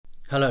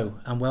Hello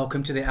and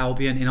welcome to the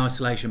Albion in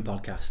Isolation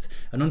podcast,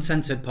 an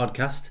uncensored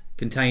podcast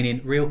containing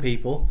real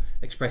people,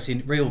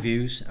 expressing real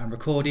views and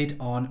recorded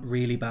on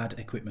really bad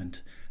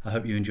equipment. I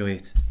hope you enjoy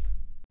it.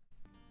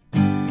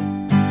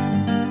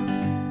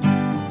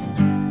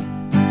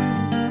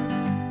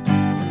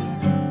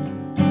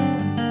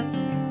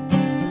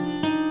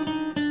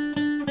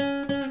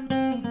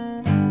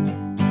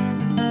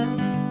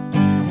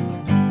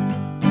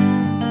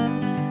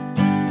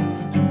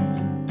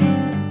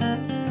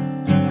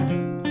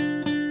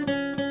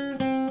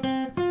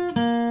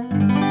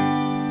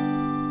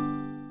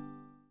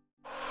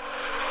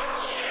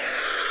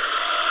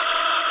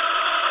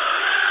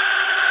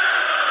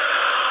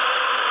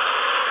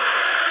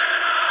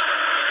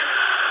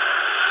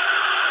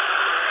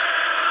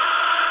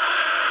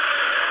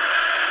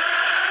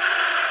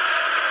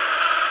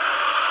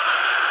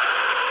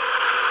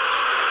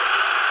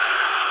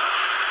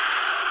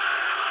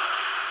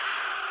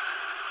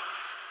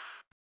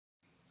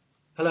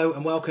 Hello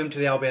and welcome to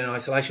the Albion in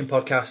Isolation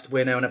podcast.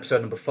 We're now on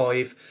episode number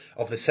 5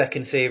 of the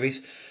second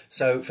series.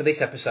 So for this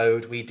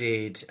episode we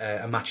did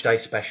a match day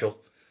special.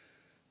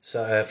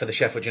 So for the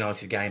Sheffield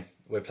United game,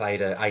 we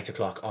played at 8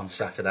 o'clock on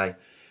Saturday.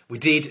 We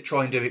did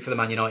try and do it for the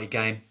Man United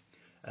game.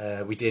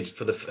 We did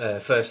for the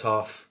first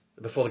half,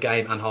 before the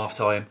game and half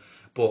time.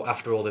 But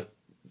after all the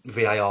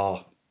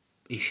VAR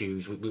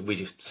issues, we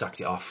just sacked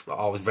it off.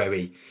 I was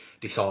very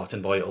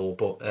disheartened by it all.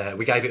 But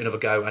we gave it another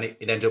go and it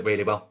ended up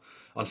really well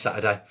on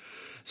Saturday.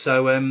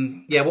 So,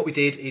 what we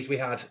did is we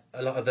had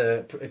a lot of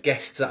the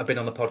guests that have been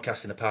on the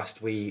podcast in the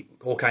past. We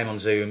all came on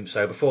Zoom.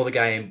 So before the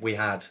game, we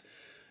had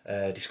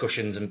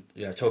discussions and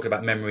talking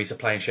about memories of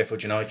playing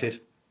Sheffield United,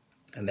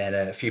 and then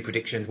a few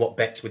predictions, what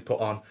bets we'd put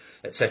on,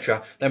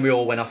 etc. Then we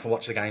all went off and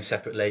watched the game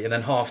separately. And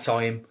then half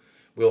time,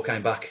 we all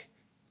came back,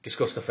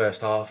 discussed the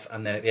first half,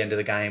 and then at the end of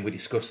the game, we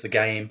discussed the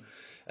game.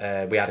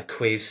 We had a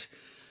quiz.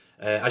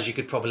 As you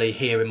could probably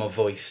hear in my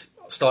voice,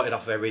 I started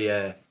off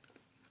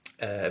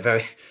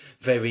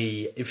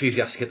very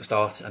enthusiastic at the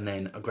start, and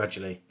then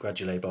gradually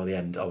by the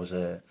end I was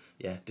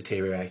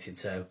deteriorating,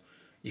 so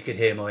you could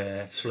hear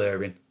my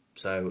slurring.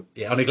 So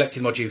I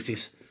neglected my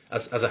duties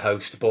as a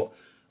host, but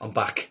I'm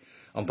back.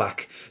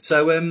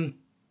 So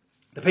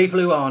the people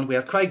who are on, we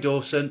had Craig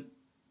Dawson,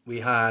 we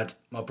had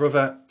my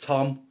brother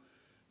Tom,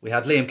 we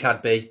had Liam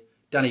Cadby,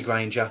 Danny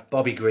Granger,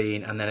 Bobby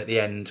Green, and then at the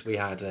end we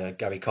had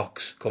Gary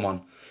Cox come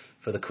on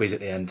for the quiz at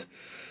the end.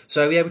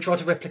 So we tried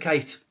to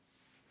replicate,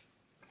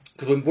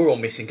 because we're all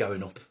missing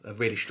going up. I'm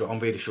really struggling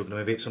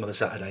with it some of the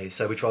Saturdays.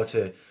 So we try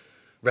to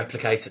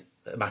replicate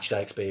a match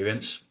day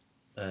experience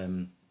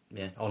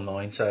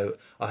online. So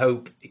I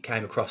hope it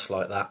came across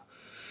like that.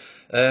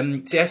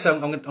 So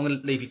I'm going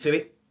to leave you to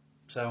it.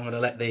 So I'm going to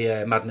let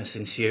the madness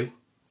ensue.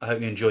 I hope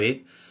you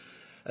enjoy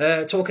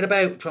it. Talking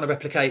about trying to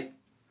replicate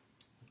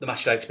the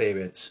match day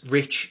experience,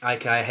 Rich,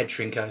 aka Head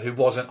Shrinker, who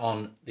wasn't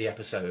on the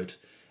episode,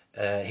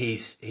 he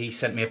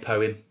sent me a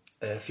poem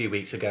a few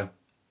weeks ago.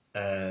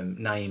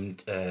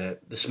 Named The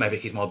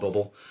Smethwick Is My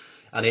Bubble,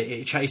 and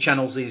it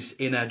channels his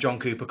inner John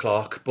Cooper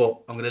Clarke, but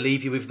I'm going to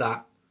leave you with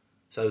that,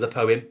 so the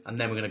poem, and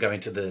then we're going to go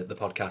into the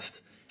podcast,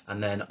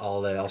 and then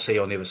I'll see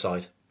you on the other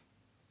side.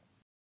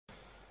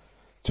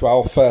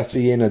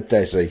 12:30 in a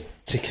Desi,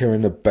 ticker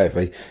in a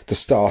bevy, the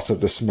start of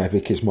the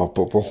Smethwick Is My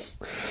Bubble.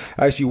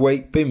 As you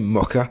wait, bin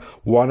mucker,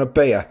 want a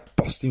beer,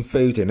 busting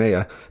food in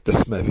here, the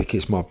Smethwick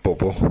Is My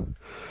Bubble.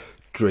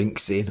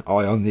 Drinks in,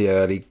 eye on the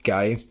early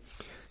game.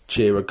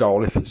 Cheer a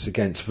goal if it's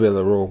against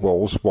Villa or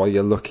Wolves while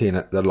you're looking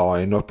at the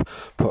line-up.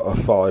 Put a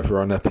fiver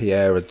on a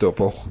Pierre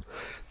double.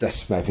 The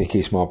Smethwick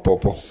Is My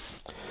Bubble.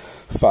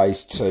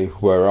 Phase 2,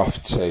 we're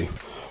off to.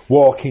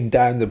 Walking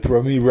down the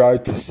Brummy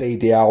Road to see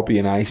the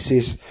Albion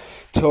Aces.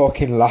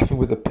 Talking, laughing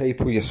with the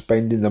people you're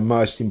spending the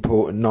most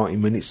important 90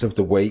 minutes of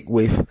the week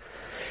with.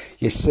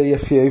 You see a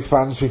few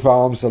fans with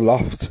arms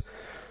aloft,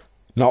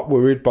 not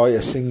worried by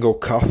a single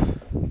cough.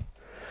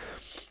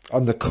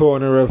 On the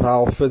corner of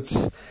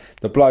Alfred's,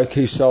 the bloke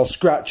who sells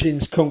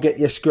scratchings, come get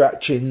your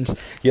scratchings.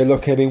 You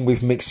look at him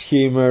with mixed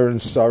humour and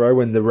sorrow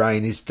when the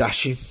rain is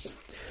dashing.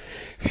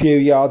 Few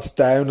yards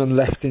down and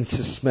left into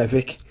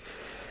Smethwick.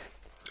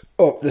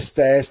 Up the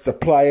stairs, the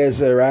players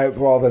are out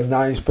while the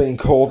name's being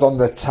called on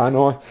the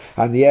tannoy,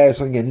 and the hairs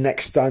on your neck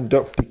stand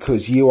up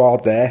because you are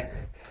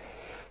there.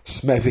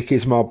 Smethwick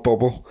Is My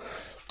Bubble.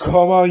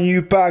 Come on,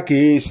 you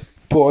baggies.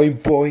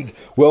 Boing, boing.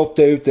 We'll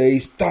do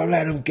these. Don't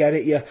let them get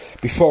at you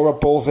before a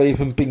ball's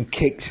even been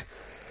kicked.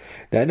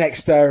 The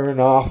next hour and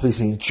a half is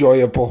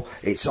enjoyable,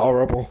 it's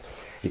horrible,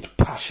 it's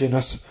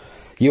passionate.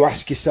 You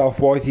ask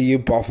yourself, why do you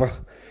bother?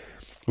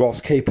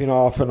 Whilst keeping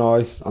half an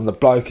eye on the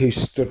bloke who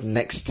stood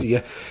next to you,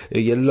 who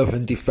you love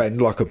and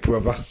defend like a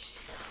brother.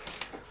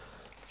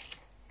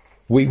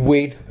 We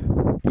win,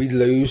 we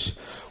lose,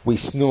 we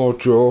snore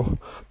draw,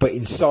 but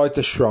inside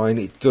the shrine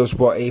it does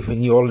what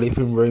even your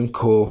living room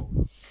core.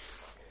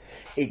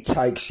 It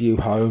takes you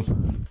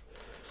home.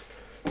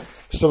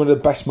 Some of the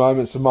best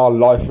moments of my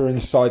life are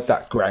inside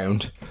that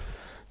ground,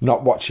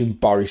 not watching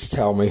Boris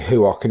tell me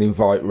who I can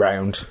invite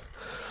round.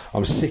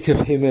 I'm sick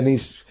of him and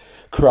his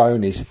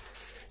cronies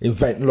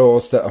invent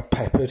laws that are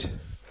peppered.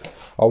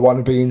 I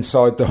want to be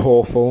inside the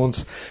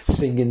hawthorns,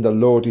 singing "The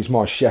Lord is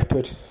my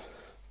shepherd."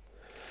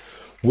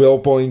 Wheel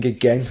boing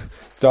again,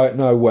 don't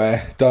know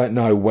where, don't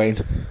know when.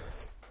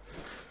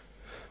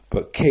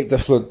 But keep the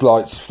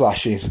floodlights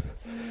flashing,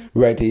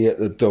 ready at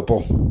the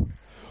double.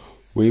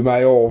 We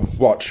may all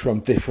watch from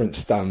different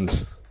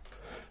stands,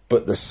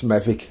 but the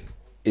Smethwick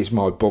is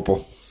my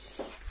bubble.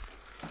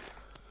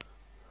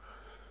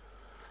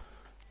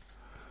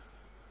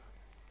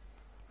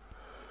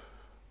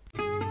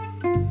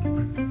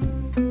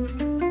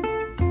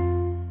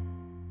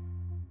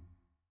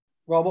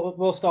 Well,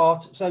 we'll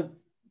start. So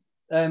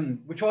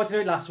we tried to do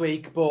it last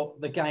week,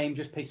 but the game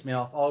just pissed me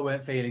off. I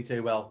weren't feeling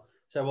too well.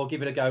 So we'll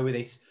give it a go with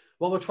this.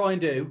 What we'll try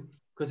and do,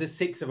 because there's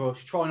 6 of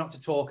us, try not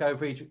to talk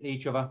over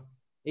each other.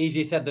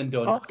 Easier said than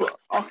done. I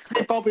can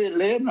see Bobby and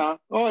Liam now.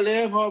 Oh,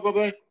 Liam, hi,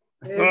 Bobby.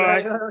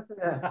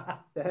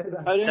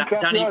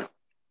 Right.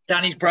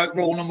 Danny's broke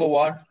rule number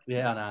 1.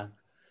 Yeah,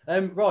 I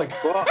know. Right,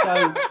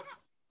 so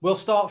we'll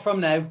start from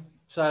now.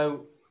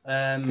 So,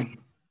 good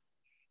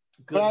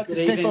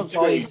evening,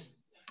 guys.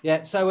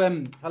 Yeah, so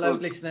hello,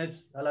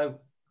 listeners. Hello,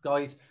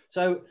 guys.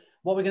 So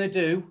what we're going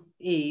to do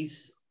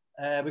is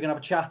we're going to have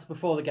a chat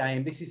before the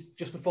game. This is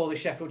just before the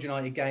Sheffield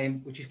United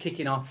game, which is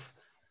kicking off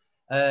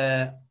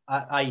at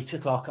 8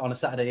 o'clock on a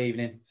Saturday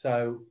evening.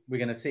 So we're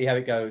going to see how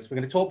it goes. We're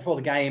going to talk before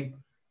the game,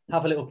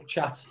 have a little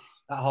chat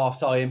at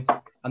half-time,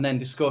 and then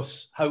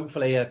discuss,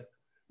 hopefully, a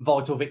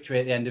vital victory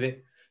at the end of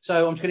it.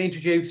 So I'm just going to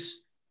introduce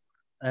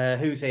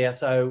who's here.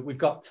 So we've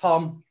got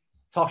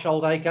Tosh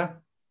Oldacre.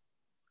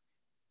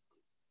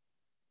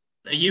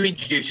 Are you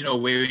introducing or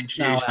we're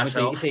introducing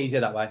ourselves? It's easier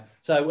that way.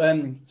 So,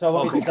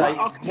 what we say?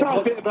 I'll tell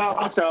a bit about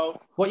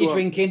myself. What you're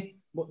drinking?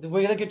 I'm just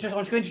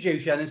going to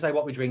introduce you and then say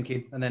what we're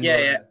drinking, and then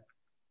Yeah,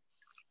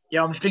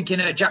 I'm just drinking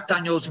Jack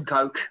Daniels and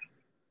Coke.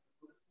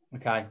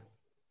 Okay,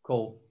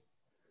 cool.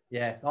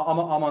 Yeah, I'm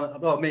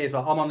on. Well, me as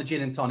well. I'm on the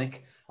gin and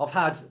tonic. I've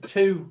had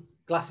 2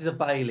 glasses of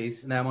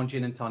Baileys, and now I'm on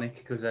gin and tonic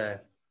because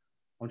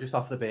I'm just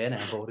off the beer now.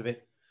 I'm bored of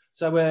it.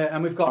 So,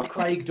 and we've got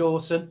Craig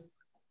Dawson.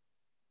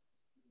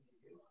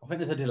 I think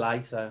there's a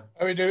delay, so.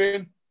 How are we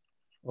doing?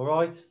 All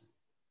right.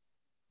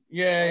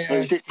 Yeah.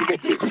 It's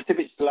just a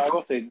bit slow,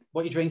 I think.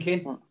 What are you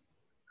drinking?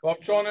 Well, I'm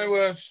trying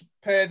to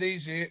pair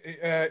these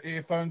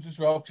earphones as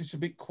well because it's a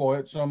bit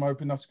quiet, so I'm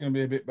hoping that's going to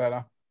be a bit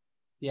better.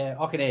 Yeah,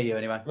 I can hear you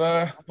anyway.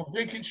 I'm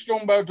drinking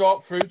Strongbow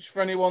Dark Fruits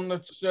for anyone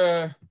that's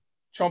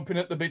chomping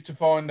at the bit to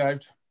find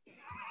out.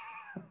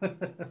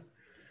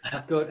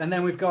 That's good. And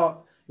then we've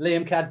got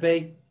Liam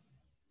Cadby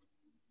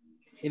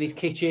in his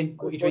kitchen.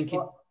 What are you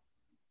drinking?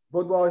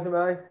 Budweiser,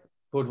 mate.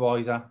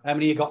 Budweiser. How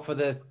many you got for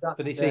this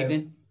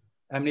evening?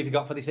 How many have you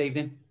got for this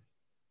evening?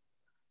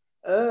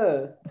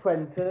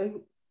 20.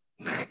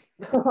 I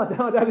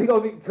don't think I'll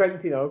be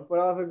 20 though, but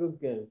I'll have a good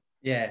go.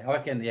 Yeah, I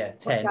reckon, 10.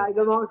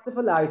 Jägermeister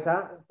for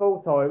later,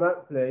 full time,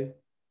 hopefully.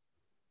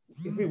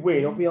 If we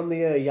win, I'll be on the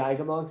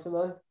Jägermeister,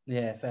 mate.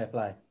 Yeah, fair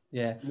play.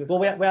 Yeah. Well,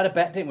 we had a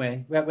bet, didn't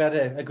we? We had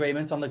an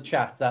agreement on the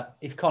chat that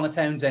if Connor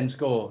Townsend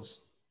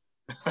scores,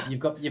 you've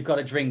got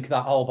to drink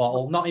that whole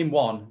bottle, not in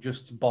one,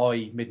 just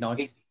by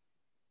midnight.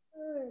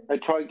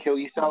 And try and kill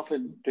yourself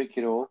and drink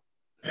it all.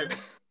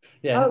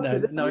 Yeah, no,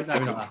 not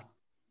that.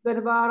 Then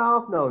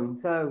about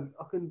 9:30, so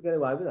I can get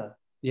away with that.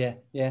 Yeah,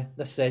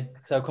 let's see.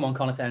 So come on,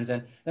 Connor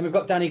Townsend. Then we've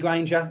got Danny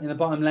Granger in the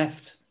bottom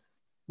left.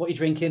 What are you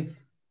drinking?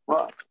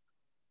 Well,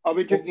 I've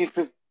been drinking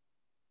for,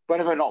 when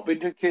have I not been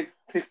drinking?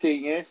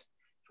 15 years,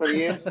 20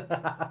 years.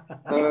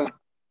 And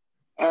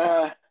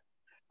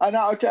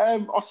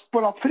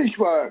I finished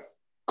work,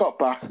 got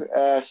back,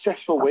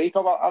 stressful week.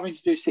 I'm having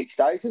to do 6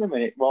 days in a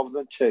minute rather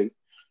than 2.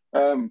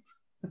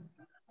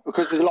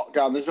 Because there's a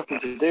lockdown, there's nothing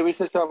to do. He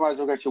says, I might as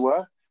well go to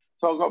work.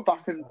 So I got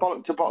back and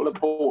bollocked a bottle of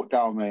port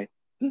down there.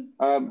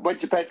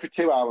 Went to bed for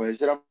 2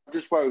 hours and I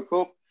just woke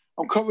up.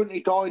 I'm currently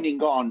dining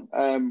on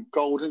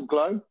Golden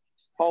Glow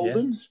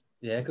Holdens.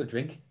 Yeah, good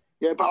drink.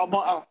 Yeah, but I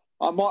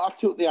might have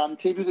to up the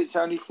ante because it's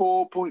only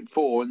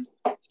 4.4 and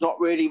it's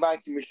not really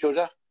making me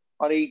shudder.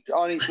 I need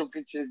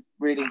something to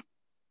really,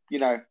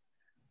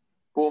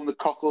 warm the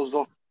cockles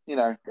up,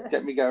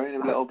 get me going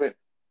a little bit.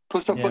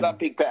 Plus I put that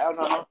big bet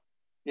on.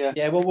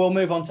 Yeah, we'll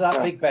move on to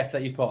that big bet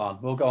that you put on.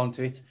 We'll go on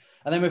to it.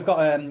 And then we've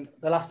got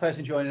the last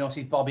person joining us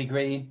is Bobby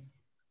Green.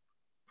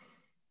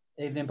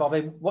 Evening,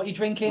 Bobby. What are you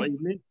drinking? Good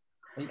evening.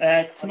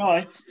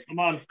 Tonight, I'm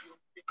on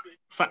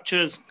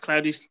Thatcher's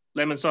Cloudy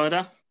Lemon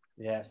Cider.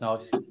 Yeah, it's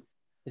nice.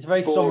 It's a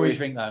very summery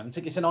drink, though.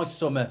 It's a nice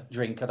summer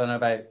drink. I don't know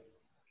about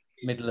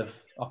middle of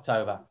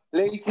October.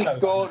 Latest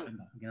scored.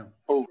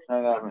 Oh,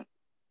 no.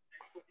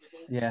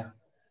 Yeah.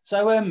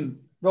 So,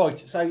 right.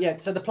 So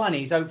the plan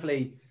is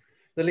hopefully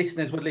the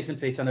listeners would listen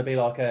to this and it'll be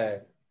like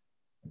a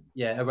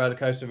roller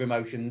coaster of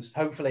emotions,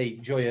 hopefully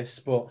joyous.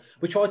 But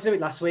we tried to do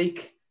it last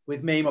week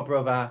with me, my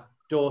brother,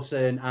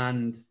 Dawson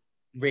and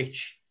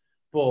Rich,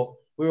 but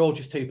we were all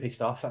just too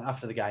pissed off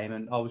after the game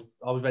and I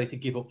was ready to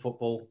give up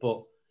football.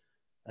 But,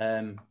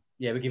 we're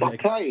giving it a...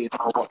 Playing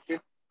or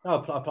watching?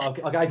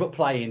 I gave up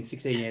playing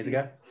 16 years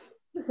ago.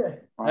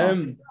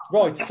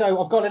 Right,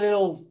 so I've got a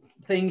little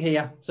thing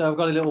here. So I've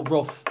got a little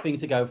rough thing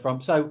to go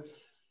from. So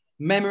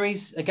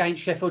memories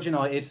against Sheffield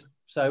United.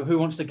 So who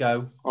wants to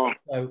go? Oh.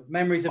 So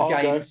memories of I'll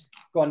games.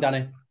 Go on,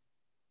 Danny.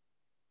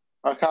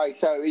 Okay,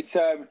 so it's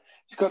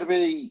got to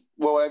be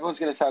everyone's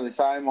going to say the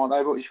same, aren't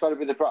they? But it's got to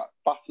be the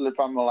Battle of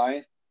Bramall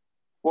Lane.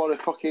 What a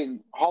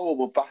fucking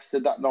horrible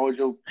bastard that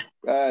Nigel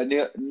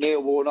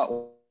Neil Warnock.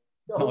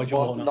 Not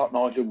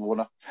Nigel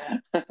Warner.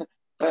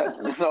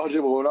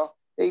 Nigel Warner.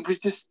 He was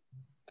just,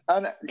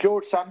 and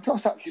George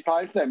Santos actually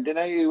played for them,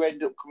 didn't he? Who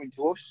ended up coming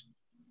to us.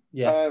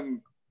 Yeah.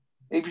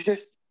 He was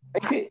just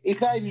if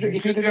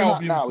he'd done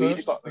that now, he'd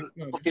have got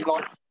fucking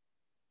like.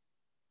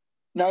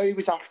 No, he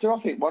was after, I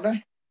think, wasn't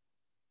he?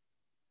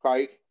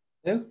 Craig.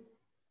 Who?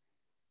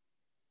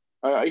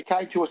 He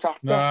came to us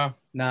after.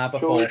 Nah,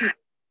 before.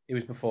 He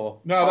was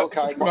before. No, that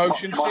was the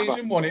promotion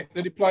season, wasn't it?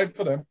 That he played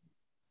for them.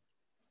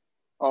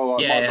 Oh,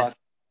 right, Yeah.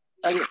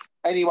 my bad.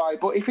 Anyway,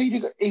 but if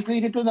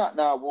he'd have done that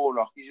now,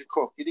 Warnock, he's a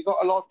cook. He'd have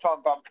got a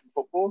lifetime ban from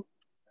football.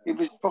 It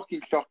was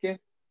fucking shocking.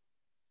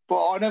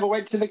 But I never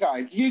went to the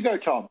game. Did you go,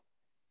 Tom?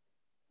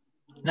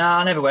 No,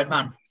 I never went,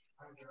 man.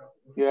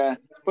 Yeah,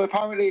 but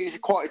apparently it's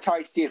quite a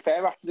tasty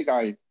affair after the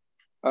game.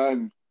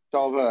 So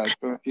I've heard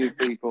from a few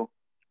people.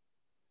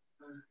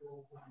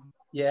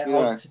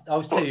 Yeah. I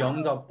was too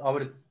young.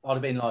 I'd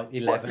have been like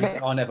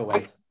 11. I never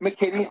went.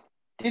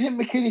 Didn't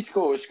McKinney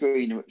score a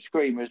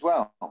screamer as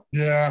well?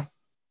 Yeah.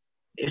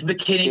 It was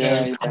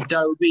McKinney and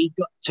Dobie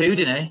got 2,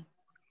 didn't he?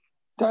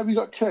 Dobie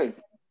got 2.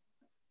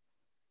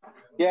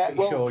 Yeah,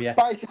 well, sure, yeah.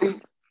 basically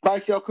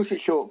I'll cut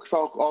it short because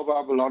I'll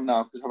babble on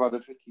now because I've had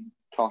a freaking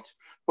toss.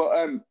 But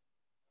I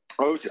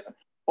was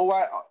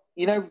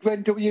you know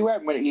when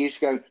WM when it used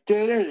to go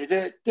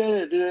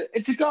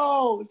it's a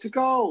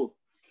goal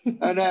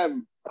and I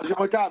was with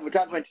my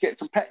dad went to get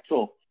some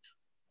petrol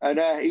and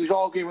he was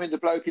arguing with the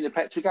bloke in the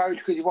petrol garage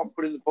because he wasn't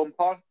putting the pump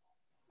on,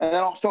 and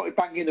then I started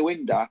banging the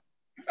window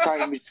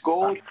saying we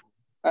scored,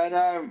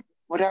 and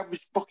my dad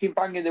was fucking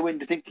banging the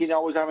window thinking I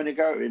was having a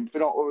go at him for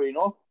not hurrying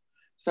up.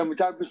 So my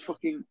dad was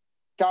fucking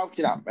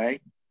shouting at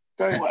me,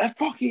 going, what the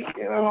fuck?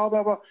 Blah,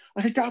 blah, blah.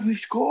 I said, Dad, we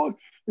scored.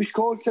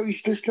 So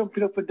he's just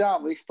jumping up and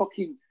down with his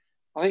fucking,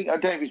 I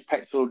don't know if it's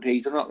petrol or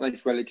diesel, not that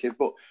it's relative,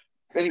 but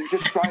and it was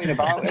just spraying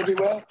about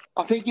everywhere.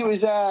 I think it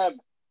was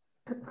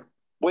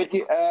with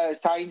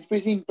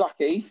Sainsbury's in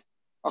Blackheath.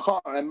 I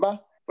can't remember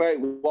where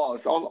it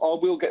was. I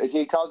will get the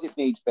details if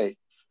needs be.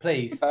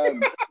 Please.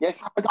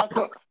 Yes, but I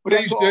thought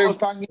I was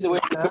banging the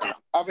window,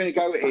 having a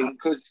go at him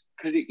because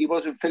he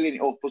wasn't filling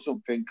it up or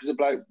something because the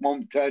bloke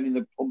wasn't turning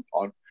the pump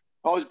on.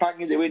 I was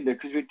banging the window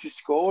because we'd just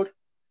scored.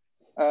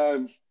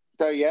 So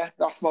yeah,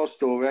 that's my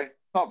story.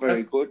 Not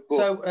very good. But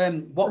so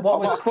what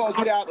was? I thought I'd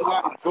get it out of the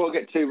way before I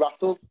get too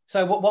rattled.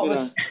 So what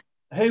was?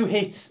 Who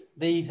hit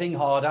the thing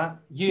harder?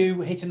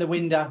 You hitting the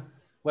window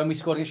when we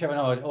scored against Sheffield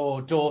United,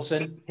 or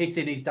Dawson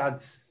hitting his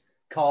dad's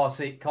car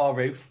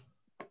roof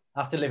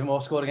after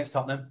Livermore scored against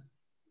Tottenham?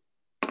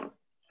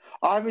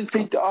 I haven't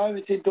seen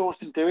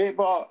Dawson do it,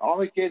 but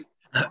I'm a kid.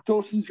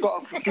 Dawson's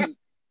got a fucking.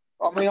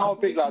 I mean, I'm a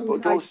big lad,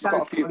 but Dawson's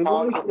got a few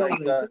pounds on me.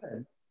 So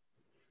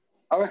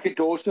I reckon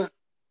Dawson.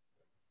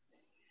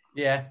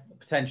 Yeah,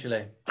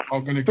 potentially.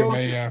 I'm going to give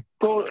me.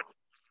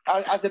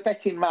 As a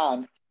betting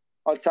man,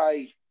 I'd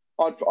say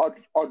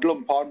I'd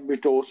lump on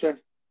with Dawson.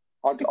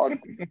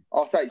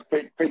 I'll say it's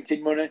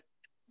printing money.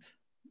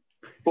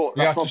 But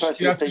that's my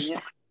personal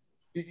opinion.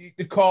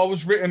 The car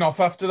was written off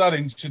after that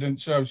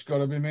incident, so it's got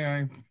to be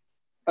me.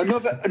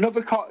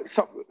 Another car.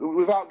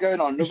 Without going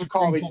on, another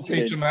car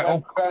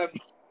incident.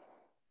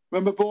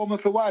 Remember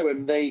Bournemouth away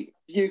when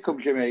you come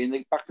to me in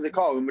the back of the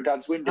car when my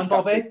dad's window. And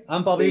Bobby.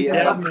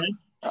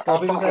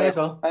 Bobby was there as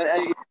well.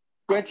 And we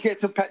went to get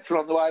some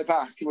petrol on the way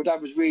back, and my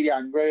dad was really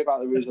angry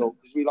about the result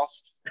because we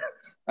lost.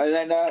 And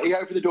then he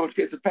opened the door to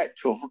get some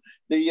petrol.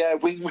 The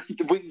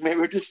wing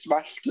mirror just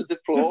smashed to the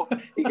floor.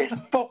 He goes,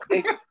 "Fuck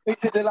this!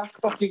 This is the last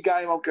fucking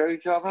game I'm going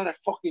to. I've had a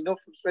fucking enough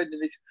of spending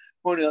this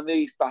money on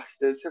these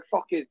bastards. So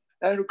fucking,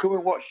 they'll come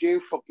and watch you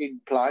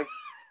fucking play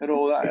and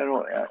all that."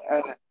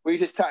 And we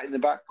just sat in the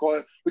back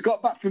quiet. We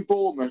got back from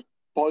Bournemouth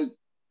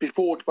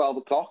before 12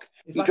 o'clock.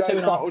 It's about 2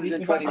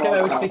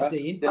 hours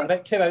 15. Yeah.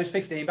 About 2 hours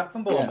 15 back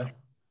from Bournemouth.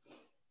 Yeah.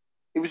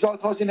 It was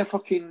like I was in a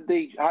fucking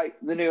the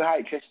new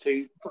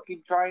HS2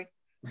 fucking train.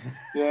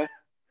 Yeah.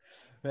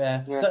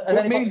 Yeah. So, and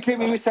then me and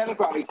Timmy were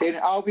celebrating.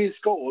 Albion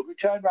scored. We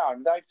turned around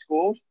and they'd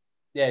scored.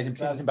 Yeah, that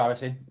was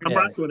embarrassing.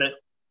 Embarrassing, wasn't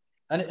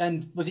it?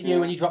 And was it you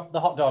when you dropped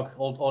the hot dog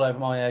all over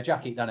my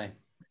jacket, Danny?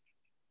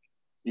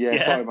 Yeah,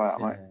 sorry about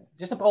that, mate.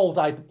 Just an all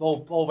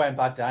round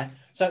bad day.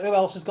 So who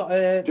else has got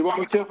a... Do you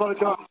want me to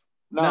apologise?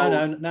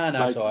 No,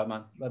 it's all right,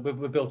 man.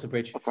 We've built a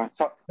bridge. Okay.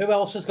 So, who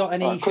else has got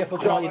any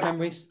Sheffield United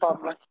memories?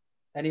 Family.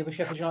 Any other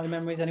Sheffield United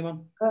memories,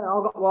 anyone? I've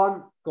got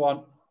one. Go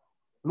on.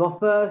 My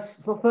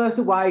first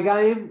away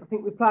game, I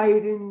think we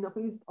played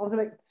I was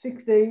about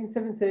 16,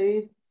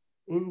 17,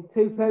 in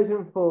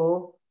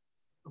 2004.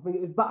 I think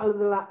it was Battle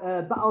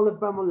of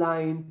Bramall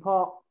Lane,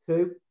 Part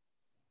 2,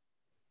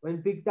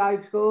 when Big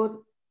Dave scored.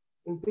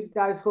 When Big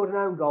Dave scored an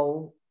own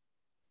goal.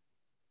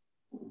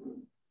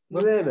 You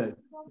hear me?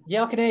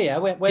 Yeah, I can hear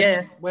you.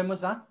 When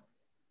was that?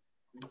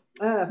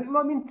 I think it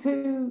might have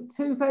been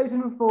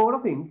 2004, I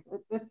think,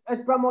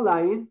 at Bramall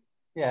Lane.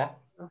 Yeah.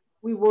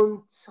 We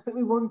won, I think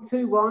we won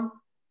 2-1. I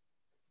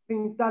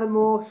think Darren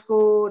Moore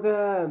scored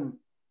an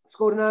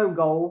own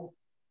goal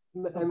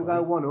and we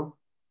go 1-up.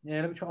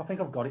 Yeah, let me try. I think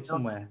I've got it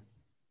somewhere.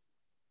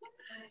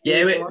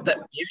 Yeah,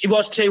 it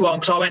was 2-1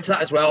 because I went to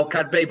that as well,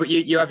 Cadby, but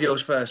you have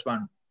yours first,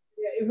 man.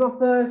 Yeah, it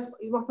was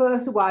my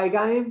first away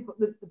game, but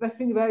the best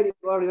thing about it,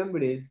 what I remember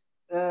is,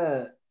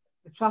 the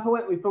chap I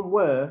went with from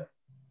work,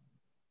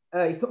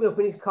 he took me up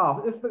in his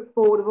car. There was about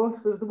 4 of us.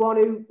 There was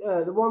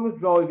the one was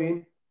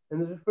driving, and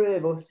there was 3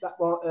 of us that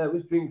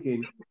was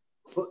drinking.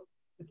 But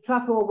the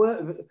chap I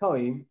worked with at the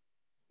time,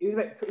 he was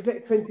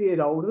about 20 years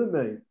older than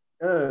me.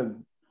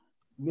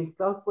 Mick,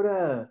 but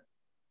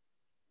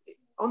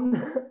on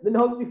the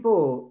night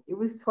before, he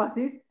was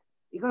twatted.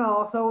 He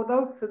got arsehole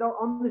though. So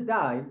on the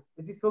day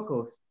as he took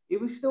us, he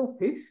was still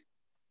pissed.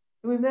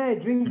 So we were there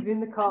drinking in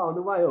the car on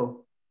the way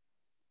up.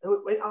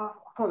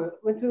 And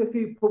went to a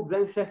few pubs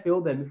around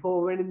Sheffield then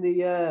before we went in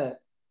the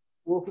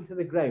walking to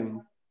the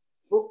ground.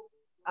 But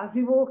as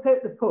we walked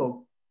out the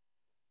pub,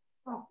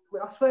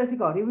 I swear to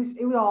God, he was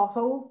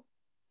arsehole.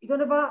 He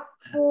done about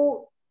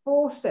four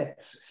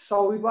steps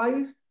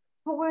sideways.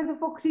 But where the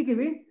fuck's he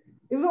going?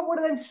 He was like one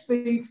of them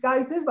speed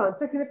skaters, man,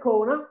 taking a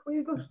corner. Where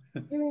you just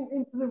going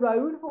into the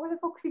road. What the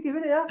fuck's he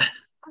giving here?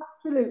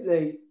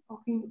 Absolutely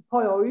fucking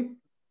pie-eyed.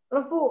 And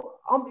I thought,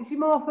 this is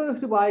my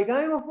first away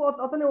game. I thought,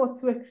 I don't know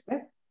what to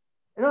expect.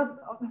 And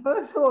the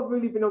first time I've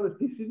really been on the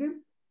piss with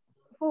him,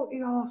 I thought,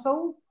 you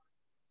arsehole.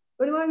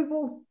 But anyway, we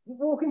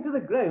walk into the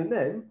ground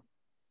then.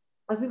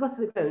 As we got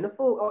to the ground, I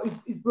thought,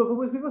 his brother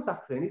was with us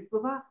actually, and his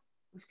brother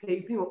was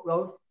keeping him up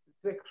road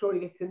to make sure he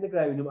gets in the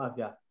ground and what have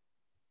you.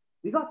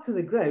 We got to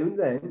the ground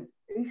then,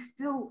 and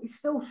he's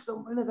still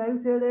stumbling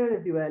about here, there, and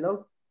everywhere,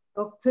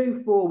 like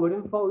 2 forward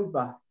and 5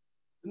 back.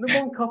 And the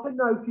one cop had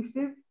noticed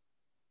him,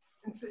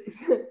 and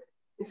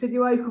he said,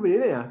 "You ain't coming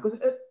in here." Because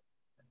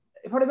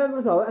if I remember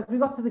as well, as we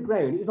got to the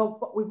ground, it was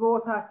like we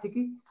bought our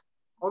tickets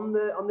on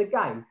the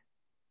gate.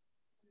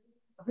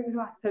 I think it was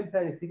about £10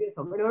 a ticket or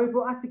something. Anyway, we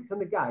bought our tickets on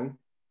the gate,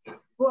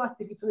 bought our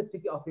tickets from the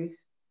ticket office,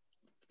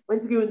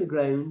 went to go in the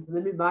ground, and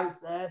then my mates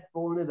there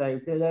falling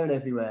about here, there, and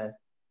everywhere.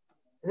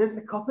 And then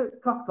the cop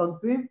clocked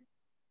onto him.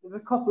 There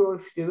was a cop or a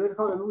steward, I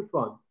can't remember which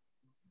one.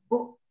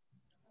 But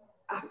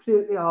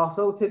absolutely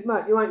arsehole said,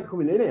 "Mate, you ain't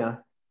coming in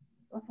here."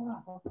 I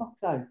thought, "Oh, for fuck's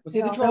sake." Was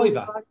he the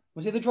driver?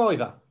 Was he the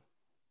driver?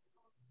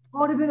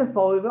 Might have been a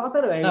fiver. I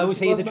don't know. No, was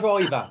he the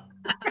driver?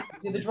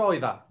 Was he the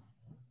driver?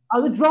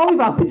 Oh, the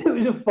driver. It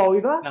was a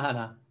fiver.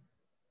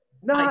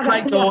 No. Hey,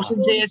 Craig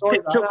Dawson's ears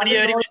picked up when he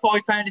heard it was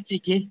 £5 a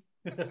ticket.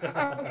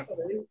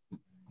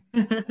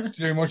 It's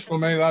too much for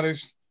me, that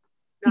is.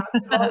 No,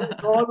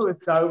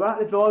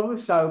 the driver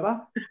was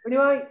sober.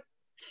 Anyway,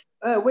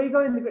 we go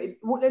in the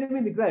won't let him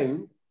in the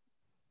ground.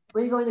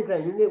 We go in the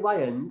ground in the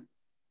away end,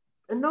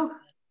 and now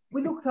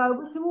we looked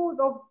over towards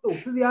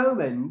to the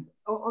home end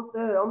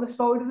on the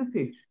side of the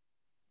pitch.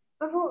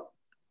 I thought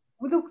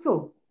we looked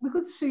up, we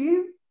could see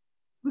him.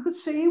 We could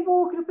see him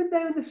walking up and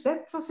down the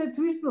steps. I said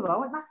to his brother, I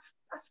went,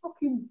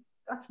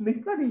 that's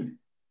Mick, that is. And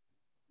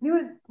he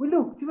went, we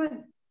looked, he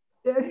went,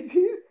 yeah,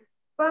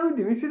 found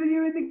him. He said, "Are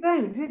you in the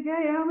ground?" He said,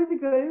 yeah, I'm in the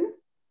ground.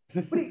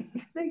 But he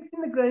sneaks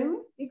in the ground.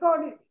 He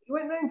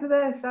went round to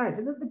their side,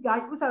 and the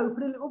gate was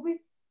open a little bit.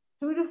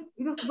 So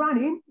he just ran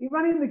in. He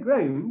ran in the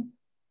ground.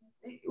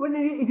 When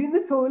he's in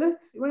the toilet,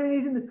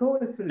 he's in the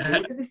toilet for the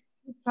day, so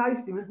he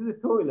chased him into the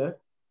toilet,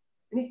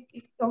 and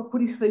he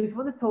put his feet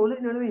on the toilet,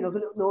 you know what I mean, like a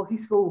little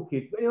naughty school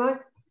kid. But anyway,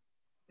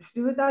 the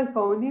steward they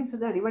found him, so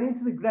then he went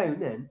into the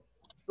ground then.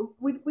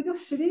 We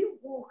just see him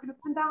walking up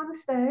and down the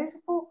stairs. I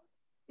thought,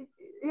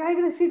 he ain't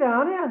going to sit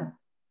down here.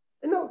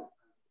 And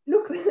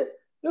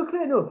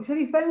luckily enough, he said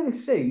he found a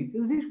seat.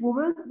 There was this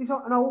woman,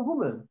 an old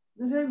woman.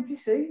 There's an empty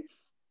seat.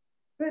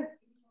 He said,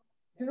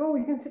 "Oh,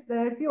 you can sit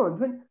there if you want."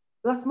 He went,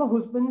 "That's my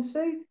husband's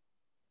seat."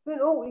 He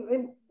went,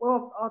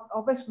 "Oh,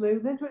 I'll best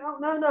move then." He went, "Oh,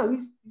 no,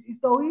 he's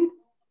died."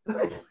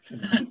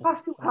 He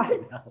passed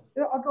away.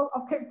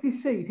 I've kept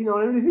his seat, you know,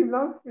 and everything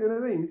like, you know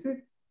what I mean? So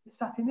he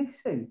sat in this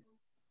seat.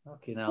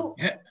 Fucking hell.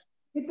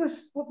 It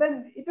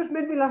just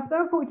made me laugh.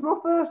 I thought it's my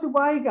first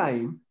away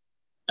game.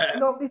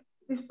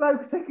 This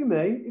bloke's taking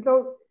me.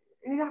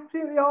 He's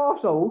absolutely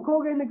arsehole.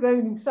 Can't get in the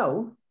ground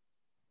himself.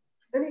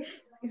 And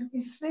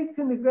he sneaked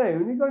in the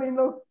ground. He got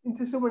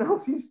into someone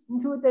else's,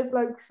 into a dead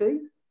bloke's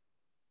seat.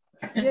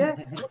 Yeah.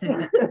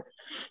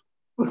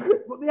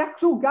 but the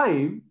actual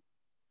game,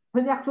 I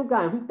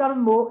think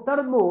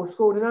Darren Moore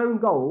scored an own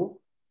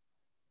goal.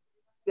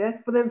 Yeah,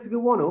 for them to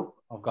go 1-up.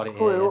 I've got it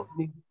here.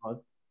 Yeah.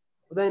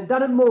 But then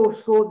Darren Moore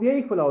scored the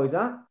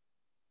equaliser,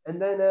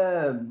 and then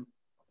I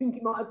think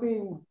it might have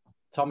been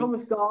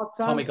Thomas Gardso.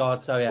 Tommy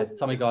Gardso, yeah.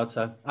 Tommy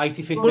Gardso.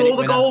 85th Were minute all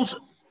the goals?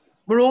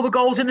 Were all the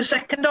goals in the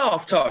second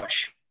half,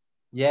 Tosh?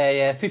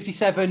 Yeah.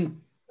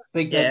 57.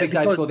 Big Dave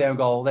scored their own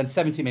goal. Then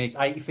 70 minutes,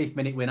 85th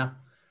minute winner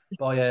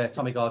by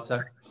Tommy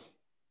Gardso.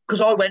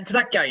 Because I went to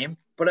that game,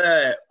 but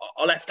I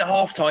left at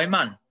half time,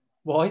 man.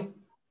 Why?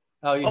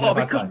 Oh, you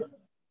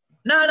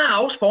No,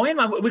 I was fine,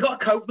 man. We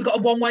got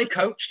a one-way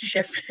coach to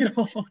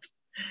Sheffield.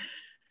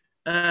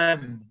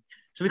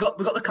 So we got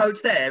the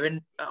coach there,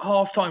 and at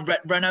half time,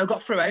 Renault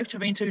got through out of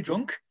being too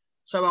drunk.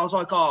 So I was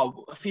like,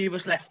 oh, a few of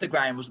us left the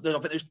ground. I think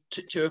there was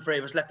two or three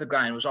of us left the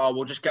ground.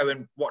 We'll just go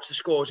and watch the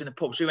scores in the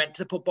pub. So we went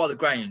to the pub by the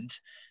ground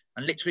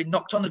and literally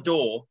knocked on the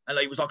door, and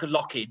it was like a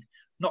lock-in.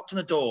 Knocked on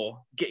the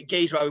door,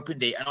 geezer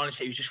opened it, and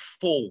honestly, it was just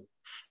full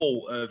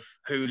of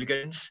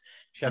hooligans.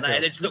 And they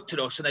just looked at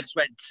us and they just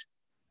went,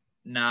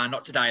 nah,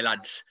 not today,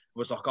 lads. I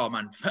was like, oh,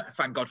 man,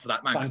 thank God for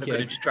that, man, because they could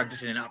have just dragged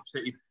us in and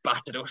absolutely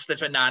battered us. They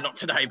said, nah, not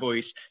today,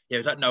 boys. Yeah, it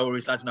was like, no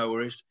worries, lads, no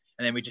worries.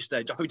 And then we just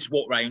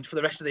walked round for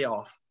the rest of the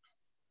half.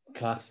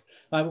 Class.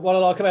 What I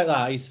like about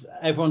that is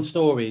everyone's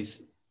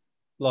stories,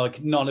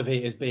 like none of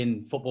it has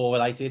been football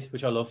related,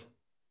 which I love.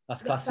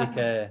 That's classic.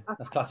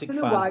 That's classic it's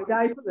fan. It's a white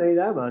day for me,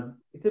 though, man.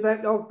 It's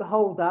about the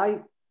whole day,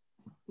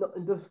 not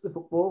just the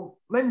football.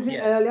 Mentioned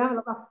earlier,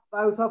 like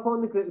I was up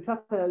on the group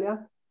chat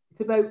earlier.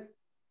 It's about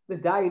the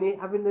day, innit?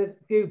 Having a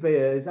few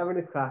beers, having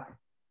a crack,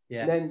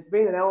 and then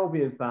being an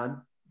Albion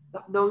fan.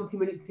 That 90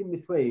 minutes in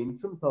between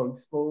sometimes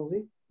spoils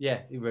it.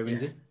 Yeah, it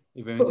ruins it.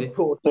 It ruins it.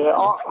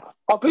 Yeah,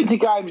 I've been to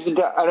games and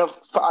I've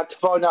had to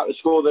find out the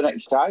score the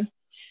next day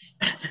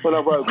when I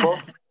woke up.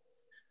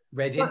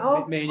 Reading,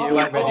 me and you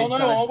like Reading.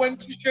 I went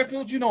to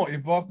Sheffield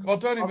United, but I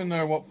don't even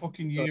know what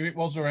fucking year it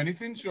was or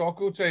anything, so I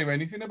couldn't tell you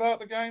anything about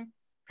the game.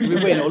 We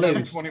win or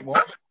lose? When it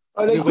was.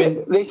 At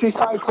least we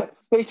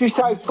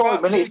saved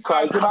 5 minutes,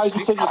 Craig. You may as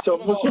well sing a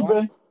song, shouldn't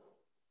we?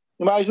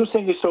 You may as well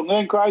sing a song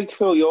then, Craig, to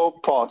fill your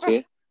part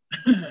in.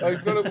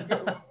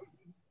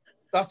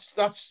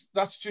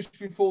 That's just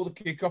before the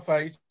kick-off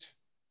 8.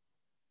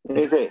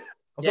 Is it?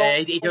 Yeah,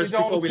 he does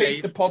before we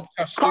leave. The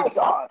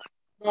podcast.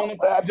 Don't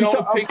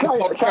peak the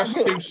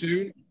podcast too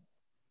soon.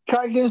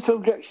 Changing the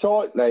subject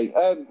slightly.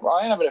 I ain't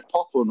having a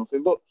pop or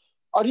nothing, but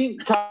I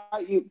didn't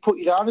put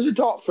you down as a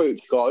dark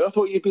fruits guy. I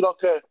thought you'd be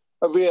like a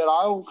real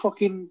ale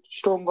fucking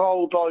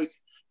stronghold like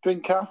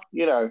drinker,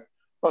 you know,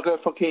 like a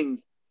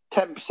fucking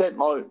 10%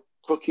 like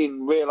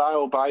fucking real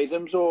ale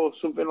Bathams or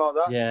something like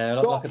that.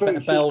 Yeah, like a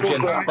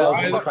Belgian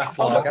craft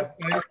lager.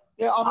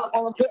 Yeah, I'm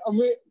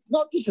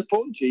not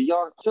disappointed.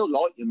 I still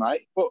like you,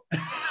 mate, but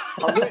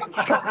I'm getting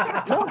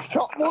more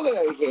shot more than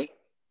anything.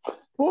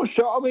 More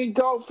shot. I mean,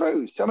 dark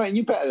fruits. I mean,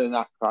 you're better than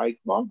that, Craig.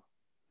 Come on.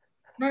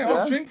 Mate,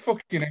 I'll drink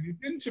fucking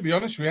anything, to be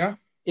honest with you.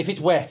 If it's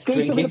wet, do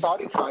something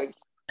about it, Craig.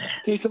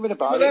 Do something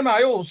about it. Them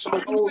ales,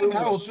 some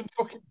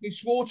fucking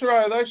piss water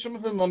out there. Some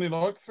of them only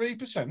like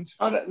 3%.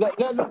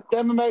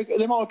 Them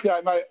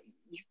IPA, mate.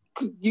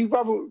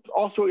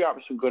 I'll sort you out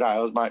with some good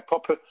ales, mate.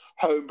 Proper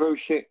homebrew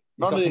shit.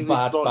 You've got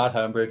some bad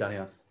homebrew,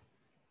 Daniel.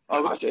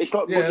 It's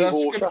like muddy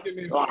water. Going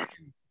to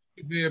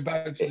give me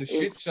about the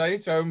shit, say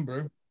it's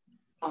homebrew.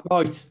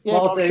 Right. Yeah,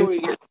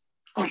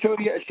 I'm sure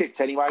you get the shits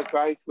anyway,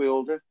 Craig. We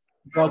all do.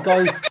 Right,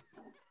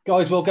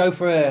 guys, we'll go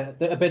for a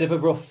bit of a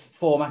rough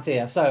format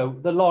here. So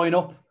the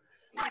lineup,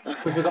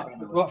 we've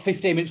got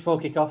 15 minutes before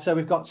kick-off. So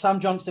we've got Sam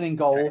Johnston in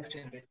goal.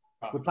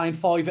 We're playing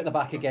 5 at the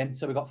back again.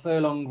 So we've got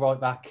Furlong right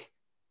back,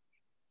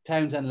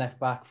 Townsend left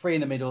back, 3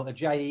 in the middle,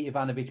 Ajayi,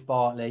 Ivanovic,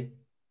 Bartley. And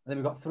then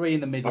we've got 3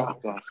 in the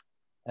middle.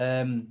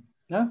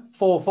 No,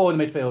 4 in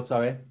the midfield,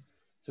 sorry.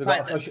 So we've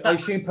got, I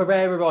assume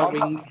Pereira right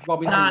wing,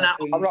 Robinson.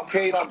 I'm not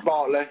keen on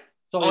Bartley.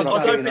 I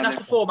don't think that's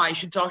the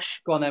formation,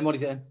 Tosh. Go on then, what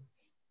is it?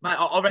 Mate,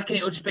 I reckon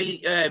it'll just be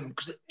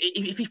because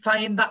if he's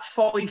playing that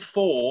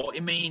 5-4,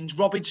 it means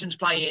Robinson's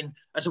playing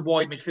as a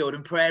wide midfield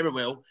and Pereira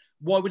will.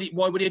 Why would he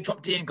have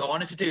dropped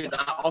Diangana to do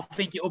that? I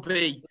think it'll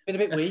be a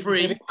bit weak.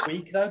 Free. He's been a bit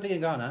weak though,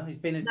 Diangana.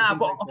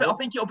 I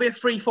think it'll be a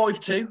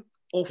 3-5-2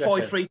 or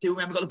 5-3-2.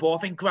 We haven't got the ball. I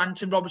think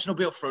Grant and Robinson will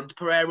be up front.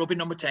 Pereira will be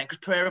number 10 because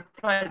Pereira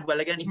played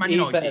well against Man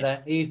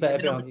United. He's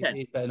better number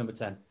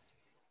 10.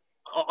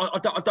 I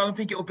don't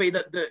think it will be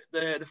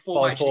the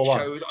formation it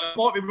shows. I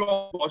might be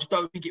wrong, but I just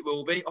don't think it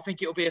will be. I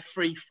think it'll be I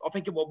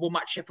think it will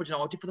match Sheffield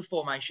United for the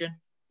formation.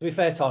 To be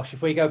fair, Tosh,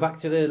 if we go back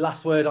to the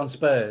last word on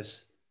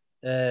Spurs,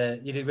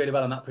 you did really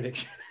well on that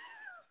prediction.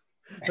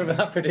 Remember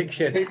that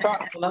prediction?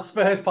 Last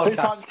Spurs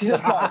podcast.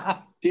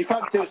 Do you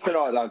fancy us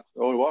tonight, lads,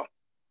 or what?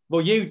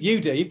 Well, you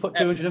do. You put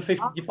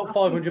 250. You put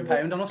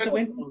 £500 on us to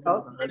win.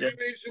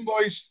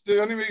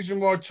 The only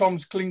reason why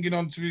Tom's clinging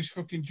on to his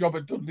fucking job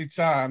at Dudley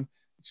Town.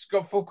 It's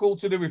got fuck all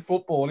to do with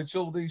football. It's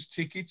all these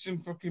tickets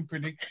and fucking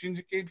predictions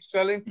he keeps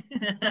selling.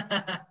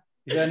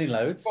 He's earning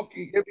loads.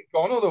 Fucking he'll be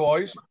gone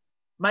otherwise.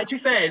 Mate, to be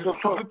fair,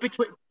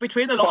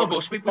 between a lot of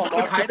us, we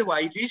pay the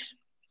wages.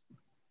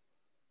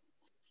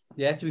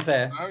 Yeah, to be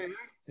fair. Oh,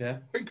 yeah.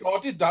 I think I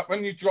did that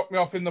when you dropped me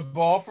off in the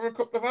bar for a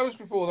couple of hours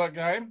before that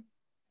game.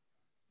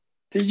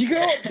 Did you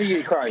go up to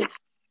you, Craig?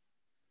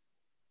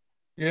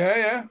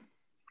 Yeah.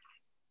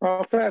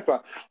 Oh, fair play.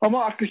 I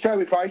might have to show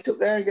my face up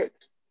there and get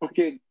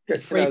fucking...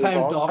 It's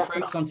 £3 dark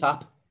fruits on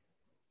tap.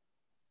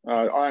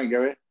 I ain't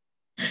going.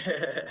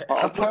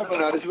 I'll try my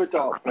nose with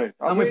dark fruit.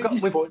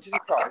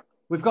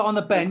 We've got on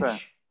the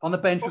bench. On the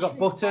bench, we've got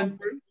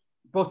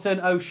Button,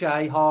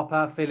 O'Shea,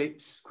 Harper,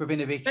 Phillips,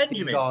 Kravinovic,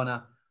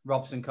 Diangana,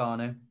 Robson,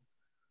 Carnu.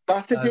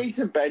 That's a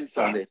decent bench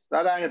on it.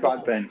 That ain't a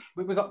bad bench.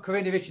 We've got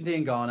Karinovic and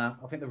Dean Garner.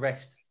 I think the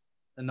rest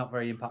are not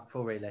very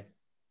impactful, really.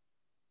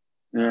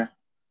 Yeah.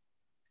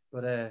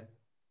 But yeah.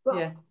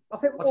 I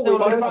think I'd still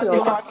like to see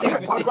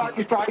what about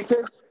your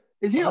fighters?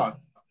 Is he on?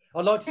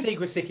 I'd like to see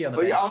Grosicki on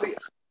the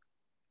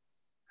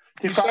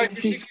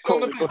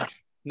bench.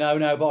 No,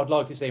 but I'd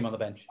like to see him on the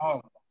bench.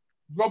 Oh,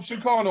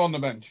 Robson Carter on the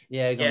bench?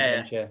 Yeah, he's on the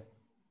bench, yeah.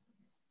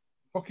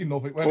 Fucking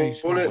love it when he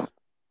scores.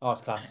 Oh,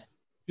 it's class.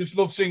 Just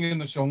love singing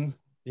the song.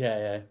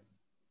 Yeah.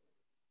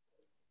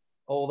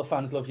 All the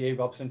fans love you,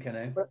 Robson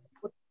Canoe.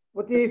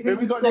 What do you think?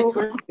 We got next week.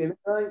 What do you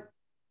say?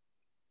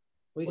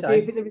 What do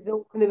you think the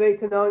result's going to be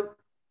tonight?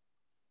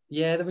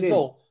 Yeah, the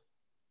result.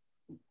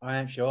 I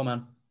am sure,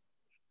 man.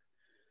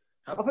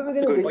 I think we're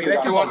going to win.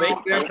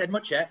 You haven't said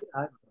much yet.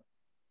 I've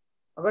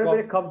got a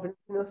bit of confidence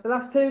in us. The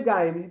last two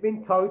games, he's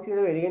been tight in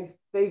the ring against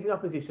decent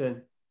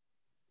opposition.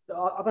 So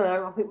I don't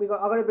know. I think I've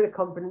got a bit of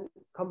confidence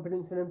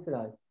in him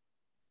today.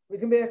 It's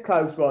going to be a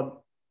close one.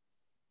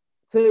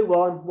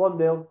 2-1,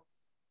 1-0.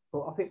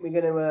 But I think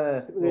we're going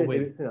to do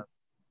it tonight.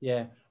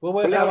 Yeah, we'll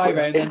work our way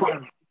around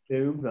then.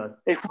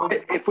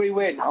 If we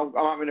win, I'm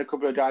having a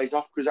couple of days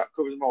off because that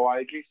covers my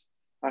wages.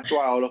 That's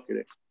why I look at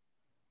it.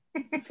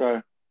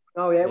 So.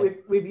 Oh yeah,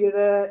 with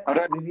your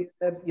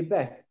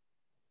bet.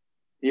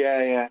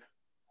 Yeah.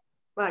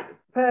 Mate,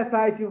 fair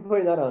play to you for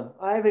putting that on.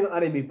 I haven't got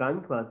that in my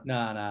bank, man. No.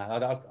 I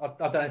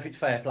don't know if it's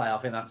fair play. I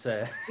think that's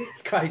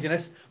it's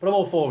craziness, but I'm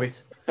all for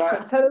it.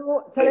 Tell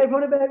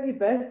everyone about your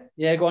bet.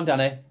 Yeah, go on,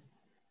 Danny.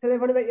 Tell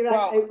everyone about your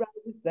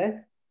outrageous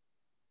bet.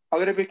 I'm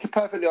going to be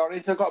perfectly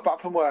honest. I got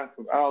back from work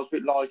and I was a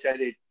bit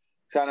light-headed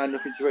because I had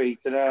nothing to eat.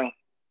 And I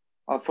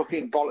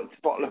fucking bollocked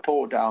a bottle of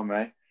port down me.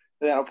 And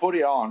then I put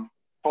it on,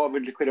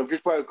 500 quid. I've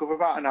just woke up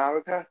about an hour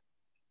ago.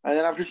 And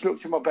then I've just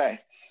looked at my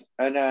bets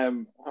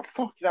and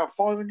fucking hell,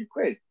 500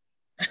 quid.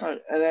 And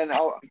then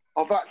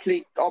I've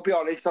actually, I'll be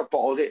honest, I've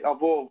bottled it. I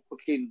bought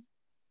fucking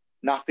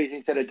nappies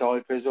instead of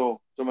diapers or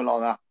something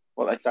like that,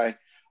 what they say.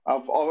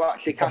 I've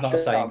actually cashed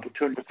it out and put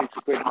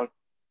 250 quid on.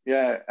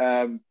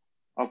 Yeah,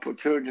 I'll put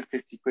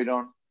 250 quid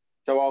on.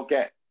 So I'll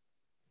get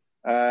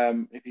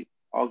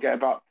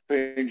about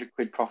 300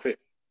 quid profit,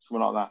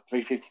 something like that.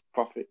 350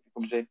 profit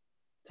comes in.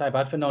 So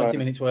bad for 90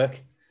 minutes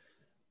work.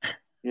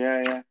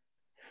 Yeah.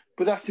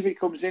 But that's if it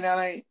comes in,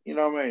 Annie. You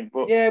know what I mean?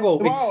 But yeah, well,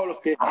 the way I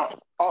look at it, I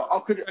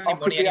could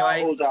be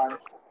out all day.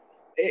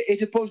 If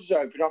the pubs is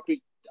open, I'll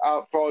be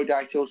out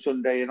Friday till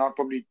Sunday, and I'll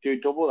probably do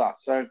double that.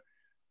 So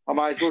I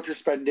might as well just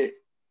spend it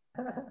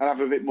and have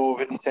a bit more of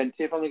an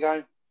incentive on the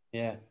game.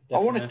 Yeah, definitely. I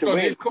want us to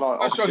win.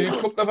 That's only a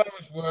couple of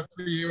hours work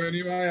for you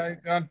anyway,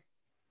 ain't Dan?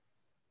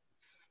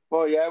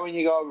 Well, yeah, when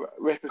you go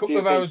rip a couple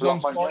of hours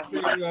on site for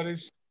you, that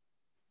is.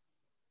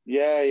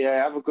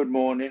 Yeah. Have a good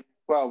morning.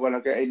 Well, when I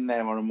get in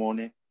there on a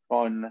morning,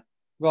 fine.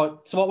 Right.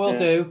 So what we'll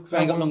do? We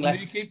ain't got long left.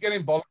 You keep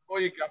getting bollocked by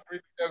your gaffer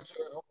if you don't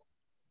turn up.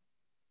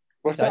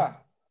 What's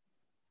that?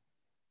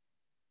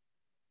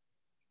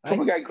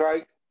 Come again,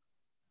 Craig.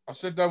 I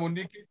said, no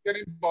wonder you keep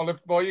getting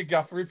bollocked by your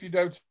gaffer if you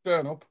don't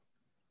turn up.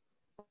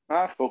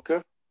 Ah,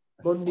 fucker.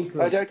 Don't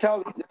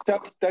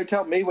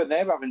tell me when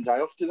they're having day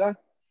off, do they?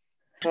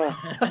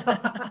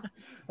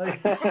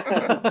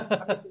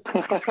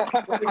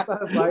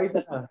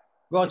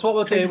 Right, so what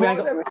we'll do, we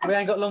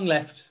ain't got long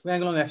left.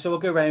 So we'll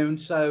go round.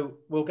 So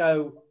we'll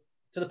go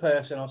to the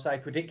person. I'll say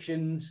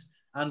predictions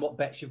and what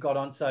bets you've got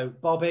on. So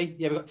Bobby,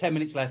 we've got 10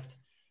 minutes left.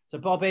 So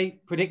Bobby,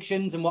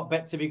 predictions and what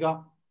bets have you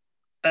got?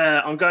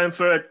 I'm going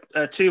for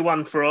a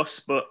 2-1 for us,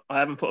 but I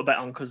haven't put a bet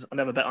on because I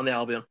never bet on the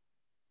Albion.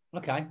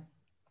 Okay.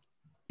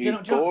 Do you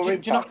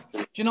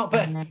not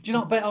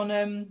bet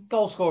on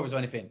goal scorers or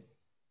anything?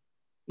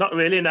 Not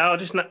really, no. I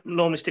just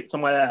normally stick to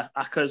my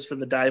ACCAs for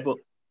the day, but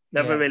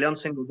never really on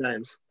single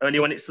games. Only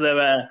when it's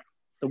the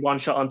one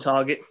shot on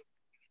target.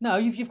 No,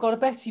 you've got a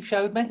bet. You've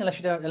showed me, unless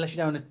you don't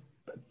want to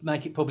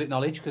make it public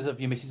knowledge because of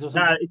your missus or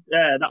something.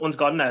 No, that one's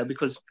gone now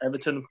because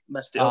Everton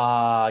messed it up.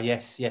 Ah,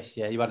 yes. You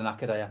had an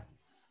ACCA,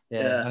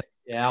 yeah.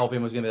 Yeah,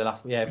 Albion was going to be the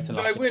last. Yeah, Everton.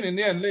 Did they win in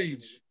the end,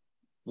 Leeds?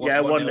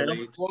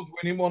 1-0. Was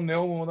winning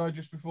 1-0, weren't they,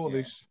 just before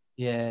this?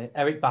 Yeah,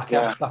 Eric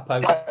Backer, back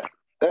post.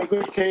 They're a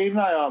good team,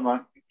 they are,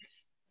 man.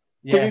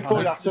 Yeah.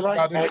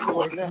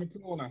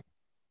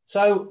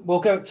 So we'll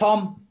go,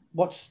 Tom.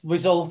 What's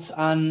result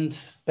and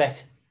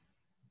bet?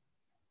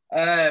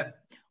 I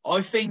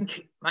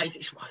think, mate,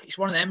 it's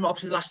one of them.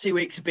 Obviously, the last 2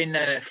 weeks have been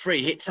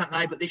free hits, haven't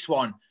they? But this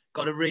one,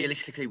 got to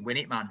realistically win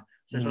it, man.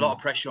 So there's a lot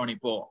of pressure on it.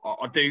 But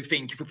I do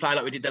think if we play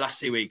like we did the last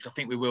 2 weeks, I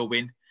think we will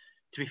win,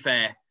 to be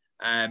fair.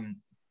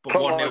 But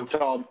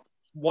 1-0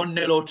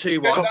 or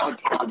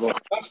 2-1.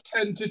 That's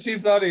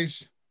tentative, that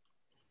is.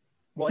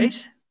 What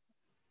is?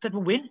 Did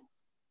we win?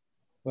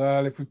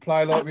 Well, if we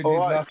play like we did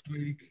last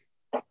week.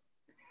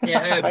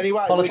 Yeah.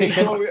 Anyway,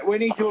 we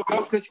need to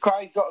go because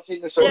Craig's got to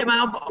sing the song. Yeah,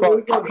 man.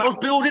 I was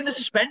building the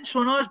suspense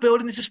when I was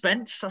building the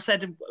suspense. I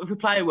said if we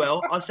play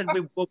well, I said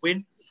we will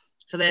win.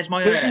 So there's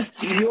my.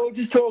 You're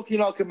just talking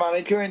like a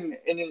manager in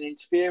an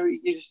interview.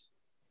 You're just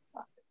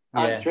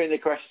answering the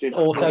question.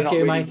 Auto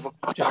cue, mate.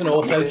 Just an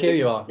auto cue,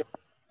 you are.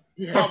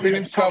 covering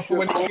himself for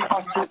when he And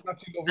that's enough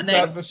then- to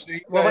have the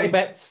seat. What about your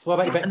bets? What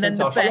about your bets And then then,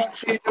 the Tosh? bet- I've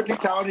seen Dudley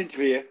Town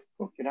interview.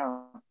 Fucking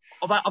hell.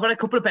 I've had a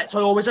couple of bets. I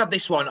always have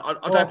this one. I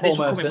don't know if this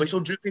will come in, but it's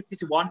 150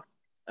 to 1.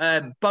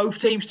 Both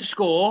teams to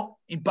score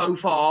in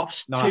both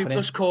halves, Not 2 happening.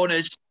 plus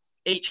corners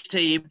each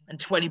team, and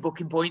 20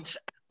 booking points.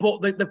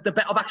 But the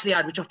bet I've actually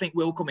had, which I think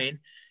will come in,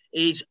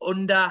 is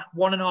under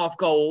 1.5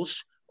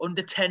 goals,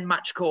 under 10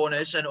 match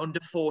corners, and under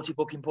 40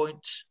 booking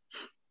points.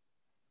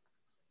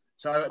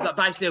 So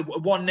basically a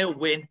 1-0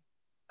 win.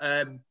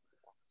 1-0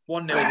 win.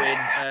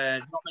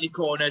 Not many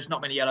corners,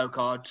 not many yellow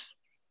cards.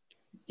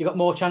 You got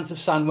more chance of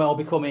Sandwell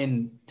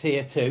becoming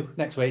tier 2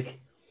 next week.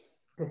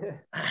 I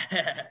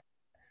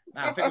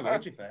think it will,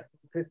 to be fair.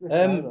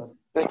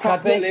 They're top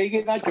of the Cadby? league,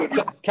 isn't they,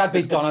 Dudley?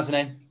 Cadby's gone, hasn't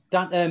he?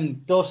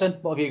 Dawson,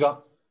 what have you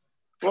got?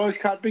 Where's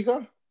Cadby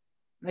gone?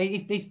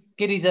 He's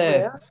get his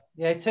 2-1.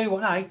 yeah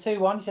 2-1. No,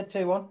 2-1. He said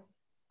 2-1.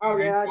 Oh,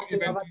 yeah. What you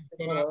meant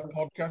to go out the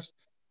podcast.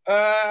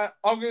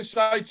 I'm going to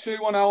say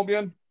 2-1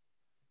 Albion.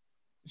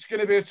 It's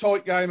going to be a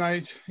tight game,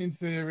 mate, in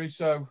theory.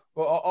 So,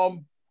 but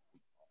I'm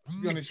to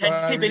be honest,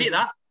 Tentative, isn't it,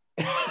 that?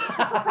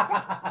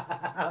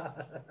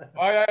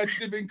 I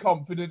actually been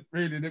confident,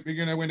 really, that we're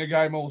going to win a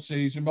game all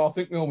season, but I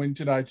think we'll win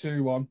today,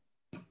 2-1.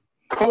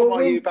 Come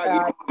on, you baby.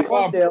 1-0. Just Come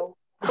on, build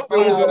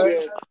up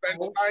Albion. the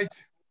bench,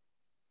 mate.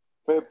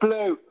 We're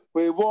blue,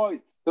 we're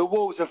white. The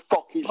walls are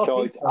fucking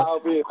shite.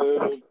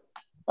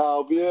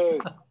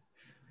 Albion.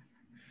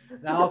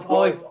 Now,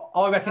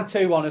 I reckon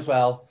 2-1 as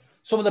well.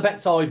 Some of the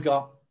bets I've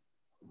got,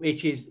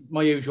 which is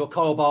my usual,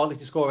 Kyle Bartley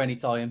to score any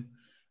time.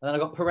 And then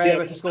I've got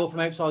Pereira to score from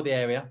outside the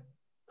area.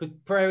 Because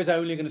Pereira's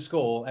only going to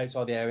score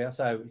outside the area.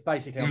 So it's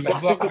basically on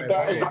That's bet. a good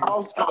bet.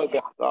 I'll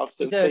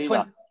still see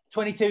that.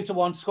 22 to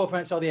 1 to score from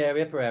outside the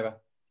area, Pereira.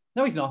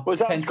 No, he's not. Was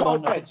that 10 to 1,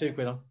 Sky I put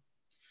 £2 on.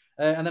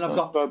 And then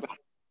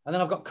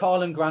I've got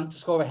Carlin Grant to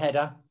score a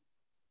header.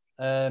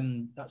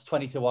 That's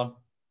 20 to 1.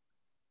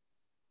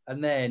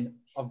 And then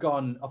I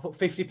put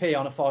 50p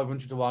on a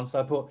 500 to 1. So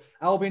I put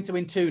Albion to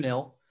win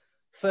 2-0,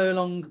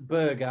 Furlong,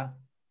 Berger,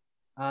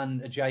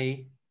 and a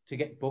JE to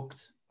get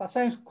booked. That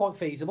sounds quite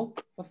feasible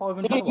for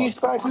 500 to Did you 1.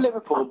 play for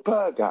Liverpool?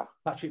 Berger?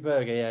 Patrick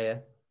Berger, yeah.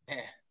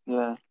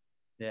 Yeah.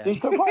 Yeah. Did you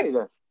still play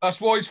then? That's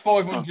why it's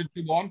 500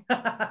 to 1.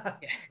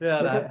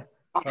 Yeah,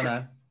 I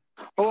know.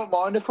 I won't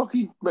mind a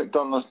fucking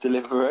McDonald's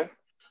delivery.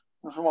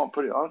 I might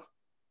put it on.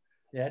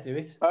 Yeah, do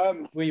it.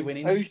 Were you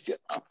winning? I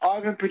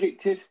haven't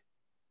predicted.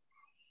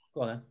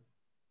 Go on then.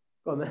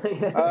 Go on then.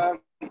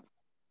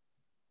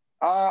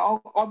 I'm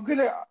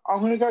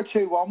gonna go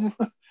 2-1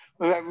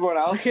 with everyone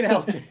else. Fucking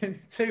hell,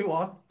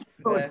 2-1.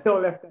 Yeah.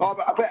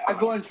 I bet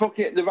everyone's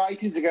fucking the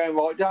ratings are going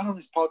right down on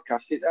this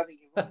podcast. I think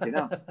you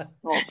know,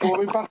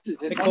 boring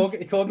bastards. It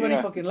can't go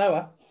any fucking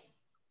lower.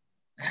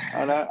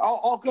 And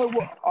I'll go.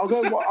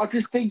 I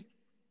just think.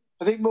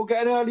 I think we'll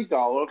get an early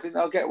goal. I think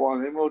they'll get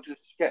one. Then we'll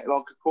just get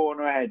like a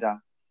corner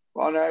header.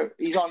 But I know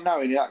he's on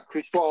now. Isn't that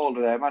Chris Wilder,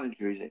 their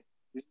manager, is he? Is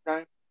his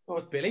name? Oh,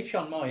 it's Billy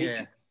Sean Moyes.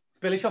 Yeah. It's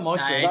Billy Sean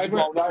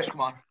Moyes.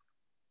 Come on.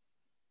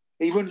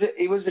 He runs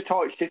a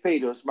tight ship. He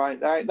does,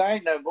 mate. They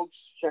ain't no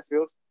bugs,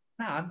 Sheffield.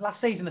 Nah,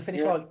 last season they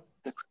finished like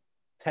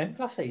 10th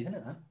last season,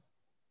 isn't it?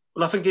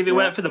 Well, I think if it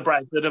weren't for the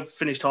break, they'd have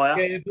finished higher.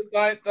 Yeah,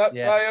 but they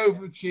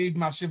overachieved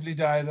massively,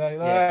 They're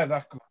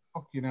that good.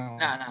 Fucking hell.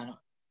 No.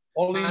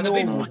 Ollie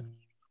Norwood.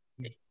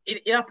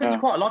 It happens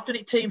quite a lot,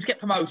 doesn't it? Teams get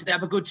promoted, they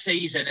have a good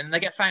season, and they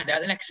get found out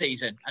the next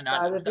season. And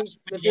everyone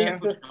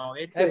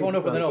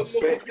other than us.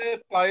 Look at their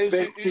players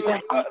who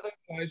are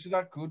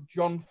that good.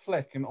 John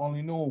Fleck and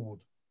Ollie Norwood.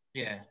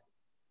 Yeah.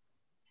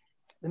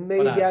 The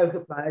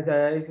mediocre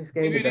players, just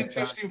Give you an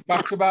interesting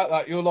fact about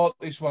that. You'll like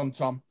this one,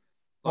 Tom.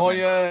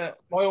 My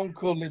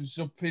uncle lives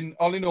up in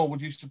Ollie Norwood.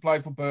 Used to play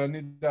for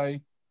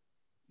Burnley.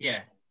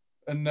 Yeah.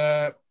 And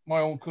my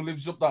uncle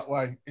lives up that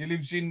way. He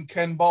lives in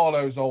Ken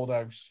Barlow's old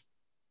house.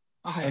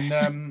 Oh,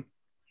 And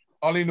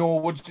Ollie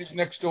Norwood's his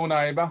next door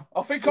neighbour.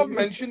 I think I've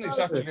mentioned this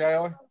actually,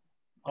 AI.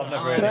 I've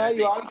never heard There it.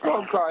 you are.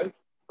 Go on,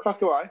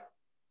 crack away.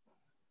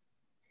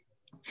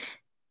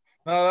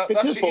 No,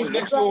 that's his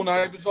next door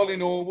neighbour's Ollie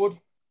Norwood.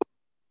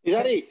 Is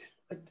that it?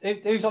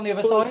 Who's on the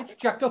other side?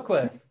 Jack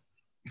Duckworth.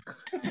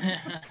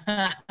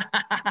 I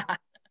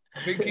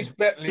think he's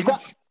Bet Lynch. Is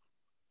that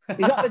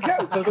the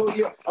joke? I thought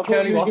you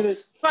was going to.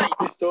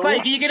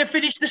 Craig, are you going to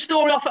finish the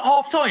story off at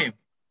half time?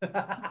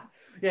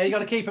 Yeah, you got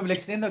to keep them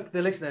listening,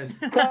 the listeners.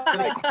 Got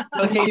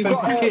to keep them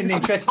getting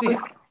interested.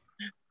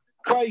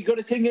 Craig, you got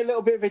to sing a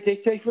little bit of a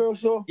ditty for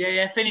us all.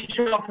 Yeah, finish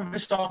off with a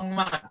song,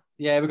 man.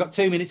 Yeah, we've got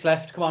 2 minutes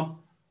left. Come on.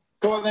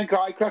 Go on then,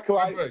 Craig, crack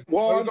away. We've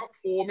One, got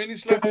 4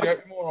 minutes left. Yeah,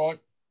 I'm all right.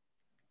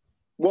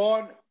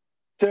 1,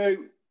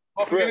 2,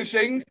 What are we 3. going to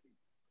sing?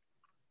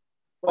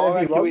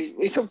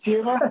 It's up to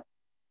you, man.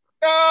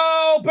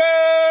 Albion!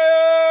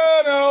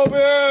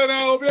 Albion!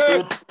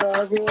 Albion!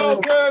 Albion!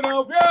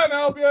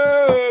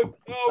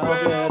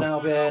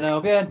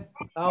 Albion!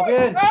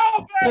 Albion.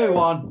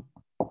 2-1.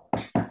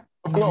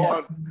 Go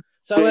on.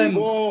 So,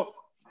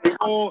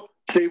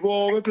 She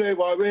wore a blue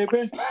white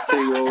ribbon.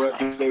 She wore a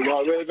blue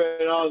white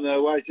ribbon on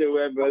the way to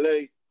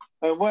Wembley.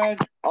 And when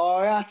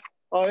I asked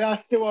I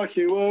asked her what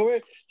she wore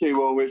it. She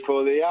wore it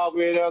for the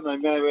Albion and the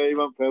merry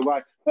month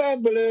away.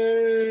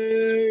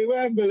 Wembley,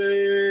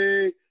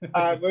 Wembley.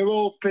 And we're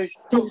all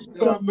pissed off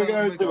when we're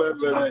going to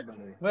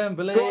Wembley.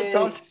 Wembley. Go on,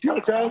 Tosh,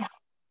 your turn.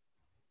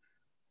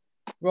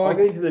 I'll Right.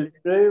 go into the living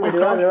room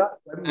Okay. anyway.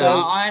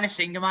 No, I ain't a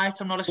singer, mate.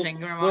 I'm not a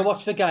singer. Am I? We'll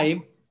watch the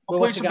game. I'll We'll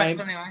put watch the some back game,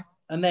 anyway.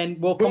 and then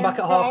we'll come back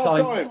at half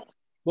time.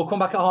 We'll come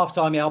back at half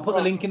time. Yeah, I'll put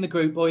the link in the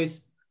group, boys.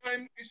 Is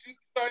it the same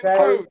Okay.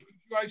 coach?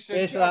 I said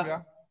Cheers for to you,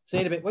 that. See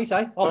you in a bit. What do you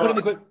say? I'll put it in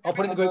the group. I'll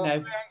put it in the group now.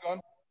 Hang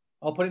on.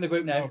 I'll put it in the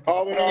group now.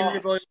 Hold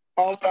on. Boys,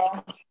 Hold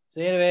on.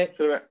 See you in a bit.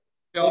 See you in a bit.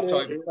 half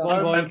time. Go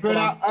on, boys. Over Come and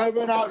on. out, over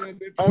and out, In a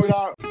bit, over and boys.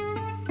 out.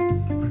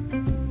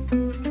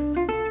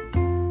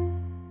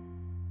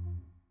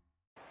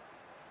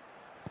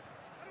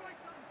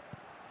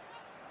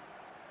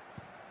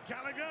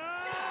 Gallagher!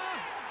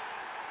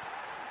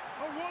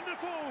 A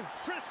wonderful,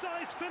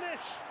 precise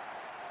finish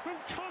from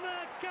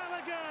Conor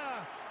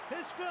Gallagher.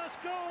 His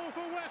first goal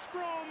for West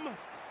Brom.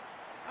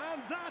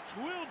 And that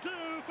will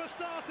do for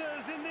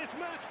starters in this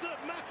match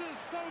that matters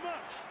so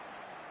much.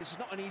 This is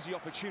not an easy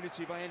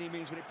opportunity by any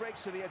means. When it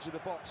breaks to the edge of the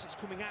box, it's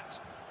coming at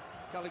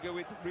Gallagher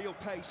with real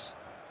pace.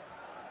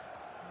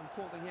 The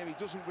important thing here, he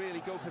doesn't really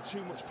go for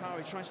too much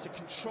power. He tries to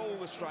control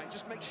the strike,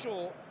 just make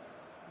sure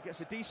he gets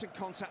a decent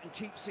contact and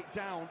keeps it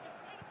down.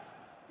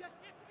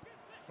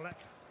 Fleck.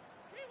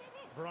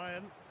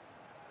 Brian.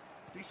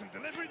 Decent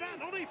delivery,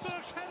 that Ollie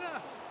Burke's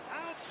header.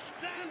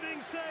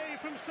 Outstanding save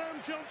from Sam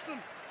Johnston.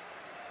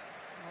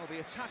 Oh, the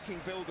attacking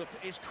build-up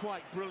is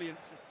quite brilliant.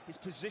 His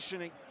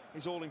positioning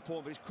is all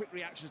important, but his quick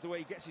reactions, the way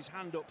he gets his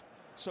hand up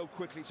so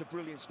quickly, it's a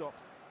brilliant stop.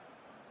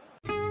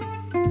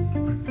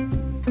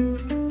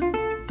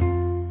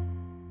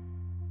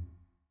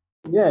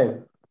 Yeah.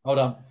 Hold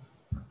on.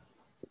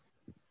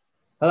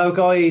 Hello,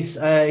 guys.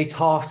 It's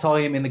half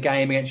time in the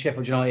game against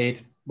Sheffield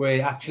United.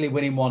 We're actually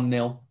winning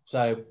 1-0.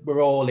 So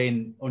we're all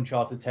in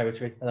uncharted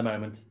territory at the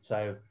moment.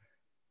 So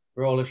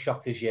we're all as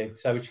shocked as you.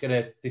 So we're just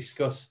going to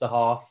discuss the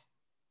half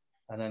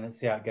and then let's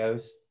see how it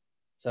goes.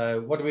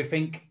 So what do we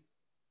think?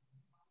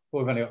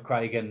 Well, we've only got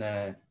Craig and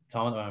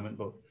Tom at the moment,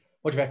 but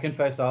what do you reckon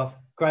first half?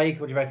 Craig,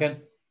 what do you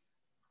reckon?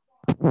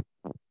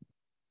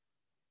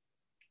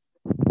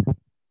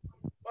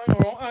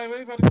 All right,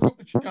 we've had a couple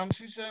of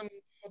chances. I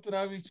don't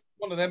know, it's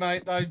one of them,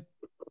 mate.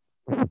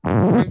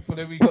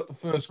 Thankfully, we got the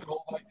first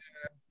goal.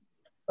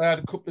 They had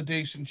a couple of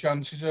decent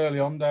chances early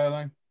on,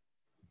 don't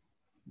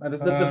they?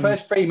 The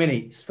first 3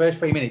 minutes we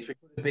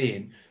could have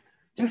been.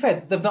 To be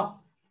fair, they've not.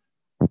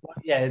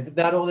 Yeah,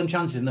 they had all them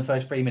chances in the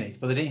first 3 minutes,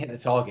 but they didn't hit the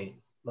target.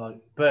 Like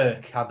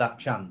Burke had that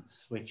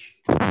chance, which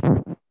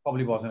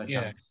probably wasn't a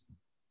chance.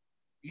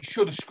 He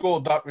should have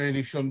scored that,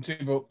 really, shouldn't he?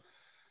 But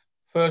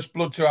first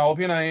blood to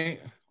Albion, I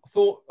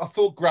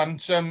thought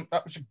Grant,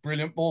 that was a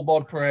brilliant ball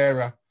by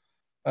Pereira.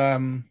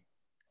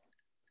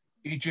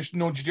 He just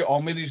nudged it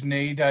on with his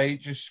knee, it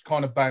just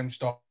kind of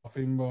bounced off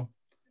him. But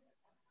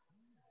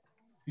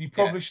he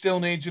probably still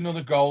needs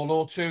another goal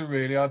or two,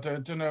 really. I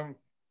don't know.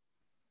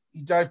 He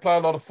did play a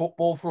lot of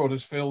football for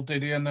Huddersfield,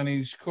 did he? And then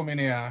he's come in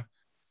here.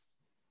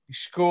 He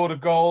scored a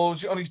goal.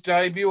 Was it on his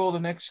debut or the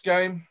next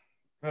game?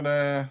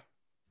 And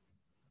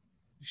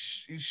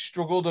he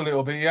struggled a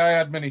little bit. Yeah, he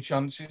had many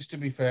chances, to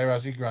be fair,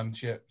 has he,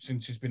 Grant, yet,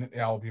 since he's been at the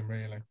Albion,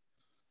 really.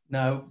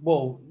 No,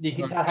 well, you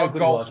can tell how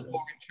good it was.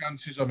 Goal-scoring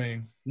chances, I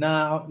mean.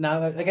 No,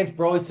 against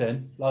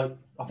Brighton, like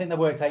I think they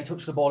worked out. He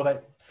touched the ball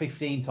about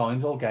 15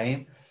 times all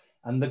game,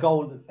 and the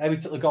goal. How he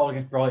took the goal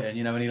against Brighton, and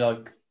he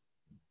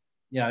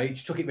he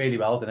just took it really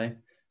well, didn't he?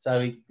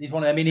 So he's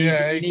one of them.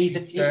 He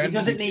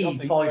doesn't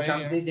need 5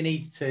 chances. He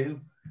needs 2.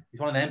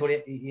 He's one of them, but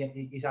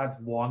he's had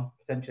 1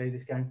 potentially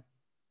this game.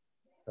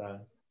 So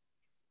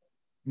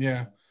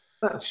yeah,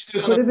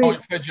 Still could have been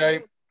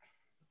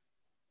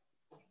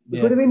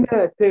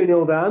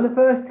 2-0 down the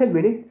first 10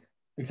 minutes.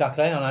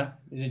 Exactly, I know.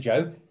 It's a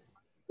joke.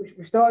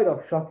 We started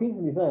off shocking,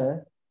 to be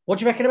fair. What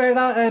do you reckon about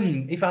that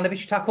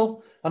Ivanovic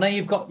tackle? I know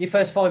you've got your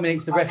first 5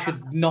 minutes, the ref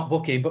should not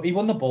book him, but he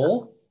won the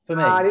ball for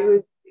me. And it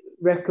was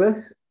reckless.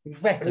 It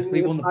was reckless, but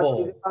he won the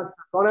ball. I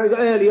know it was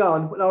early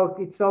on, but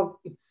it's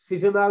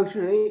scissor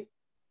motion, isn't it?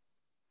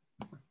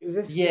 It was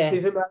a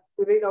scissor motion,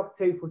 off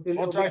 2 foot.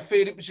 I don't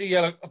feel it was a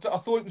yellow. I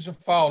thought it was a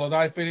foul. I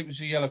don't feel it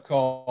was a yellow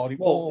card.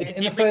 Well,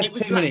 in the first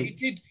 2 minutes.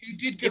 He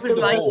did get It was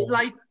the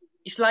ball.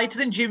 it's later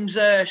than Jim's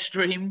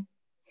stream.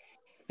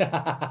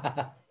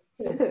 Hello,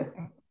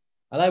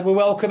 we're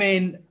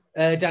welcoming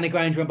Danny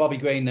Granger and Bobby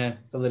Green there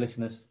for the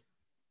listeners.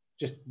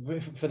 Just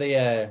for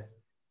the,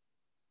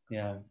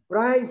 But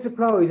I ain't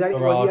surprised. It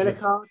was yellow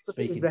card, but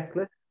it was speaking.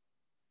 reckless.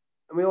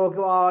 And we all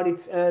go,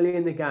 it's early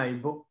in the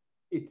game, but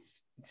it's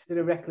still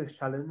a reckless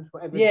challenge.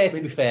 Whatever. Yeah,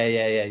 to be fair,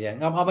 yeah.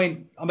 I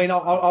mean,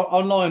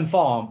 on Lion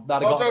Farm,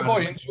 that I don't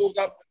buy into all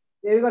that.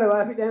 Yeah, we've got to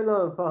work it down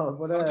long farm.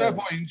 But, I don't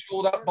buy into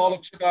all that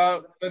bollocks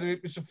about whether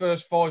it was the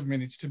first 5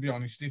 minutes. To be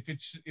honest, if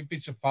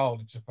it's a foul,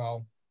 it's a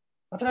foul.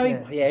 I don't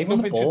know. Yeah, he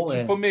won the ball.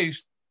 For me,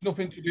 it's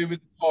nothing to do with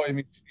the time.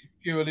 It's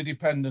purely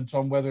dependent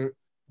on whether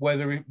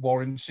it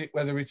warrants it,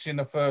 whether it's in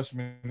the first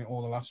minute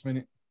or the last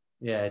minute.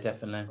 Yeah,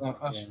 definitely.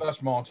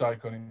 That's my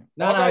take on it.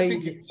 No, I no, don't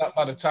think it's that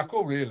bad a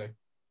tackle, really.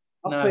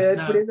 I feared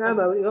for him that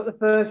moment. He got the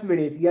first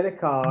minute to get a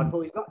card,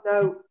 but he's got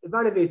no.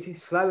 Ivanovic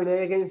is slow in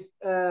here against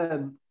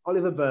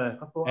Oliver Burke.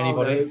 I thought,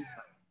 Anybody? Oh, no.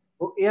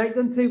 But he ain't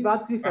done too bad,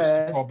 to be That's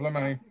fair. the problem,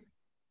 eh?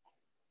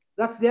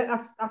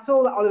 That's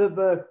all that Oliver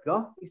Burke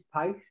got, his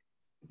pace.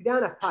 If he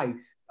don't have pace,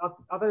 I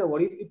don't know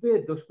what, he'd be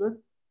a dustman.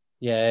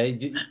 Yeah,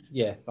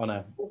 I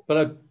know.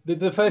 But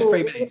the first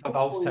 3 minutes, I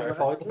was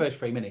terrified. The first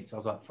 3 minutes, I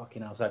was like,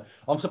 fucking hell. So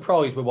I'm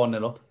surprised we're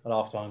 1-0 up at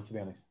half time, to be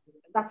honest.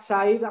 That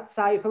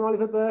save from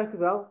Oliver Burke as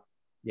well.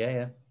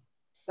 Yeah.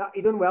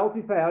 He done well, to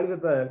be fair, Oliver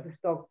Burke.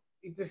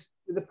 He just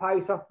with the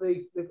pace off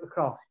the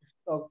cross.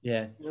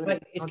 Yeah.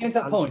 Like, it's getting to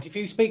that point. If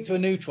you speak to a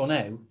neutral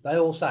now, they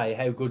all say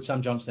how good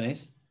Sam Johnston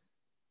is.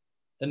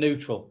 A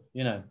neutral,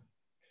 you know.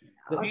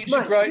 He's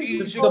a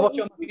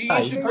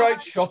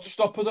great shot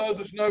stopper, though.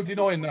 There's no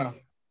denying that.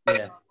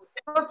 Yeah.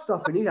 Not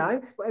stopping his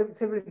ice, but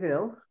it's everything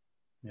else.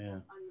 Yeah.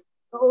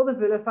 All the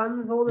Villa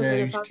fans, Villa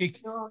fans. He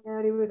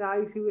was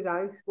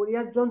ice. But he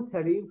had John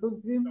Terry in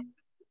front of him.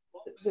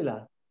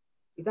 Villa.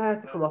 He don't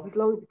have to come off his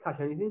line to catch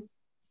anything.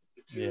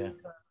 Yeah.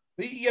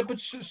 But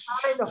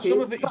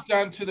some of it is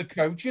down to the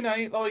coach, you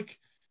know. Like,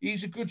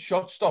 he's a good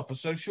shot stopper,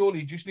 so surely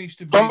he just needs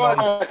to be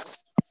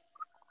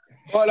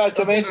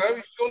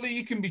surely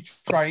you can be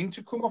trained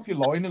to come off your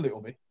line a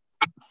little bit.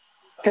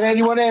 Can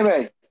anyone hear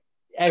me?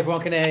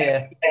 Everyone can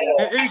hear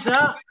you. Who's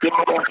that?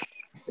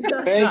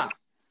 Me?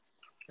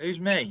 Who's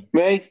me?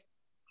 Me?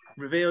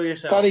 Reveal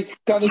yourself.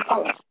 Danny,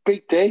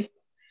 Big D.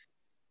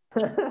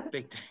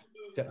 Big D.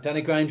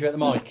 Danny Granger at the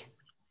mic.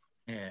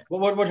 Yeah.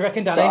 What do you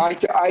reckon, Danny?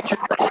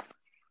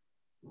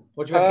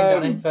 What do you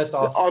reckon, Danny? First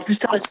off. I'll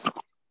just tell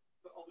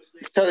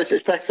us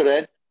it's Becker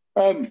then.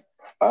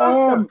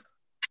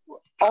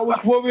 I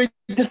was worried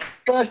the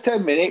first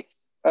 10 minutes,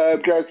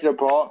 joking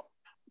apart.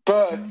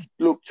 Burke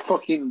looked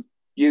fucking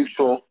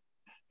useful.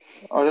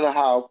 I don't know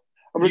how.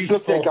 I'm just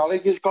looking at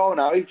Gallagher's goal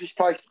now. He just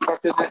placed it back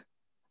in there.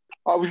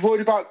 I was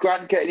worried about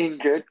Grant getting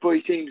injured, but he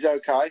seems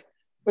okay.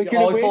 I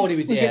thought he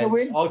was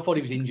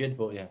injured,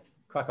 but yeah.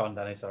 Crack on,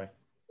 Danny, sorry.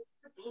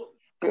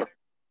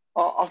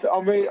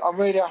 I'm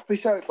really happy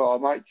so far,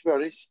 mate, to be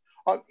honest.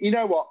 You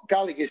know what?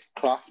 Gallagher's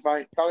class,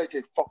 mate. Gallagher's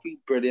a fucking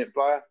brilliant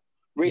player.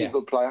 Really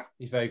good player.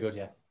 He's very good,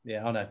 yeah.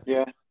 Yeah, I know.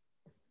 Yeah.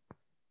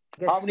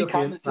 How many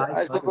cans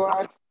has everyone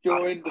had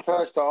during the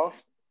first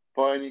half?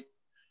 By any?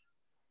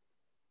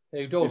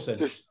 Who, Dawson?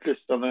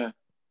 Just on there.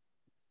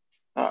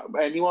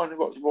 Anyone?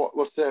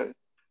 Who's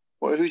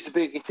the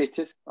biggest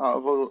hitters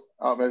out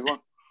of everyone?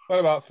 What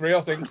about 3,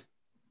 I think?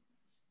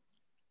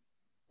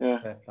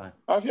 Yeah.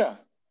 Have you?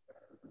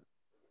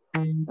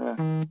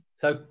 Yeah.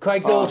 So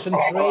Craig Dawson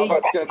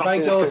 3.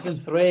 Craig Dawson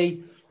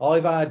 3.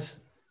 I've had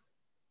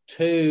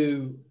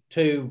two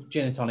gin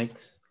and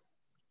tonics.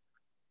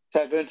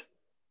 7.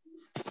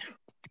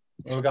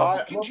 There we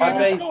go.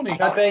 Cadby, we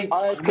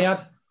had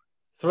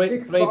three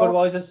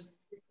Budweisers.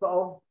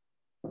 12.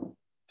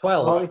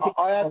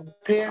 I had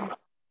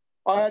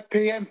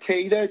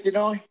PMT there,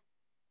 didn't I?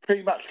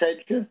 Pre-match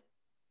tension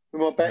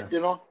with my bet,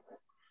 didn't I?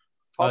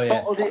 I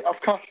bottled it.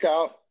 I've cashed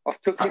out.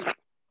 I've took it.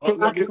 Took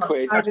 100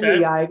 quid.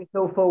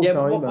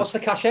 What's the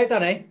cash out,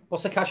 Danny?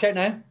 What's the cash out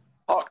now?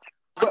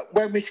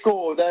 When we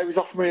scored, they was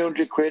offering me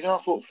 100 quid, and I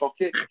thought, fuck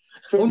it.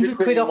 100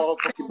 quid off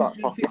in my back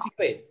pocket. 50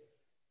 quid?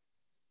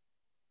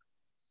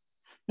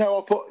 No,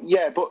 I put,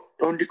 but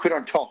 100 quid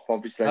on top,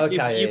 obviously.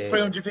 Okay. You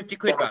 350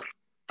 quid back?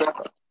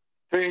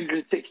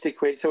 360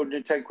 quid, so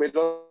 110 quid.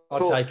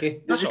 I'll take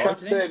it. There's a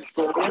chance of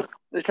scoring.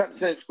 There's a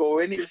chance of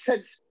scoring. It was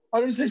I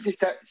don't think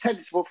it's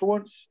sensible for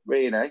once,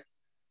 really.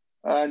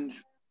 And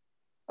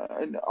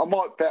I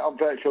might bet on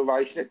virtual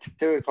racing at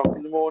 2 o'clock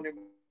in the morning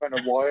when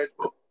I'm wired,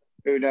 but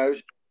who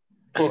knows?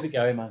 Keep it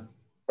going, man.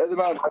 At the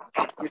moment,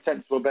 it's a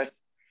sensible bet.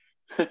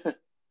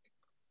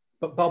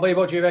 But Bobby,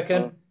 what do you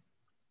reckon?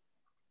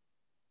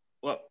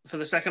 What, for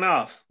the second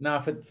half?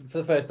 No, for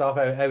the first half,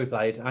 how we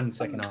played, and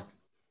second half.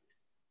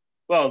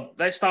 Well,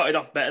 they started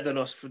off better than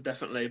us,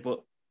 definitely.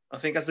 But I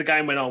think as the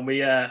game went on,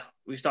 we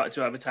started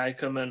to overtake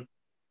them, and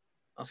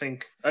I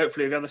think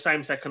hopefully if we have the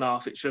same second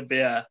half, it should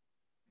be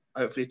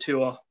hopefully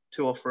 2 or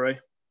 3.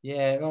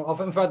 Yeah, I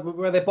think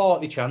we had the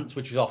Bartley chance,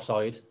 which was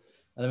offside,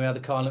 and then we had the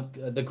kind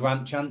of the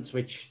Grant chance,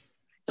 which.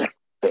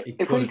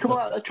 If we come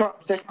out of the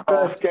trap second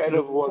half, get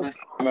another one, it's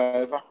game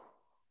over.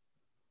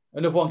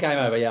 Another one came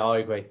over, yeah, I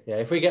agree. Yeah,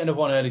 if we get another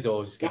one early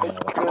doors, it's game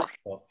over.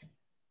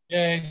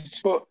 Yeah,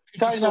 but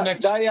saying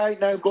that, they ain't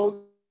no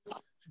good.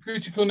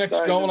 Critical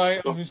next goal,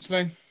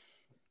 obviously.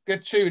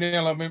 Get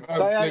 2-0. I mean,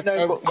 they ain't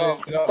no good.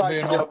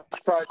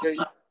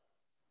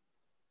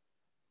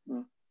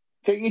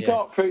 Take your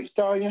dark fruits,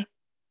 don't you?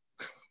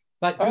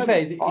 But to be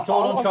fair,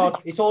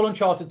 it's all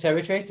uncharted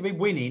territory. To be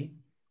winning,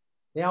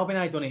 the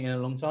Albion ain't done it in a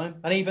long time.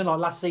 And even like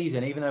last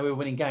season, even though we were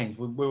winning games,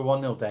 we were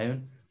 1-0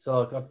 down.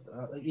 So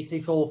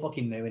it's all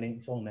fucking new, innit?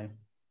 It's all new,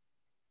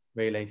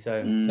 really.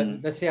 So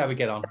let's see how we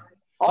get on.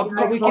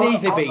 We can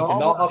easily beat them.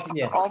 I'm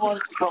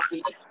honestly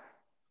confident.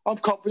 I'm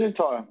confident,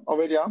 I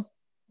really am.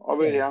 I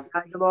really am.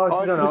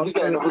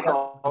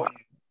 Are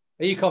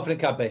you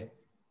confident, Cadby?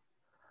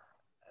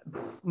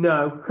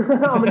 No.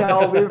 I'm an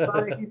Albion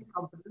fan. He's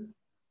confident.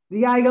 The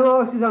Jaeger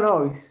horse is on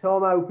ice,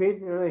 so I'm hoping.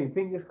 You know what I mean?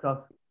 Fingers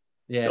crossed.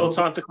 Yeah. All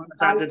time for Dr.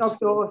 standards.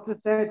 Dorster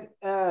said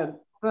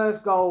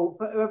first goal,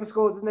 whoever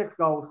scores the next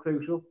goal is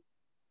crucial.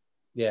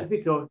 Yeah. If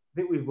it's us, I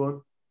think we've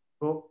won.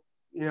 But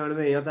you know what I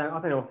mean? I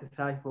don't know what to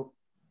say. But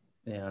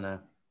Yeah, I know.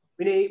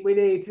 we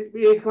need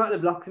to come out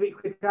of the blocks a bit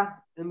quicker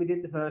than we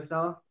did the first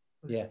half.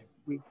 Yeah.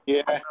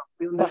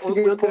 That's a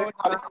good point.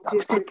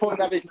 That's a good point.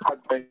 That is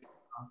bad.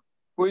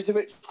 We was a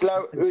bit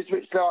slow. At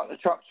the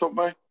traps, weren't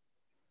we?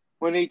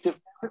 We need to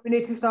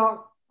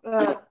start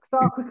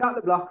quick out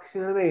the blocks.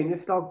 You know what I mean?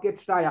 Just get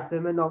straight at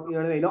them and not. You know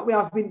what I mean? Not we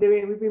have been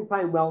doing. We've been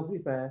playing well, to be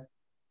fair.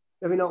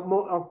 Maybe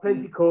not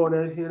plenty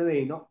corners. You know what I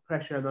mean? Not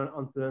pressure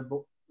onto them,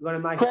 but we've got to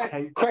make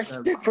it.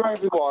 Question for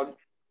everyone.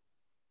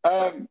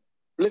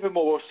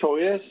 Livermore or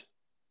Sawyers?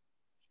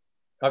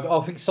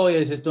 I think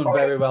Sawyers has done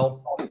very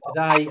well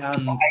today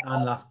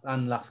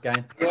and last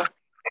game. Yeah.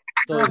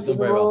 Sawyers done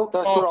very well.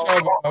 That's what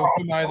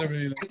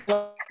really.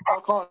 I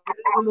can't.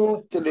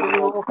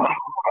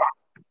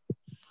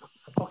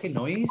 Fucking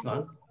noise,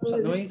 man. What's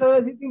that noise?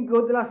 He's been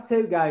good the last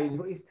two games,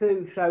 but he's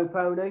too show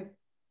pony.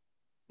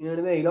 You know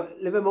what I mean? Like,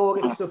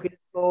 Livermore gets stuck in the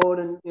spawn,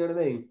 and you know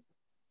what I mean.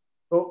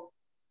 But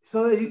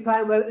Sawyers he's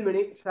playing well at the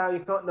minute, so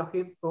you can't knock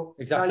him. But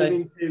exactly. He's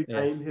only been two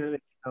games, you know what I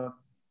mean? So,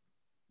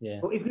 yeah.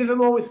 But if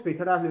Livermore was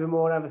fit, I'd have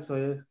Livermore over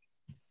Sawyers,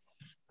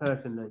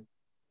 personally.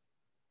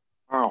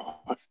 Oh,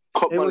 I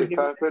cut my lip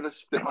open and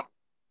split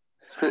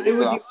the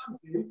glass.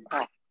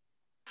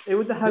 Who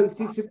would the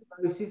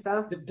hostess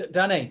down?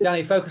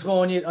 Danny, focus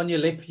more on your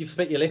lip. You've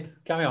split your lip.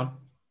 Carry on.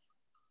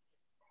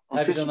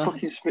 I've just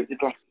fucking split the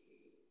glass.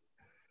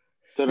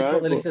 That's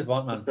what the listeners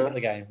want, man. At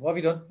the game. What have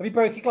you done? Have you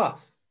broke your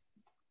glass?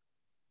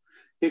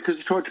 Yeah, because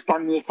I tried to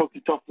bang the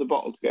fucking top of the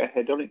bottle to get a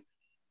head on it.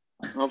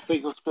 I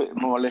think I've split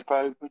my lip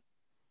open.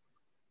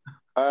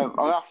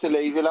 I'll have to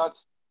leave you,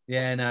 lads.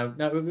 Yeah, no.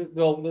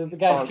 Well, the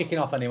game's kicking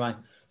off anyway.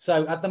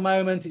 So at the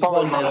moment, it's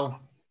 1-0.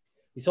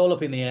 It's all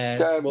up in the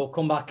air. We'll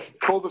come back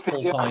full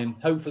time,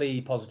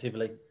 hopefully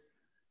positively.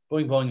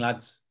 Boing, boing,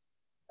 lads.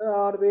 Come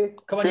on,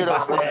 you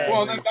bastards. Come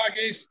on, then,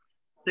 baggies.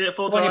 See you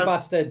full Come on, time. you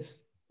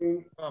bastards.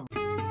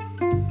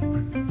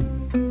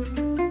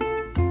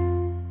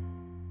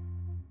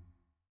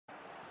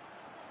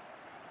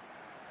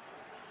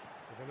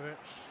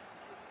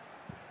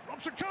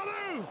 Robson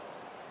Kanu!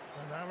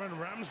 And Aaron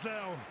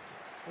Ramsdale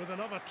with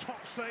another top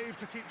save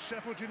to keep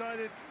Sheffield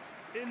United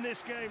in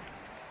this game.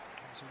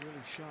 It's a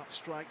really sharp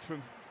strike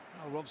from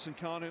Robson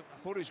Kanu. I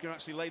thought he was going to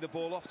actually lay the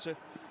ball off to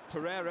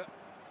Pereira.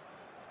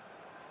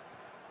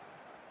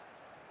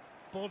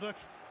 Baldock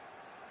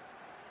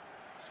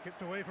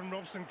skipped away from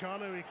Robson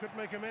Kanu. He could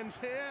make amends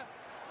here.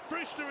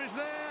 Brewster is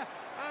there,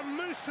 and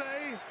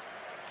Mousse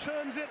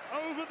turns it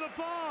over the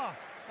bar.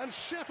 And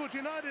Sheffield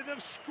United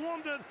have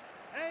squandered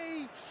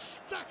a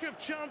stack of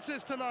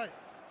chances tonight.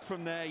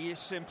 From there, you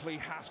simply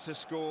have to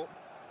score.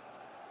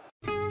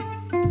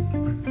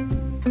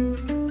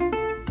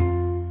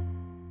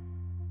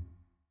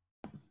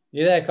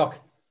 You there, Cock?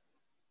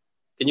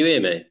 Can you hear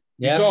me?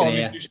 Yeah, It's I on. can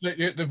hear you. Just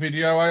hit the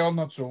video on,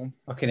 that's all.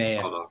 I can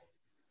hear you.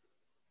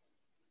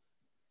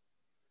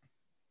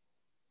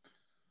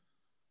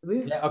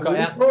 Yeah, I got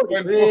When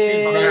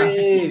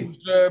fucking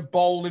was,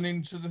 bowling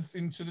into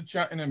the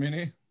chat in a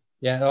minute.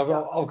 Yeah,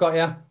 I've got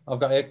you. I've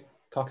got you,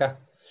 Cocker.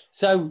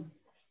 So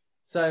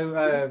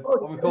I'm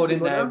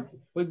recording now.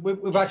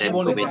 We've actually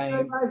won the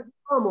game.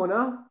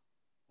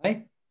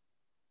 Hey?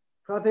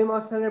 Can I do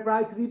my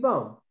celebratory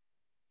bomb?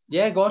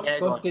 Yeah, go on.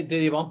 Go on. Do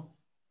your bomb.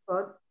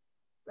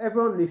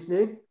 Everyone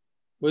listening.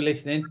 We're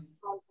listening.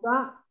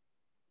 That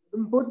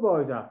and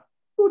Budweiser.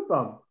 Bud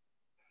bomb.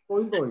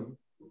 Boing, boing.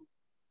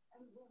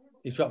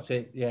 He's dropped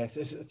it. Yes.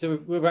 Yeah, so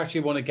we've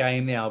actually won a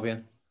game, the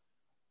Albion.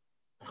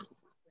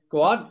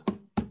 Go on.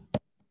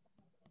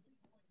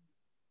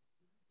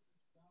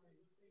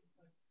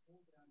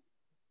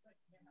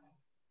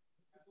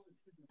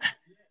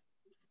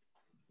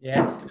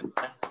 Yes.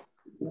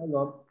 Hang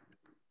on.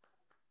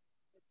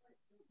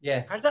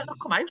 Yeah. How did that not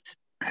come out?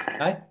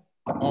 Hey?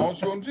 I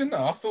was wondering that.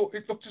 I thought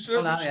it looked as though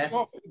it was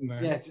off, didn't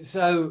it? Yes.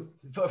 So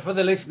for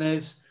the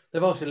listeners,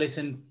 they've also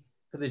listened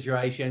for the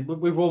duration.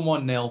 We've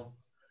won 1-0.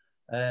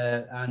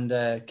 And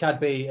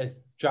Cadby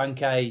has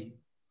drank a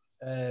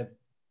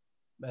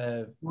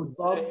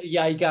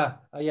Jaeger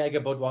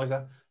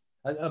Budweiser,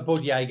 a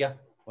Bud Jaeger,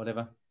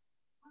 whatever.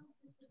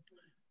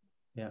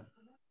 Yeah.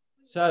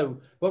 So,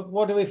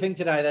 what do we think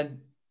today then?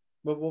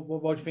 What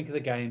do you think of the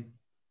game?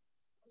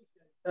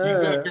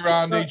 You've got to go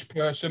around each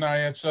person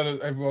here so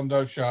that everyone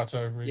don't shout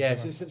over each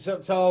other. Yes.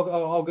 So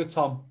I'll go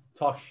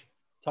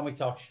Tommy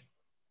Tosh.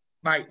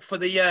 Mate, for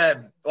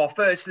the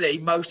firstly,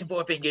 most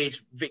important thing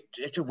is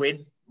to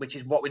win, which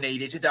is what we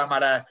need. It don't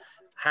matter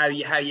how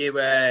you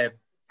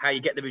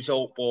get the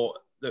result,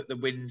 but the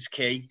win's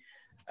key.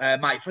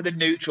 Mate, for the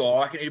neutral,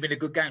 I reckon it'd have been a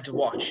good game to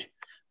watch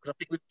because I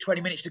think with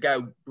 20 minutes to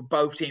go,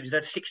 both teams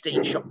had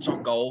 16 shots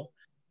on goal.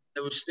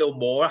 There was still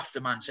more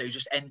after, man. So it was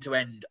just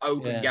end-to-end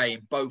open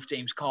game. Both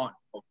teams can't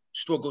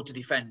struggle to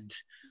defend.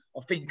 I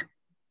think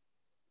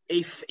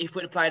if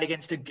we'd have played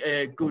against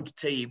a good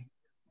team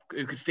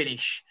who could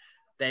finish,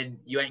 then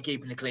you ain't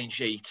keeping the clean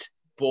sheet.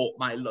 But,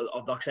 mate,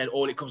 like I said,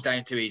 all it comes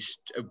down to is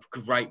a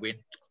great win,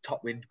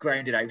 top win,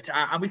 grounded out.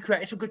 And we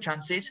created some good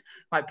chances.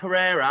 Like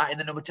Pereira in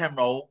the number 10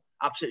 role,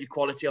 absolutely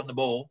quality on the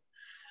ball.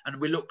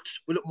 And we looked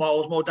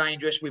miles more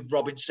dangerous with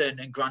Robinson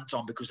and Grant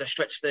on because they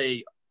stretch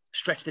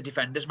the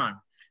defenders, man.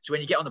 So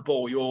when you get on the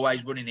ball, you're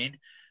always running in.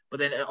 But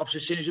then, obviously,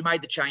 as soon as we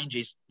made the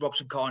changes,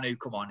 Robson Carnu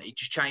come on, it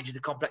just changes the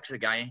complex of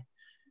the game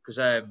because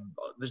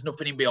there's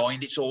nothing in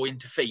behind. It's all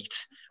into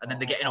feet. And then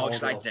they're getting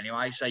isolated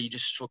anyway. So you're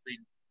just struggling.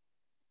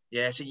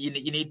 Yeah, so you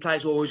need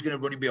players always going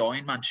to run in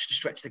behind, man, just to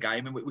stretch the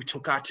game. And we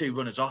took our 2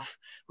 runners off,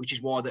 which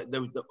is why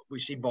we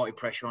invited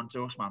pressure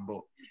onto us, man.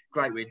 But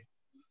great win.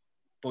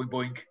 Boing,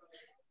 boing.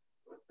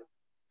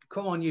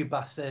 Come on, you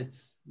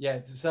bastards.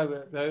 Yeah,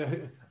 so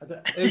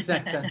who's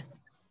next then?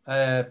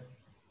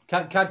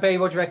 Cad B,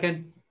 what do you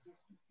reckon?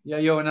 Yeah,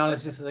 your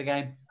analysis of the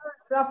game.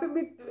 I think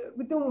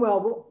we've done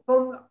well,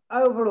 but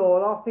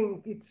overall, I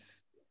think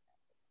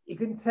you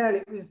can tell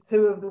it was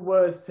 2 of the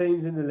worst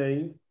teams in the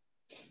league,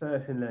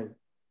 personally.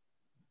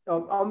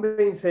 I'm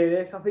being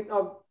serious. I think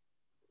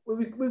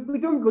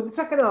we've done good. The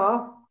second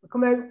half, we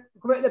come out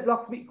the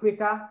blocks a bit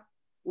quicker.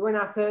 We went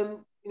at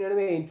them, you know what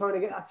I mean, trying to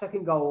get that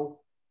second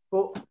goal.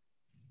 But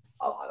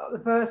the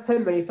first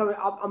 10 minutes,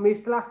 I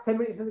missed the last 10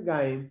 minutes of the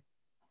game.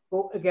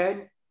 But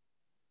again,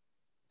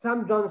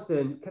 Sam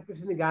Johnston kept us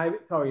in the game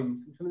at times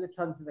with some of the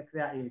chances they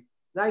created.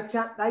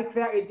 They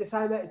created the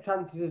same amount of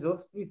chances as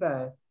us, to be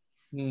fair.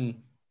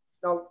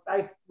 No,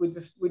 we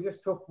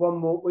just took one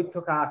more. We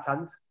took our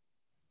chance.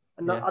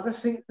 And I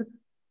just think,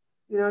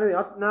 you know what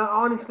I mean?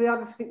 Honestly,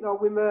 I just think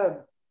we were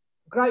a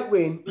great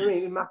win. You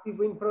know, a massive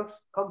win for us,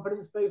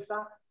 confidence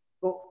booster.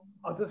 But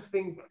I just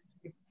think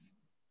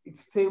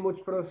it's too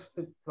much for us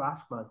to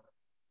ask, man.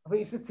 I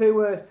think it's the 2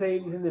 worst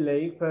teams in the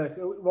league.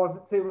 Personally, it was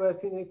the 2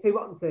 worst teams, 2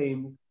 bottom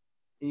teams,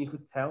 and you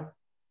could tell.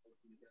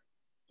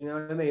 You know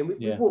what I mean?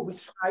 We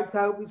scraped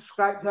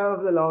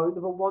over the line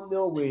with a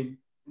 1-0 win.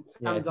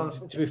 Yeah,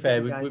 to be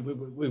fair,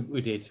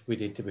 we did.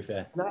 To be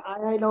fair,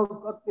 I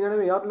know, you know what I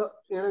mean.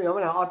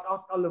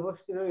 I love us.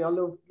 You know, I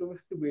love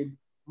us to win.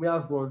 We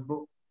have won, but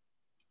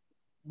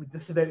we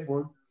just about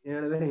won. You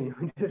know what I mean?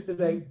 We just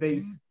about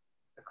beat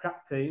a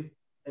crap team,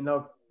 and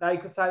they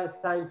could say the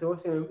same to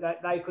us. You know,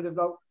 they could have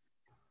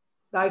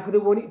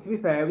won it. To be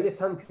fair, with the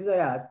chances they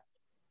had.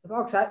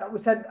 Like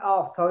we said at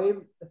half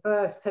time, the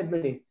first 10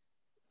 minutes,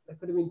 they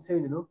could have been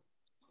 2-0.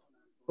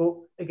 But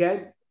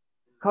again,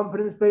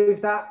 confidence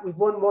booster. We've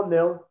won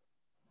 1-0.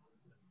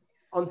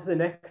 On to the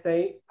next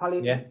day.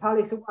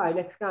 Palace away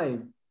next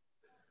game.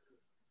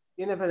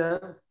 You never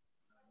know.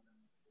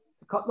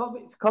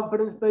 It's a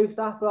confidence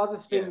booster, but I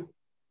just think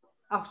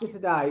after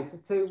today, it's the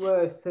 2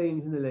 worst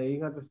teams in the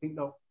league. I just think,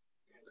 as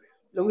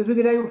long as we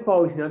get down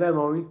fighting, I don't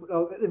mind.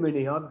 But at the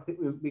minute, I just think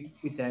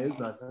we're down,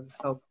 man.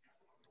 So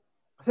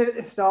I said at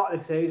the start of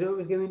the season, it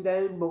was going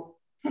down, but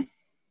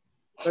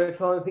we're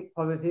trying to think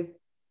positive.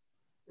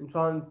 And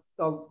try and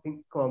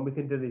think, come on, we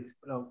can do this.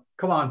 No.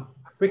 Come on,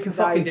 we can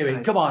fucking do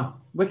it. Come on,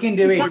 we can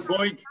do it.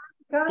 Boink,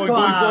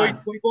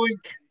 boink,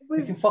 boink.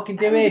 We can fucking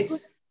do it.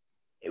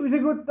 It was a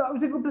good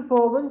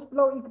performance.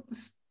 But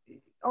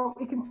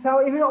you can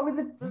tell, even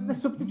with the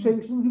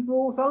substitutions we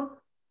brought on,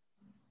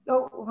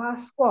 of our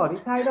squad,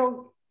 it's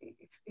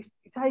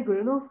good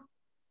enough.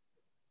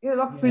 You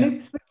know,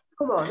 Phillips,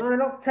 come on,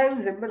 and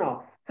Townsend went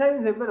off.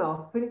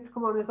 Phillips,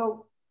 come on, I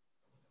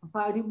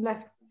played him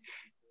left.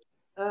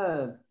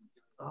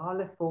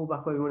 Left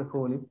full-back, whatever you want to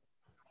call him.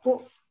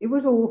 But it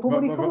was awful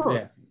when he come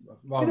on.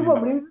 He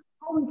was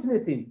pointing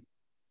at him.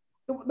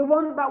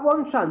 That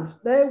one chance,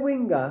 their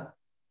winger,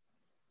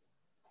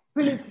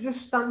 Phillips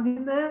just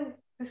standing there,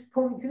 just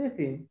pointing at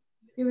him.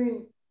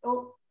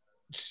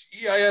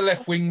 Yeah,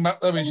 left wing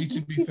back though, is he,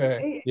 to be fair?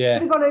 He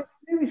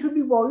should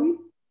be wide.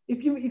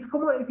 If you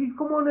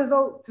come on as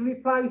to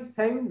replace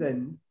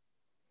Townsend,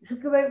 you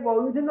should go out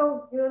wide, you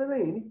know what I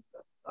mean?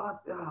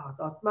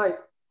 Mate.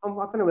 I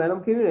don't know where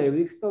I'm getting here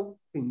with this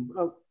thing.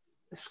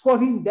 The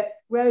squad in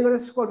depth. We ain't got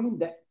a squad in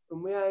depth,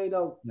 and we ain't.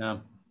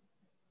 No.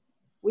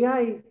 We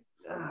ain't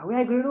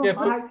good enough.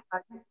 Yeah,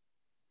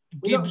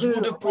 Gibbs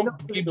would have come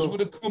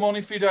on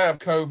if he didn't have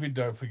COVID.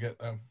 Don't forget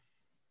though.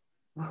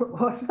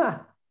 What's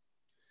that?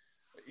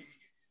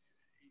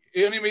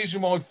 The only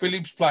reason why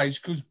Phillips plays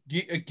because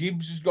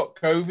Gibbs has got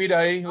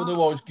COVID,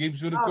 Otherwise,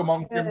 Gibbs would have come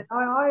on. Yeah,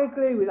 I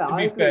agree with that. To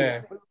be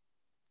fair.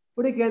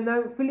 But again,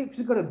 though, Phillips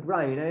has got a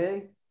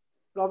brain,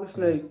 But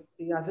obviously,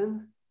 he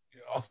hasn't.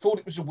 I thought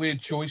it was a weird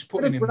choice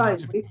putting him in.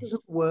 It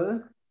doesn't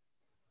work.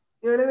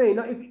 You know what I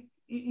mean?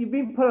 If you've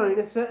been put on in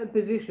a certain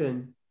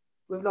position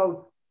with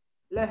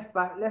left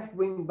back, left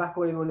wing back,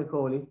 whatever you want to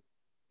call it,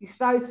 you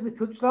stay to the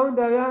touchline,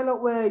 don't you?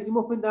 Where you're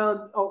up and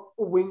down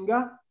a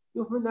winger,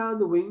 you're up and down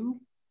the wing.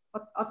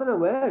 I don't know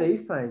where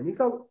he's playing.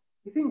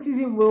 He thinks he's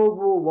in World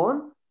War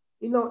One.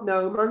 He's not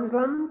no man's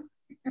land.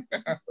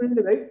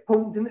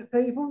 Pointing at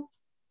people.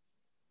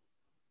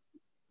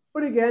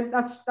 But again,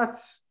 that's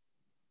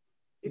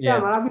we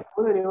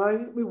won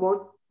anyway. We won.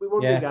 We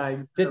won the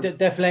game.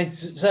 Definitely.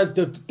 So,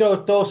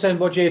 Dawson,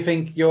 what do you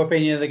think? Your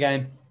opinion of the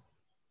game?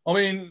 I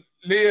mean,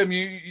 Liam,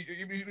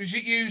 was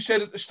it you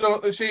said at the start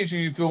of the season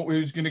you thought we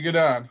was going to go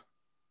down?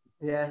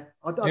 Yeah,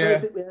 I don't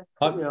think we are.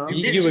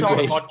 You didn't start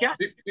a podcast.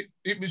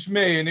 It was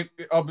me, and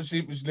obviously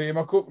it was Liam.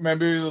 I couldn't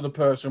remember who the other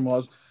person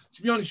was.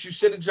 To be honest, you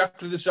said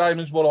exactly the same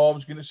as what I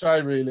was going to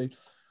say. Really,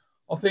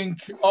 I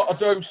think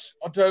I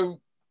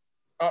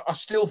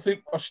still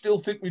think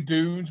we're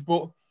doomed.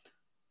 But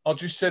I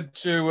just said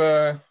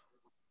to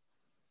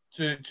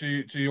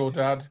your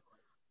dad,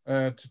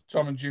 to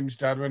Tom and Jim's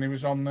dad when he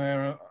was on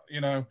there,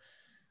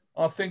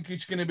 I think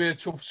it's going to be a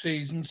tough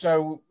season.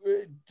 So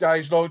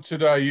days like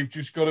today, you've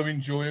just got to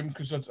enjoy them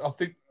because I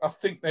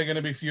think they're going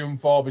to be few and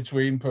far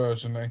between.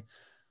 Personally,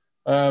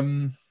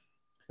 on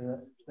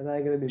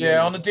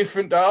a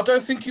different day. I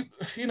don't think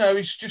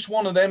it's just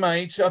one of them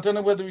 8. I don't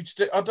know whether it's.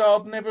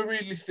 I'd never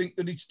really think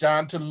that it's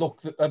down to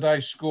luck that they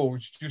score.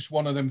 It's just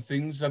one of them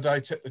things that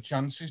they take the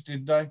chances,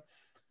 did they?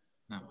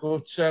 No.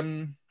 But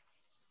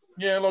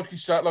yeah, like you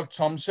said, like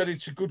Tom said,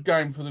 it's a good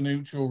game for the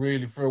neutral,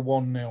 really, for a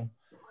 1-0.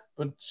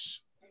 But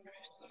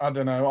I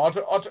don't know.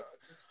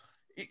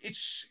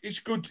 It's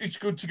good. It's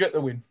good to get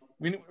the win.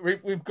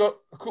 We've got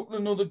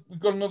another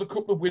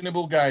couple of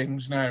winnable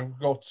games now. We've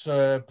got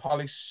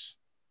Palace.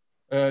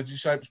 Did you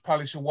say it was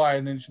Palace away,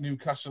 and then it's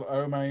Newcastle at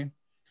home, eh?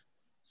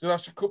 So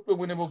that's a couple of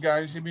winnable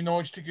games. It'd be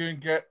nice to go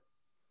and get,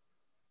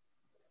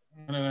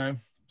 I don't know,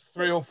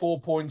 3 or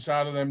 4 points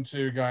out of them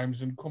 2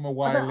 games and come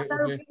away a little bit. I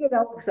don't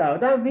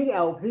think it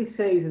helps this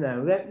season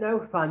now.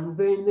 No fans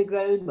being in the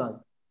ground, man.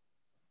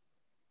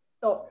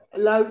 So,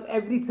 like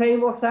every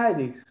team will say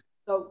this.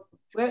 So,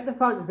 let the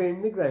fans be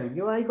in the ground.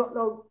 You ain't got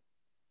the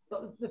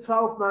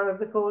 12th man, as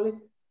they call it.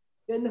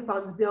 Getting the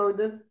fans behind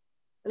them.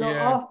 And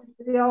after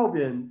the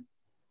Albion,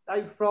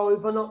 they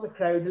thrive on the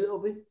crowd a little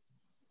bit.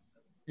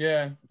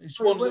 Yeah,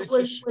 it's one. Whether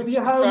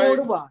you're home or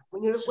away,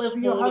 whether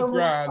you're home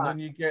ground and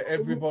you get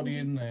everybody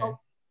in there.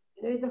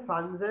 You need the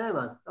fans there,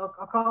 man.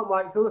 I can't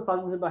wait till the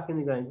fans are back in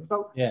the ground.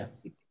 So, yeah.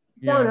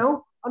 I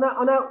know.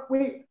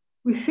 We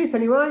shit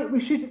anyway. We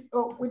shit.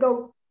 We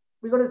don't.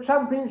 We got a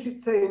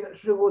championship team that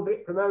struggled to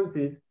get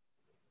promoted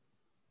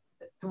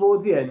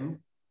towards the end,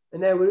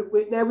 and now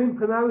we've been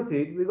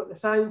promoted. We've got the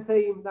same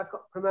team that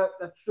got promoted,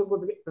 that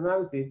struggled to get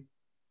promoted,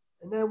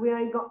 and now we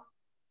ain't got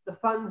the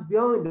fans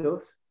behind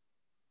us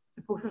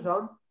to push us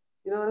on.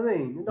 You know what I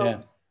mean?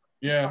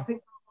 Yeah. I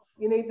think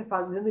you need the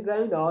fans in the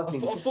ground. I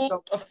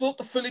thought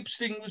the Phillips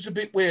thing was a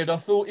bit weird. I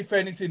thought if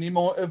anything he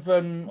might have.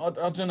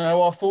 I don't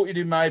know. I thought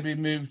he'd maybe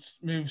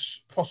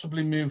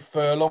possibly move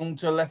Furlong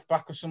to left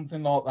back or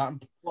something like that.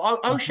 Well,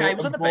 O'Shea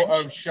was on the bench.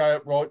 O'Shea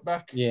at right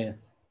back. Yeah.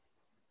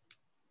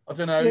 I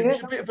don't know.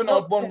 It's a bit of an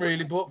odd one,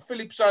 really. But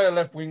Phillips a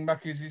left wing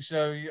back, is he?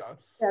 So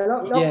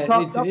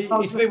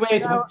it's a bit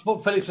weird to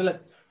put Phillips a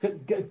left.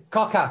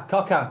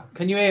 Cocker,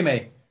 can you hear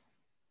me?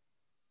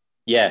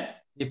 Yeah.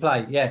 You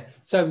play, yeah.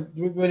 So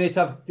we need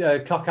to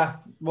have Cocker.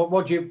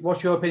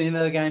 What's your opinion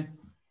of the game?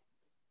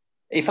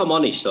 If I'm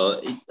honest,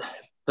 though,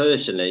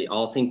 personally,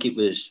 I think it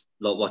was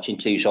like watching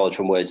 2 sides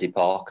from Worsley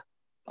Park.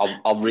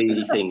 I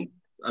really think,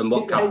 and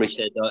what Capri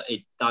said,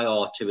 they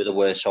are 2 of the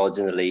worst sides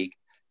in the league.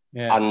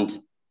 Yeah. And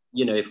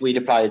if we'd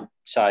have played,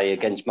 say,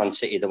 against Man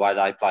City the way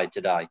they played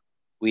today,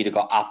 we'd have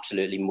got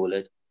absolutely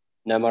mullered.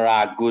 No matter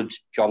how good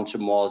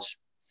Johnson was,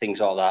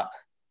 things like that.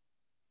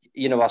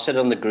 I said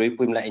on the group,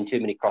 we're letting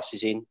too many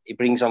crosses in. He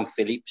brings on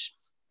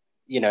Phillips.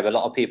 A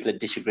lot of people would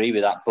disagree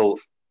with that. But,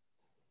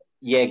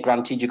 yeah,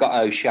 granted, you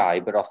got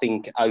O'Shea, but I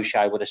think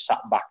O'Shea would have sat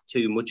back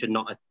too much and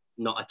not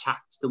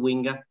attacked the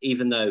winger,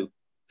 even though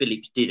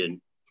Phillips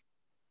didn't.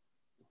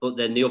 But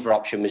then the other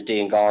option was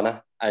Dean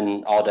Garner,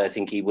 and I don't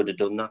think he would have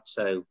done that.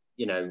 So,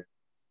 he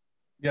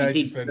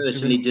did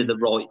personally do the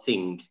right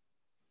thing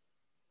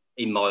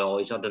in my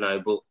eyes. I don't know.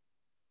 But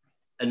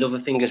another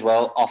thing as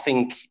well, I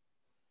think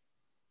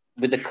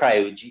with the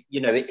crowd,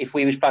 if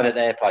we was playing at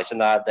their place and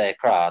they had their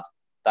crowd,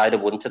 they'd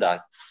have won today,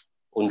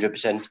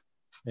 100%.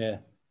 Yeah.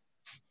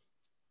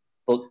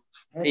 But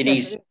it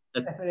is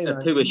a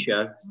poor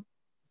show.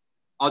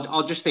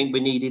 I just think we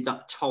needed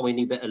that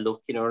tiny bit of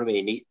luck, you know what I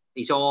mean?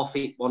 He's half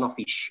it, one off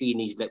his shin,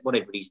 he's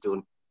whatever he's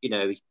done.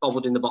 He's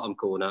bobbled in the bottom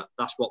corner.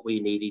 That's what we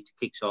needed to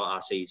kickstart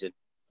our season.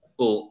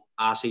 But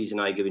our season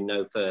ain't going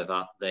no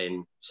further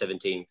than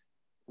 17th,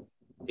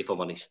 if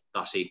I'm honest.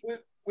 That's it.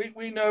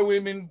 We know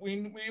him, and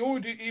we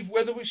already, if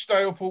whether we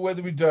stay up or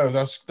whether we don't,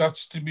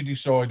 that's to be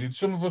decided.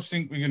 Some of us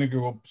think we're going to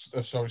go up,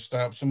 stay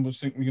up. Some of us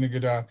think we're going to go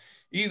down.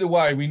 Either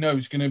way, we know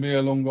it's going to be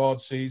a long,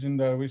 hard season,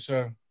 though.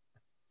 So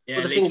yeah,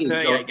 at least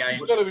 38 games.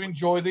 We've got to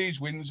enjoy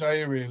these wins,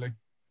 really.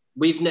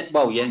 We've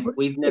never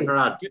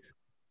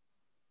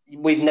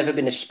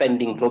been a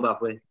spending club,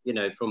 have we?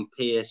 From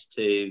Pierce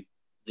to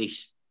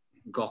this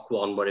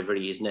Gokwan, whatever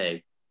he is now.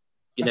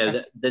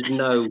 There's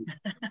no.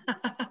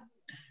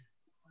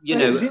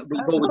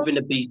 We've always been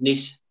a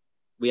business.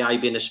 We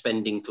have been a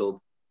spending club.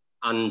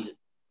 And,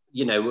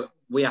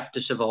 we have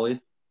to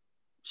survive.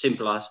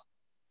 Simple as.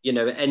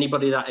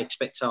 Anybody that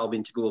expects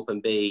Albion to go up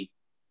and be,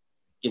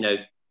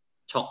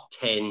 top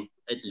 10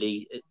 at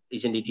least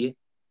is an idiot.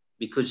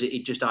 because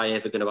it just ain't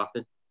ever going to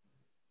happen.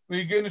 Well,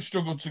 you're going to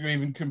struggle to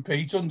even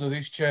compete under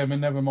this chairman,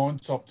 never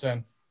mind top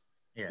 10.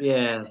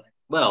 Yeah.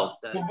 Well,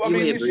 I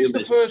mean, this is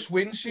the first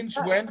win since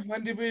when?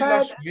 When did we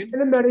last win?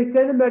 An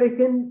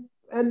American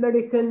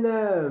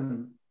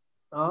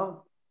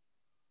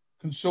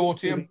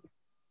consortium.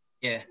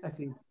 Yeah. I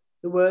think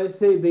the word's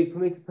too big for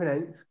me to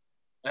pronounce.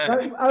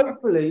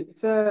 Hopefully,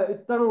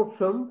 it's Donald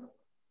Trump.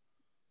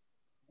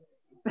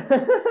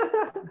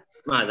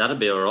 Right, that'd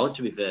be all right,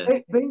 to be fair.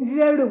 It brings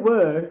you out of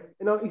work,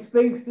 and he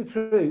speaks the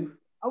truth.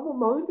 I wouldn't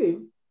mind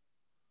him.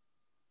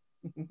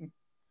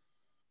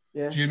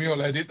 Yeah. Jimmy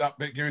will edit that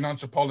bit going on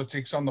to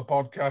politics on the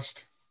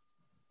podcast.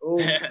 Oh.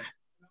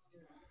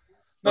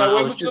 No,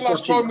 when was the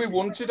last time we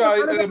won today?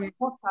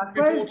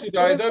 Before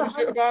today, though, was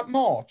it about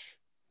March?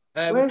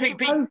 Hull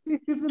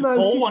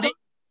won it.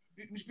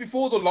 It was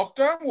before the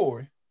lockdown,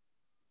 war.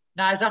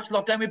 No, it was after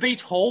lockdown. We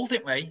beat Hull,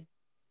 didn't we?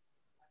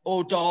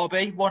 Or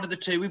Derby, one of the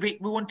two. We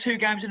won 2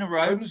 games in a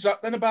row. When was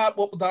that then about?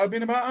 What would that have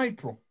been about?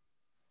 April?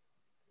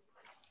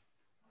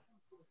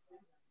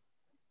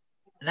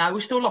 No,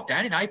 we're still locked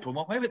down in April,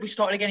 weren't we? We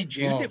started again in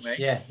June, didn't we?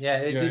 Yeah.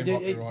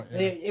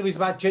 It was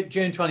about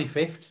June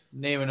 25th,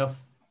 near enough.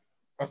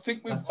 I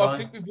think we've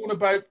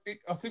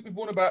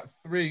won about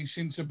 3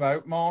 since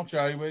about March,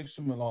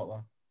 something like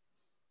that.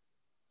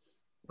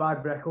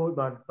 Bad record,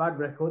 man. Bad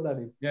record, that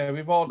is. Yeah,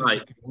 we've all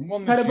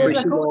won this year.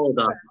 Chris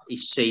Wilder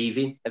is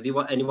saving. Have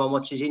anyone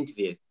watched his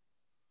interview?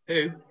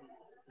 Who?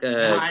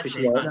 Chris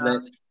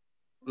Wilder.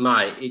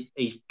 Mate,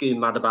 he's going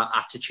mad about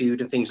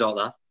attitude and things like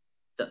that.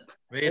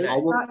 Really? I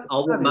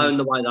wouldn't moan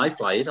the way they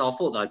played. I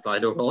thought they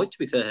played all right, to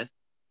be fair.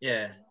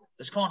 Yeah.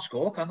 They just can't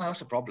score, can they?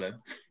 That's a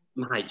problem.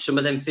 Mate, some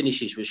of them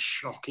finishes was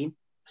shocking.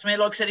 I mean,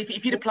 like I said,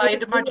 if you'd have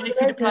played, imagine if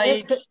you'd have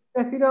played...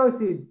 Sheffield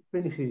United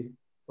finishes,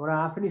 or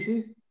our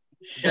finishes.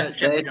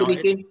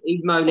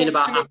 He's moaning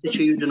about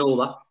attitude and all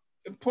that.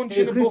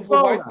 Punching above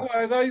the weight,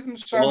 are they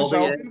themselves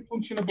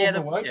punching above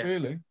the weight,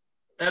 really?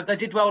 They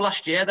did well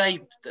last year.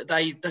 They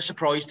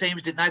surprised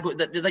teams, didn't they?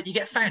 But you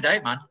get found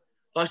out, man.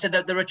 Like I said,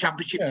 they're a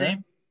championship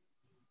team.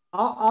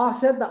 I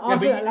said that.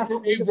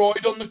 You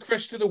ride on the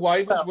crest of the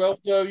wave as well,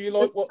 though. You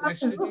like what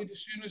Leicester did.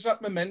 As soon as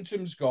that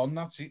momentum's gone,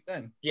 that's it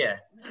then. Yeah.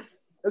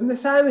 And the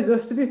same as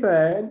us, to be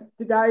fair.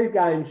 Today's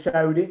game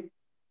showed it,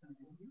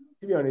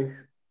 to be honest.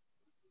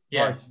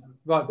 Yeah.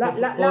 Right,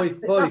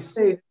 boys.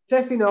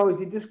 Sheffield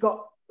United just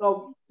got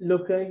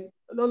lucky.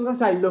 I'm not going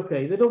to say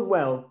lucky. They've done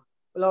well.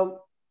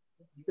 But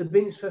they've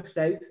been sussed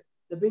out.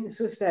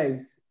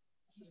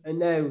 And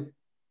now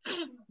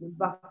they're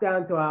back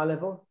down to our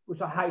level,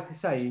 which I hate to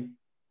say.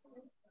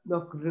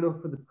 Not good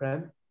enough for the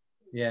Prem.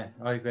 Yeah,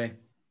 I agree.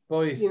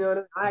 Boys. You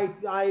know, I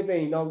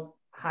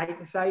hate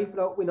to say,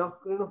 but we're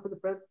not good enough for the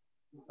Prem.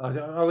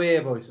 Are we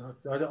here, boys?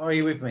 Are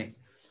you with me?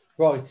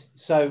 Right,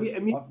 so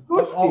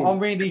I'm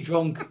really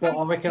drunk, but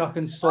I reckon I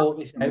can sort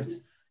this out.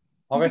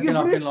 I reckon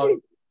I can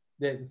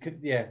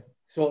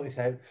sort this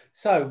out.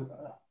 So,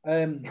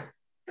 can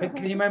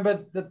you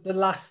remember the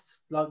last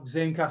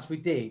Zoomcast we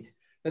did?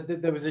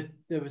 There was a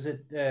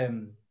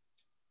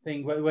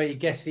thing where you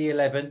guess the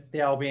 11,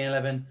 the Albion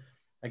 11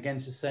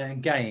 against a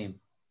certain game.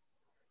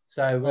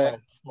 So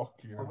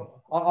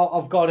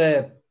I've got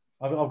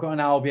an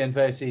Albion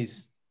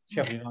versus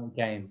Sheffield United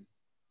game.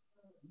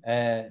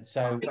 I'm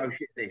so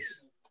shit at this.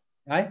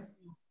 Eh? I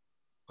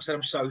said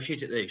I'm so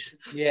shit at this.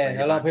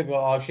 Yeah, a lot of people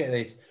are shit at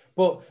this.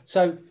 But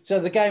so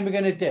the game we're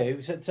going to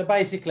do. So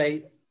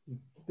basically,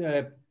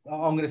 I'm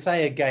going to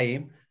say a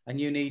game, and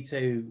you need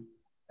to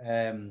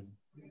name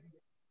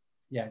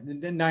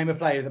a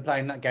player that's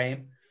playing that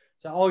game.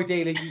 So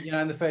ideally,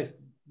 in the first,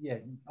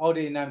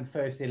 ideally name the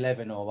first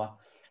 11 or what.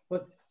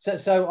 But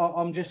so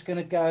I'm just going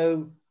to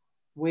go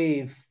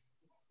with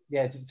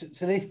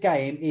So this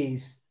game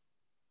is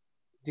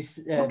this.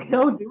 What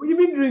have you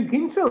been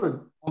drinking,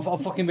 son? I'm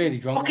fucking really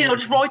drunk. Okay, I'll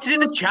just write it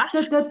in the chat.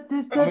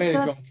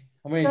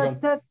 I'm really drunk.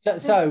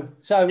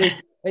 So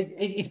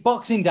it's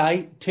Boxing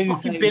Day 2000.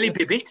 Fucking Billy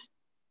Bibbit.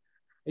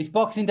 It's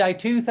Boxing Day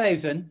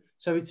 2000.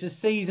 So it's the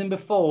season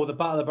before the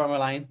Battle of Bramall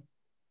Lane.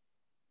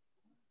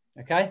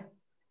 Okay.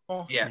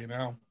 Oh, yeah.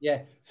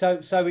 Yeah. So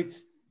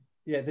it's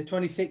the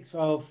 26th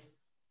of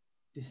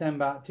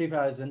December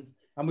 2000,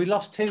 and we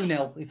lost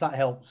 2-0. If that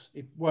helps,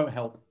 it won't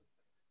help.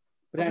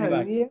 But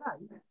anyway,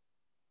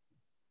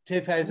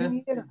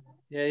 2000.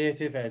 Yeah,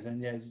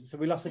 2000. Yeah. So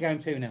we lost the game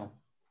 2-0.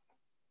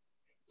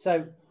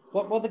 So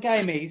what the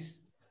game is,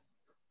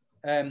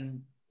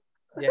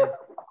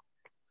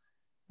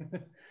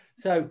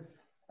 So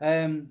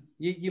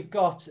you've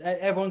got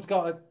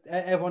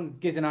everyone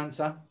gives an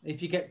answer.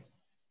 If you get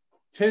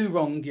 2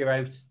 wrong, you're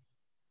out.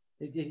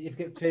 If you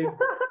get 2,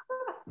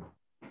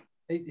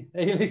 are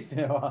you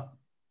listening?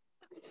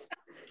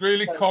 It's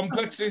really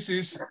complex. This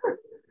is.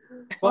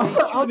 Well, it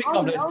shouldn't be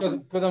complex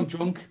because I'm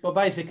drunk. But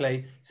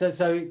basically, so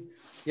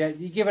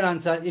you give an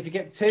answer. If you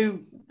get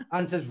 2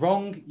 answers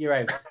wrong, you're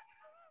out.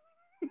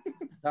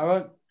 All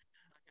right.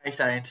 Okay,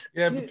 Saint.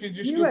 Yeah, but could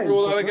you just go through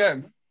all that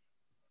again?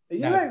 Are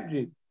you out,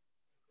 Jim?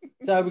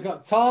 So we've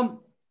got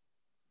Tom,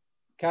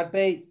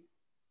 Cadby,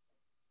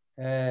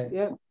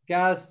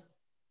 Gaz,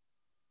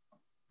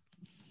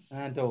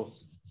 And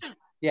Dawes.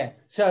 Yeah.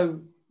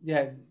 So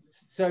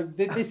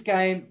this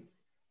game.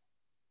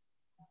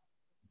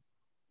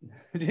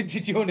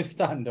 Did you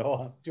understand,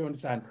 or do you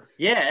understand?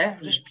 Yeah,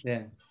 just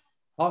Yeah.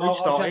 Who's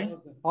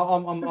starting?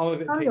 I'm a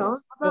bit Hang pissed. on,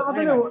 I But don't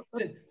anyway, know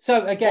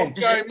so again,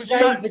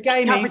 the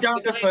game Happy is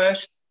don't go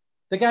first.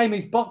 the game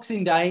is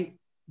Boxing Day,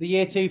 the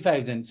year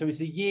 2000. So it's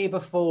the year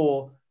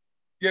before.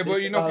 Yeah,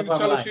 but you're not going to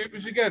tell us who it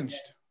was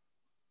against.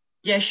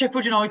 Yeah,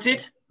 Sheffield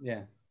United.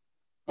 Yeah.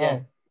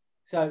 Oh.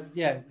 So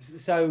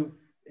so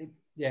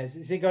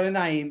you got a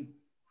name.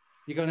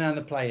 You got to know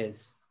the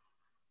players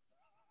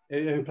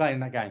who play in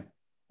that game.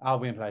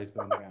 Albion players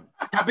play in the game.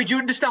 Happy, do you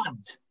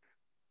understand?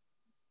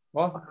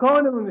 What? I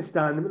kind of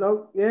understand, but like,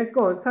 yeah,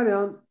 go on, carry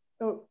on.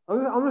 Oh,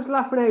 I'm just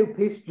laughing how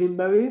pissed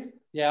Jimbo is.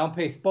 Yeah, I'm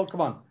pissed, but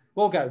come on,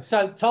 we'll go.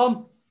 So,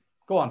 Tom,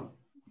 go on.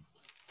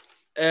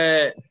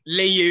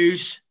 Lee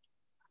Hughes.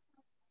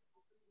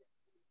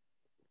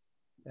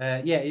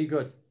 Yeah, you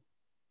good?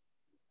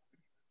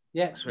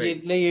 Yeah,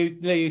 Sweet. Lee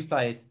Hughes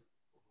played.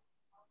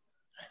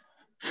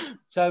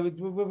 So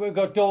we've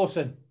got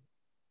Dawson.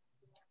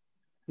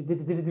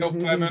 Neil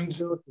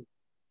Clement.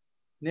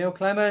 Neil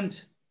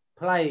Clement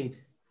played.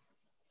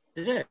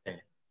 Did it?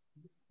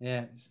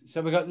 Yeah.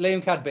 So we've got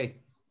Liam Cadby.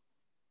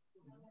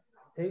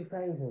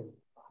 2000.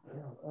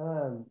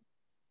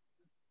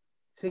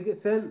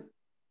 Sigurdsson.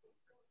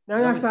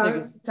 No, No, that's fine.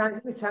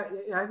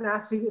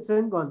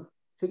 Sigurdsson, go on.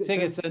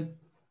 Sigurdsson.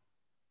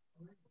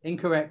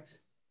 Incorrect.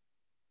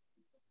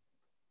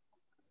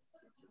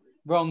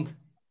 Wrong.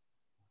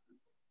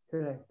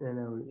 Correct.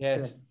 No.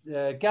 Yes.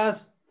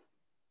 Gaz.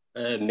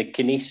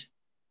 McInnes.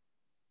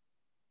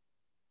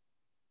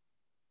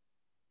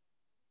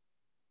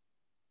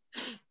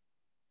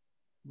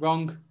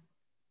 Wrong.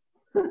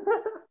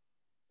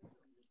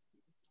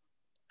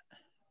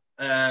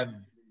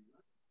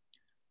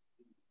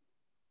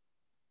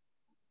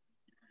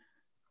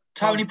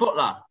 Tony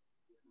Butler.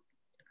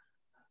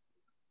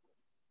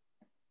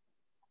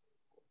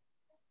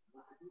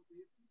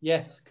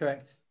 Yes,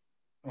 correct.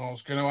 I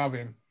was going to have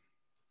him.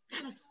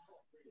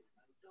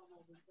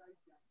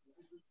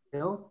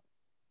 No.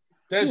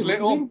 There's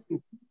Little.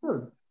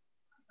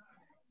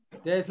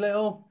 There's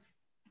Little.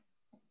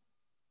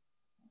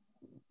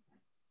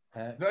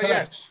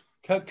 Yes.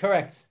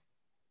 Correct.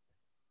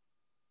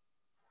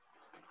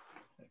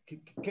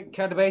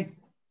 Cadby.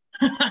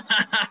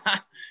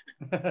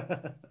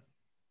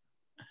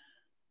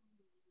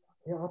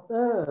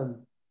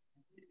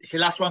 It's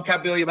your last one,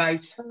 Cadby, or your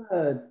mate? I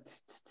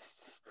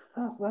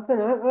don't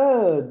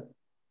know.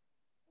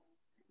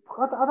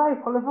 I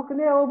don't follow fucking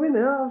the Albion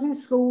now. I was in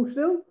school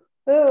still.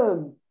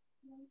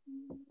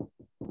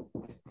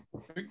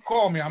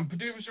 Call me,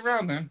 Ampadu was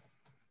around then.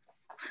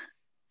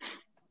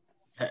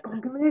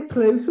 Give me a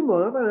clue,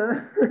 someone. I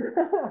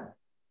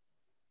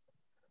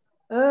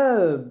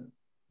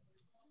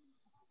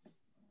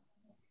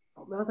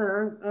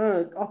don't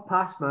know. I'll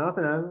pass, man. I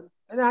don't know.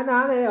 No,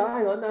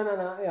 hang on.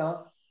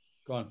 No.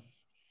 Go on.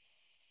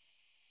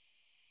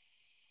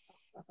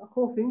 I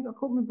can't think. I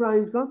can't. My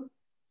brain's gone.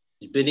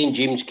 He's been in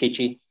Jim's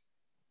kitchen.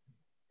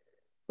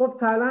 Bob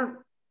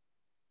Taylor.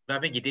 I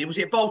think you did. Was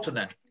it Bolton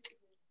then?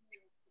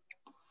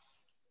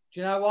 Do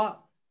you know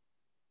what?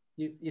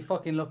 You're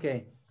fucking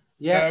lucky.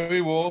 Yeah. No,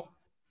 he wore.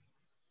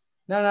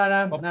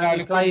 No.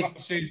 He played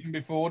the season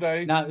before,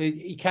 Dave. No,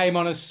 he came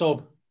on as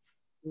sub.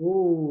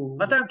 Ooh.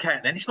 I don't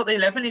count then. It's not the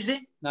 11, is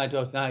it? No, it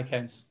does. No, it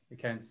counts. It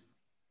counts.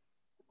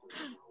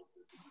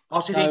 Oh,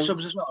 so he did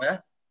subs as well, yeah?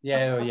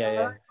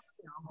 Yeah.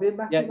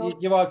 Yeah,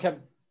 you're right,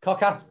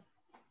 Cocker.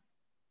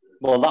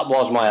 Well, that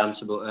was my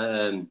answer, but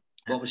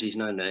what was his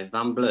name now?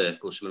 Van Blurk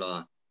or something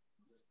like that?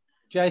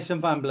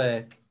 Jason Van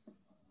Blake.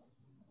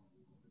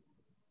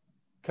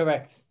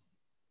 Correct.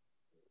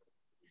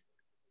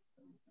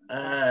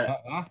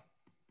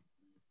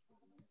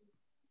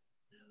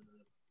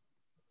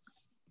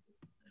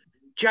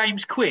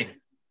 James Quinn.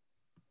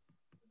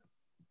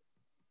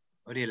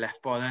 What he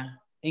left by then?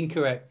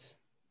 Incorrect.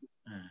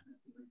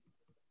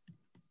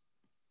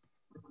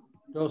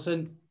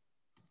 Dawson.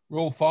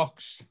 Roll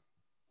Fox.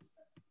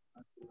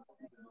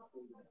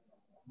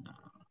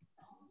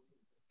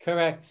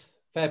 Correct.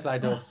 Fair play,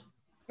 Dawson.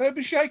 Don't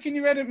be shaking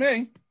your head at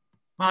me.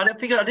 I didn't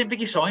think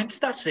he signed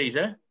that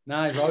season.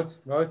 No,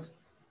 right.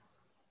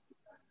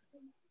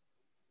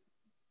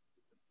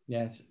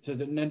 Yes. So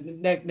the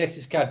next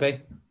is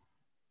Cadby.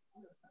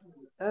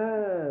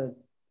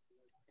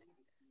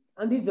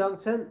 Andy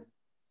Johnson.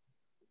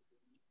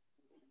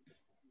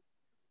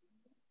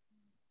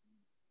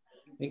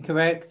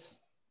 Incorrect.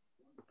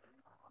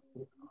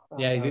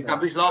 Yeah,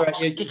 Cadby's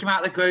lost. Kick him out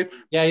of the group.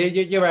 Yeah,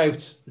 you're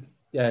out.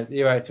 Yeah,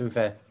 you're out, to be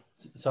fair.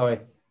 Sorry.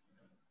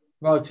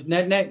 Right,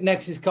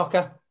 next is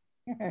Cocker.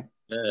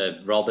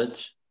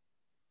 Roberts.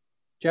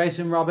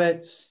 Jason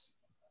Roberts.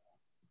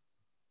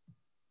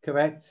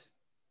 Correct.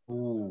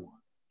 Ooh.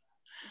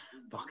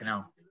 Fucking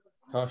hell.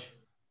 Tosh.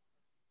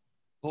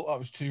 Thought that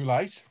was too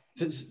late.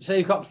 So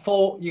you've got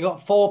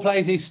four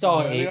players who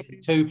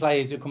started, 2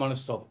 players who come on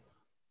as sub.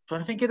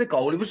 Trying to think of the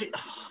goal. Was it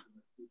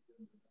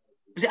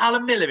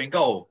Alan Miller in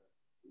goal?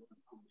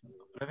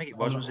 I don't think it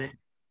was it?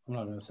 I'm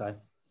not going to say.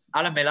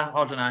 Alan Miller,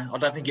 I don't know. I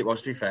don't think it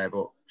was, to be fair,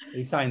 but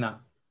He's saying that.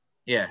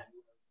 yeah.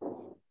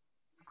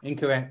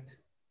 Incorrect.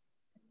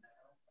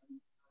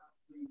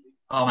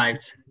 I'm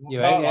out.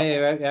 You're out. Yeah,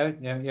 you're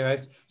out. Yeah, you're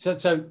out.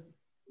 So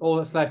all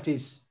that's left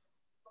is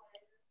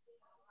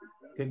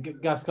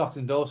Gaz, Cox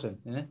and Dawson,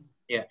 isn't it?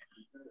 Yeah.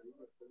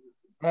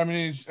 How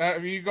many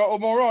have you got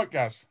them all right,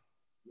 Gaz?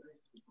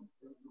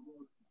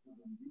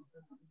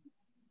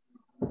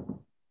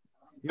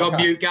 You're on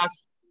mute,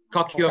 Gaz.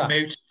 Cocky, you're on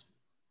mute.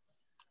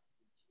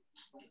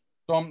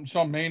 It's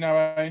on me now,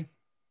 eh?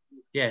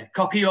 Yeah,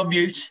 Cocky, you're on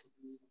mute.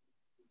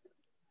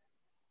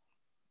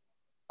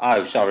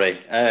 Oh, sorry.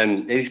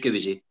 Whose go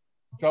is it?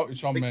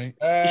 It's on me.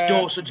 It's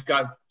Dawson's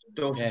go.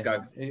 Dawson's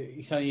go.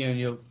 It's only you and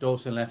your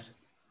Dawson left.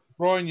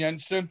 Brian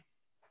Jensen.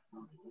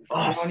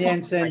 Brian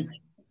Jensen.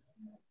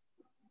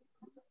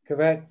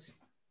 Correct.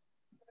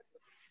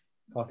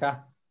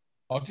 Cocker.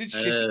 I did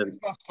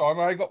shit last time.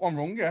 I got one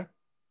wrong, yeah.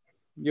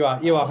 You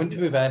haven't, to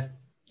be fair.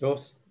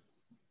 Dawes.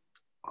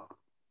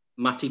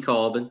 Matty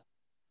Corbin.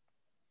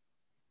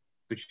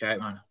 Good shout,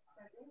 man.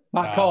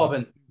 Matt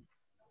Corbin.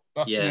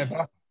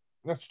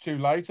 That's too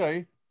late,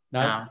 eh?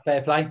 No,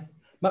 fair play.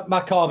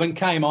 Matt Corbin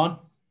came on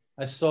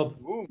as sub.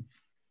 Ooh.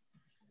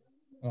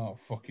 Oh,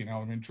 fucking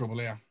hell, I'm in trouble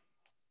here.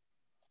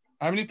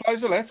 How many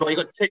players are left? So you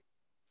got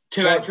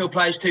two outfield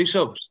players, 2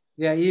 subs.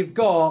 Yeah, you've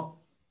got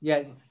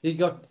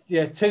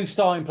two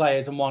starting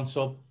players and 1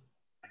 sub.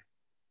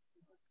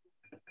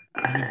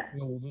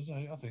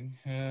 Midfielders, I think.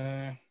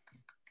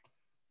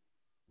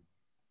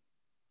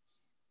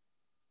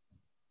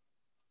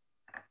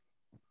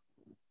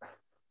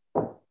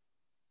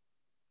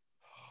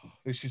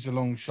 This is a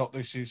long shot.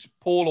 This is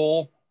Paul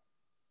Hall.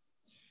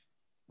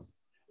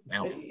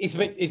 Now. It's a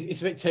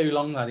bit too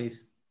long, that is.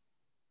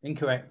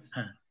 Incorrect.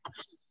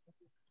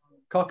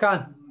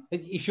 Cocker,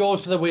 it's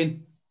yours for the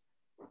win.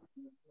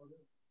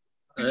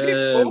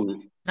 No,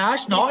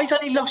 it's not. He's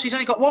only lost. He's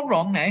only got 1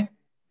 wrong now.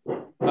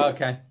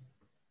 Okay.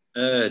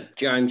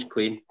 James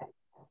Quinn.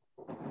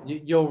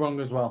 You're wrong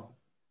as well.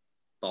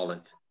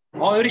 Bollock. I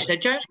already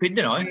said James Quinn,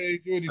 didn't I? Yeah,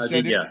 you already Oh,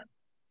 said did it. you?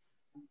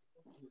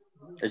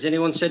 Has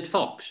anyone said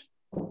Fox?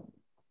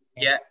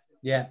 Yeah.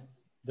 Yeah.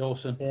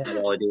 Dawson. Yeah.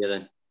 No idea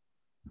then.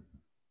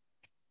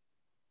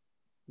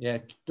 Yeah.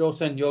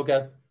 Dawson, you'll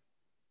go.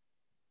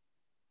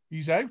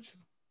 He's out.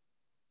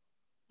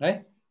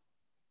 Eh?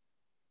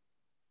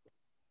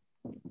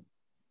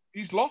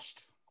 He's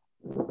lost.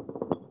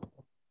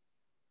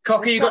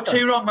 Cocky, you got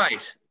 2 wrong,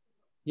 mate.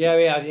 Yeah.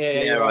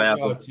 You're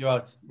right. You're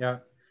right. Yeah.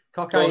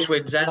 Cocker, Dawes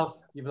wins then.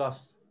 You've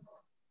lost.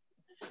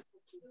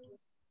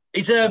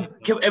 Are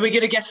we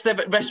going to guess the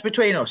rest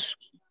between us?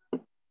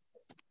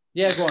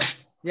 Yeah, go on.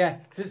 Yeah.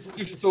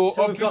 So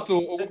we've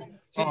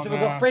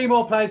got 3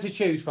 more players to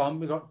choose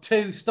from. We've got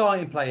 2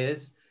 starting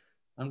players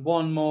and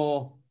 1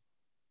 more.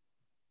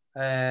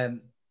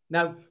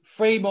 No,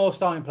 3 more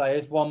starting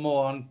players, 1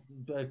 more on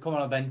come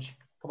on the bench.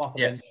 Come off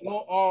the bench.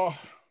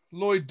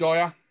 Lloyd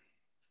Dyer.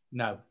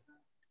 No.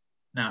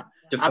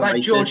 How about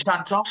George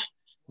Santos?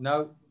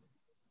 No.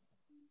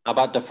 How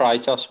about De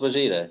Freitas? Was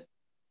he there?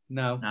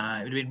 No.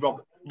 No, it would have been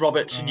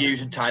Roberts and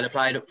Hughes and Taylor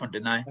played up front,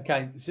 didn't they?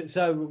 Okay,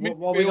 so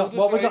what we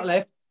got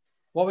left?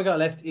 What we got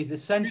left is the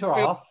centre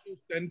half.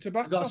 We've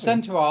got a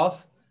centre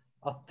half,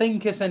 I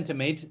think a centre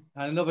mid,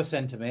 and another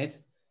centre mid,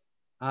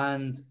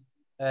 and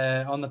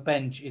on the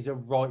bench is a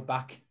right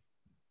back.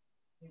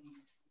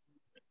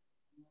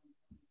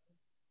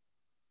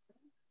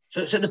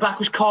 So the back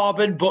was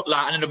Carbon, Butler,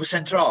 and another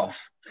centre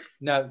half.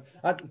 No,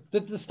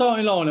 the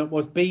starting lineup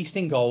was Beast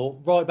in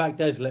goal, right back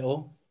Des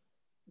Little,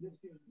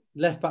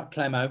 left back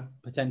Clemo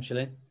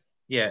potentially.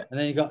 Yeah, and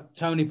then you got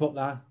Tony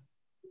Butler,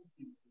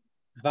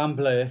 Van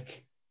Blerk,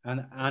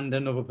 and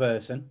another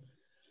person.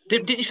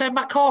 Didn't you say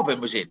Matt Carbon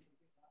was in?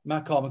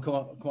 Matt Carbon come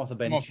off the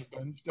bench.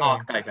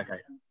 Okay.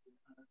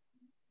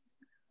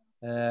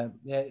 Yeah,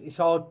 it's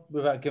hard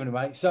without giving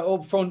away. So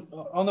up front,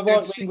 on the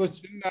right wing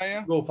was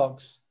Will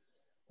Fox.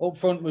 Up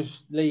front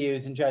was Lee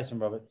Hughes and Jason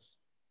Roberts.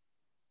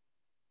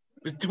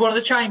 Did one of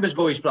the Chambers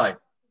boys play?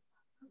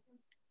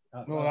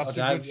 Well, that's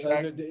a good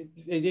shout.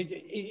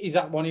 Is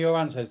that one of your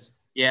answers?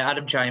 Yeah,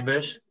 Adam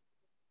Chambers.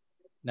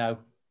 No.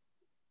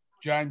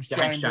 James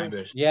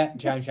Chambers. Yeah,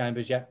 James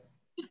Chambers, yeah.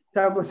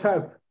 So much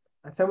hope.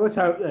 So much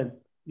hope then.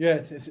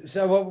 Yeah,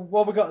 so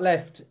what we've got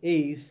left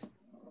is...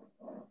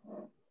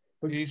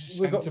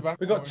 We've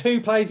got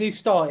 2 players who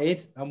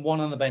started and 1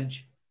 on the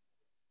bench.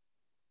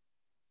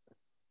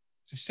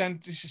 It's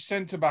a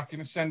centre back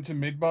and a centre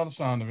mid by the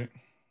sound of it.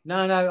 No,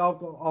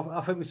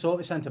 I think we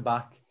sorted centre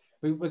back.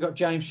 We've got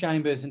James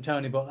Chambers and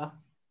Tony Butler.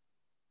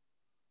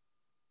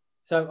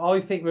 So I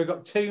think we've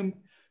got two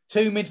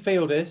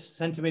midfielders,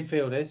 centre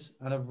midfielders,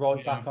 and a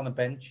right back on the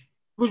bench.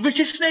 Was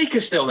Richard Sneaker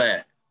still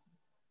there?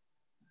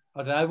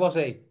 I don't know, was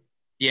he?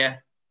 Yeah.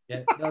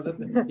 Yeah,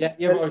 yeah,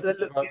 you're right.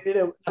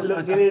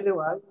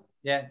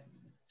 Yeah.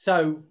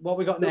 So what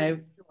we got now,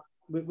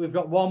 we've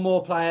got 1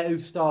 more player who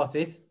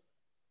started,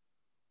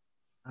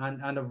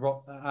 and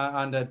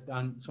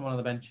someone on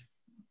the bench.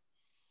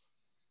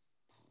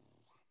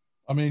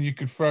 I mean, you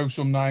could throw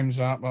some names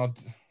out, but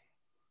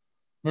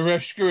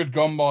Maresca had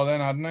gone by then,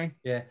 hadn't he?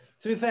 Yeah.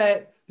 To be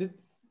fair,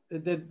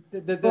 there's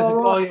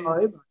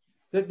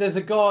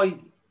a guy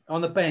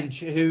on the bench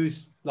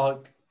who's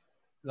like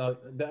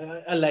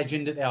a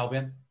legend at the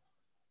Albion.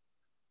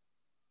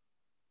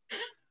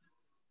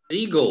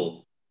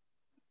 Igor.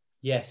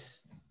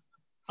 Yes.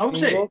 Oh,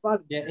 was he?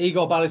 Yeah,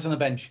 Igor Bally's on the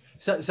bench.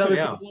 So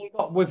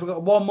we've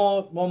got one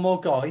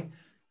more guy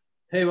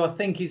who I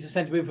think is a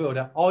centre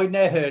midfielder. I've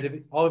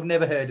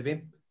never heard of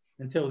him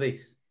until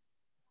this.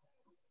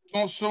 It's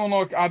not someone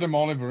like Adam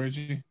Oliver, is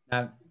he?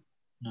 No.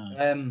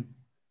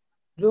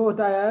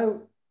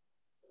 Jordao.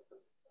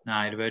 No,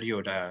 I'd have heard of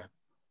Jordao.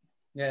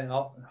 Yeah, I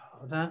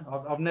don't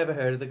know. I've never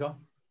heard of the guy.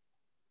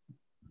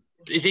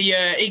 Is he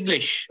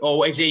English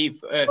or is he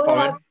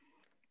foreign?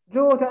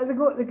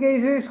 Jordao, the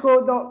geezer who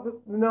scored the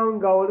known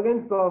goal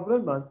against Glasgow,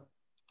 man.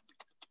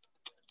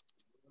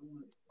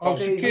 Oh,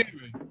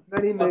 Shaqiri.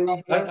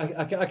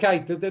 Okay,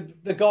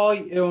 the guy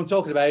who I'm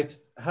talking about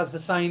has the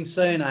same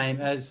surname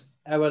as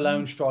our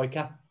lone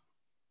striker.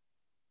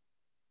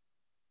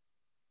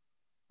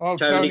 Oh,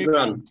 Tony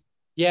Grant.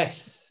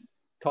 Yes,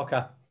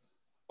 Cocker.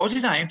 What's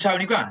his name?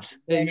 Tony Grant.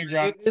 Tony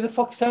Grant. Who the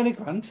fuck's Tony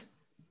Grant?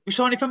 We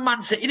signed him from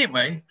Man City, didn't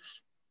we?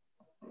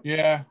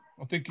 Yeah,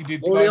 I think he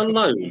did. Only on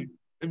loan.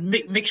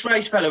 Mixed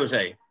race fellow, was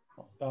he?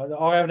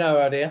 I have no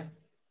idea.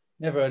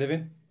 Never heard of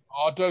him.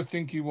 I don't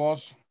think he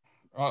was.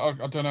 I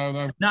don't know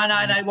though. No,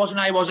 it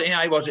wasn't. It wasn't.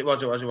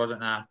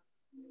 No.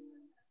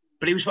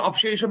 But he was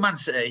from Man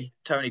City.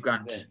 Tony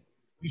Grant. Yeah.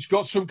 He's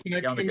got some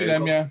connection with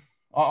them, yeah.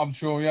 I'm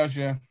sure he has,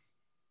 yeah.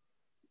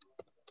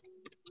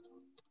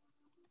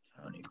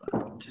 Tony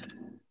Grant.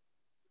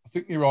 I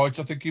think you're right.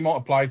 I think he might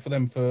have played for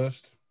them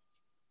first.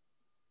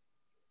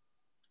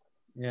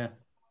 Yeah.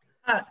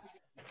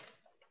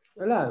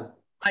 Hello.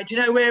 Mate, do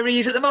you know where he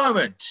is at the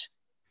moment?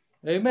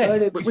 Who,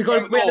 me? We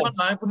got him on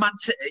loan from Man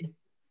City.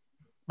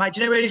 Mate, do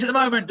you know where he is at the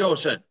moment,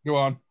 Dawson? Go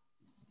on.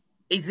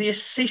 He's the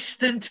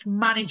assistant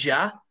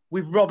manager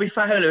with Robbie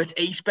Fowler at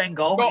East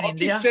Bengal in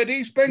India. You said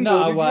East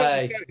Bengal. No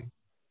way.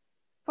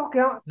 Fuck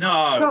out.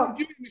 No.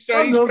 Did you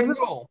say East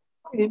Bengal?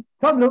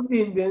 Tom loves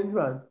the Indians,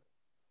 man.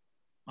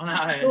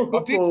 I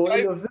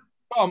know.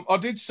 I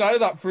did say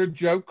that for a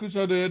joke because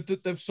I'd heard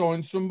that they've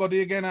signed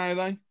somebody again, are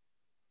they?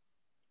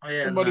 Oh,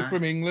 yeah, somebody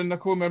from England. I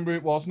can't remember who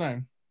it was now.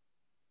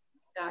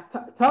 Yeah,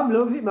 Tom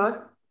loves it, man.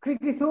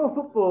 Cricket or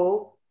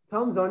football,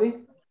 Tom's on it.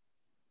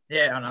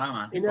 Yeah, I know,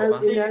 man. You've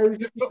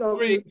got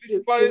three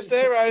English players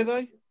there, are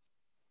they?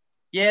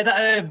 Yeah,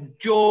 that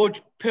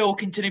George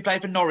Pilkington, who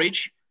played for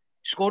Norwich,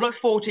 scored like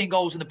 14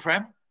 goals in the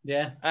Prem.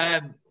 Yeah.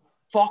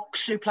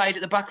 Fox, who played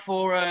at the back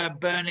for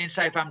Burnley and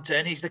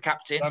Southampton, he's the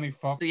captain. Danny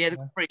Fox. So, yeah,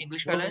 the three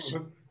English fellas.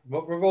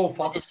 We're all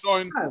Fox. They've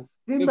signed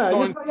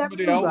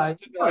somebody else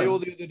today or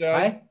the other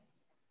day.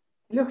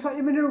 It looks like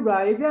you're in a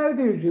rave, yeah,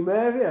 do you,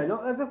 Mary?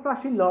 Not there's a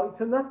flashing lights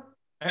and that.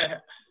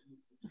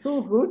 It's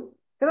all good.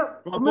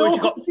 Right, boys,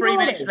 you've got 3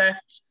 minutes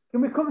left.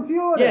 Can we come to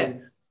your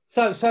end?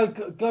 So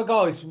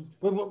guys,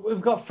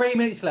 we've got 3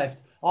 minutes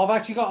left. I've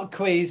actually got a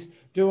quiz.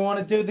 Do we want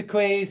to do the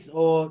quiz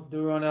or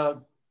do we want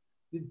to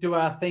do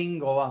our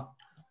thing or what?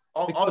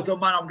 I'm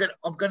done, man.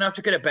 I'm gonna have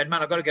to get to bed,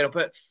 man. I've got to get up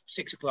at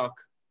 6 o'clock.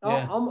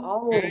 Yeah.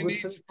 He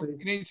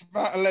needs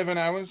about 11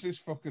 hours.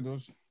 This fucker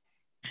does.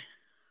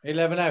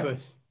 11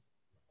 hours.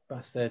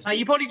 Bastard.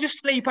 You probably just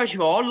sleep as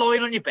you are,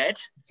 lying on your bed.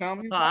 Tell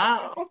me.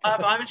 I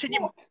haven't seen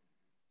you.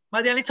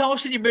 Mate, the only time I've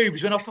seen you move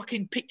is when I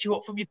fucking picked you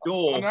up from your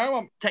door. I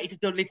know. Take you to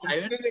Dudley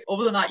Town.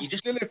 Other than that, you're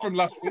just still here from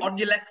last week. On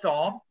your left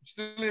arm.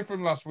 Still here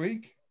from last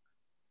week.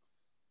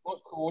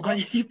 What quarter?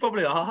 You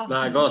probably are. No,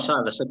 I got to say,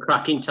 that's a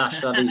cracking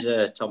task that is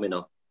Tommy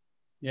off.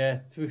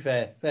 Yeah, to be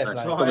fair. Fair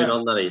play. Coming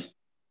on, that is.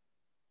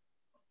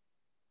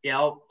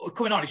 Yeah,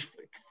 coming on, he's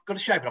got to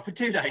shave it off in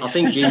 2 days. I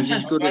think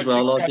Gingy's good as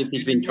well, like if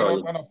he's been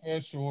trying. When I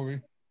first saw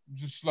him, it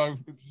was a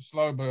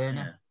slow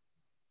burner.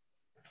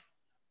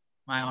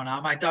 Mate, I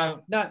know, mate,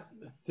 don't. No,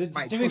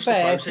 to be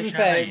fair,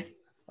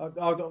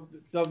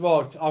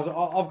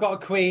 I've got a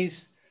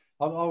quiz.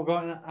 I've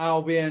got an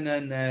Albion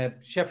and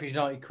Sheffield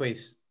United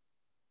quiz.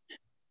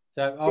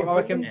 So I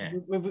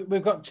reckon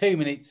we've got 2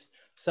 minutes.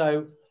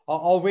 So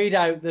I'll read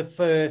out the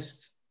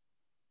first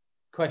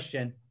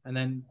question and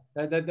then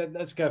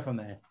let's go from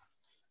there.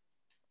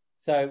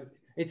 So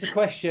it's a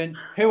question.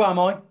 Who am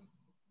I?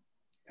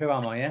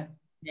 Yeah?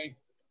 Me.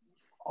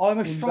 I'm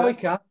a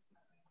striker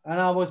and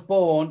I was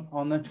born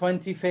on the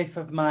 25th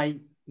of May,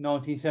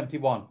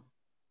 1971.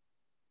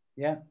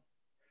 Yeah.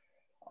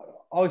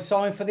 I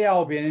signed for the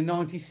Albion in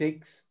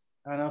 96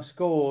 and I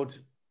scored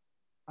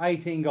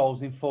 18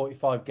 goals in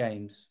 45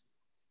 games.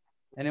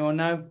 Anyone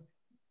know?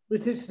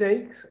 Richard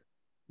Snakes?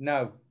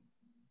 No.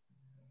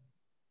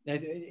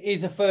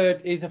 Here's a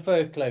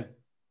third clue.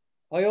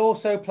 I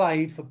also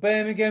played for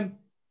Birmingham.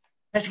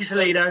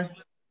 Pescasolido.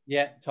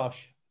 Yeah,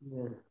 Tosh.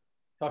 Yeah.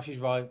 Tosh is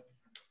right.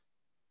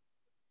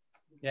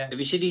 Yeah. Have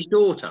you seen his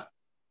daughter?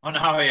 Oh,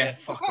 no, yeah.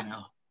 Fucking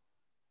hell.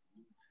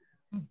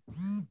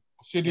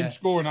 She didn't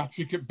score an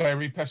hat-trick at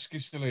Bury,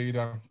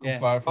 Pescasolido. Yeah.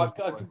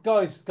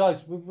 Guys,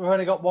 we've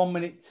only got 1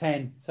 minute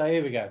 10. So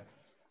here we go.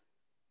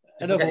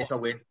 Another. I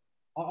win.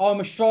 I'm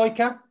a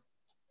striker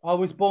I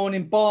was born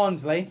in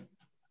Barnsley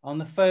on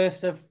the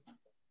 1st of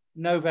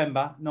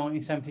November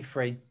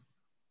 1973.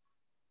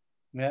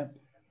 Yeah.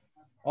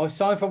 I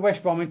signed for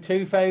West Brom in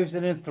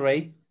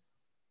 2003,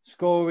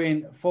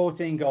 scoring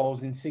 14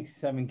 goals in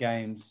 67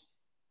 games.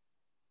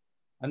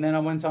 And then I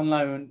went on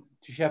loan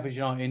to Sheffield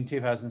United in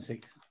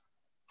 2006.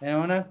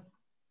 Anyone know?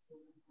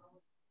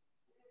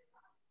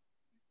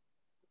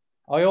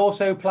 I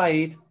also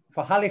played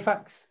for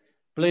Halifax,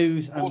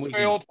 Blues and Wigan.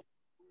 Horsfield.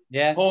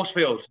 Yeah.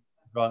 Horsfield.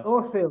 Right.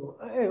 Horsfield.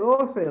 Hey,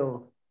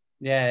 Horsfield.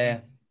 Yeah.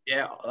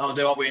 Yeah, I'll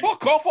do. I'll win.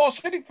 Fuck off! I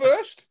said it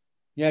first.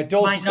 Yeah,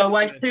 Dawson. Mate, no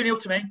way. 2-0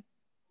 to me.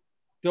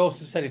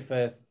 Dawson said it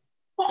first.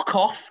 Fuck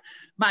off,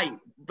 mate.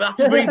 But I have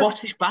to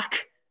rewatch this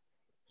back.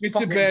 Get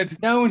to bed.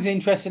 No one's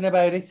interested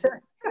about it.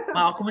 Mate,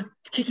 I'll come and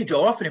kick your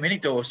jaw off in a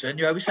minute, Dawson.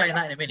 You're always saying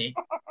that in a minute.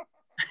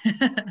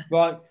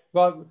 Right.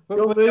 You'll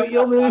move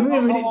in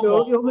a minute,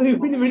 Dawson. You'll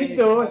move in a minute,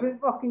 Dawson.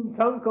 Fucking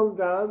Tom comes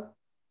down.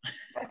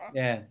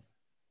 Yeah.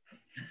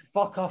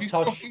 Fuck off, He's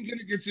Tosh. fucking going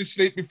to get to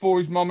sleep before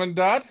his mum and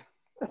dad.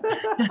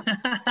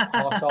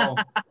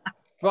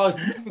 Right,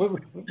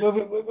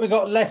 we've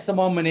got less than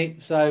 1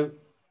 minute, so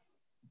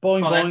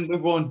boing,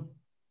 we've run.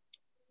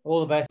 All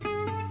the best.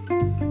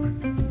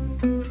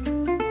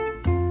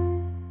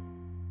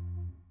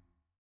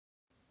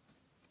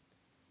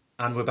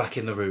 And we're back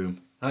in the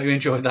room. Hope you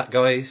enjoyed that,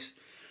 guys.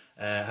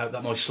 Hope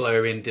that my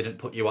slurring didn't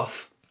put you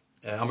off.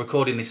 I'm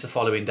recording this the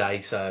following day,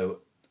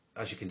 so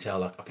as you can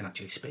tell, I can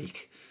actually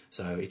speak.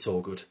 So it's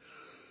all good.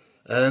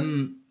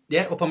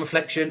 Yeah, upon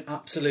reflection,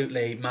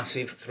 absolutely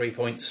massive 3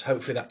 points.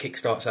 Hopefully that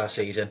kickstarts our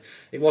season.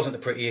 It wasn't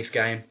the prettiest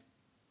game,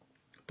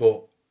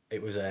 but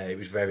it was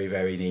very,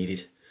 very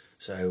needed.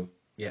 So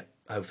yeah,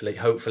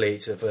 hopefully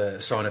it's a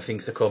sign of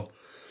things to come.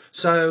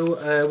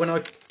 So when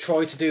I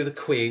tried to do the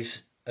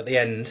quiz at the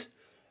end,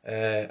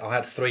 I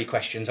had 3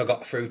 questions. I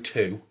got through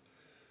 2.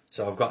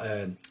 So I've got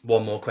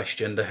one more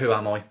question, the who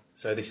am I?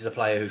 So this is a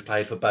player who's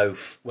played for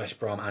both West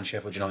Brom and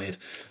Sheffield United.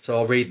 So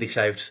I'll read this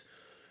out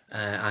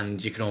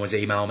and you can always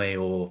email me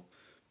or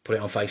put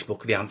it on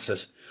Facebook, the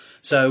answers.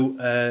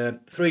 So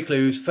 3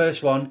 clues.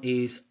 First one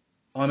is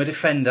I'm a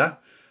defender.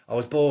 I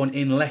was born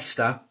in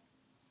Leicester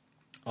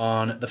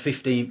on the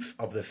 15th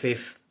of the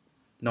 5th,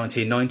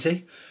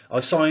 1990. I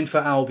signed for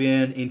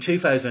Albion in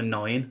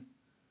 2009,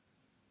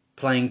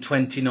 playing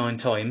 29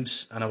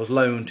 times, and I was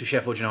loaned to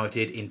Sheffield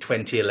United in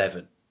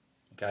 2011.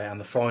 Okay,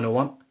 and the final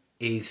one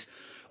is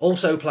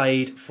also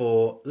played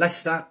for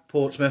Leicester,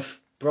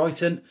 Portsmouth,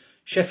 Brighton,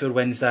 Sheffield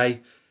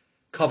Wednesday,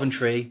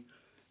 Coventry,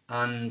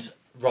 and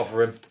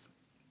Rotherham.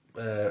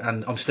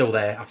 And I'm still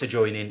there after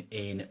joining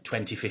in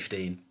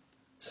 2015.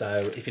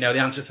 So if you know the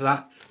answer to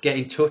that, get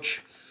in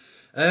touch.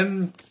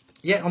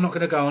 Yeah, I'm not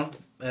going to go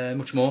on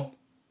much more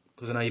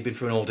because I know you've been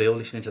through an ordeal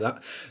listening to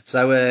that.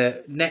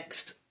 So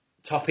next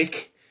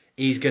topic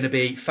is going to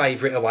be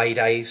favourite away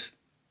days.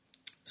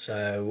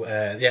 So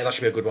yeah, that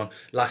should be a good one.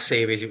 Last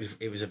series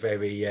it was a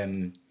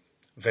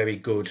very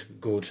good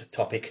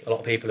topic. A lot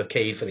of people are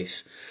keen for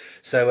this.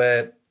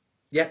 So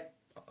yeah,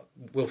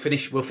 we'll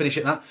finish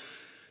at that.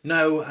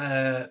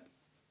 No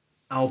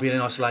Albion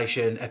in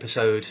Isolation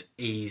episode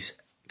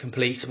is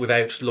complete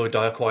without Lloyd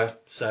Dyer Choir.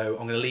 So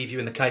I'm going to leave you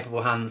in the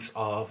capable hands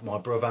of my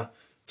brother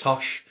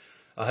Tosh.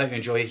 I hope you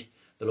enjoy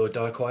the Lloyd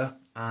Dyer Choir,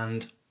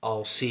 and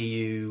I'll see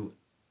you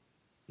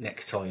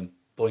next time.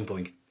 Boing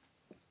boing.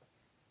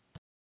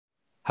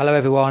 Hello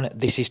everyone,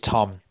 this is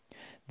Tom.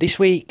 This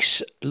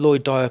week's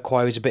Lloyd Dyer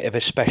Choir is a bit of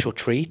a special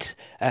treat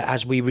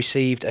as we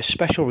received a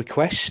special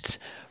request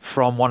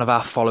from one of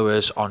our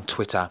followers on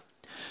Twitter.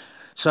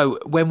 So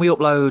when we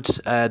upload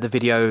the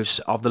videos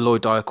of the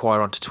Lloyd Dyer Choir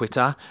onto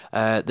Twitter,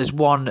 there's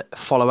one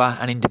follower,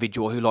 an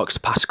individual who likes to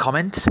pass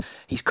comments.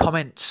 His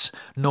comments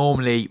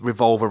normally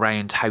revolve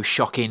around how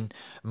shocking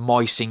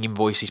my singing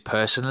voice is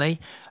personally.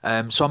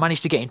 So I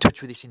managed to get in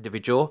touch with this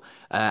individual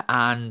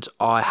and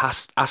I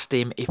asked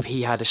him if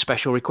he had a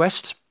special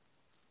request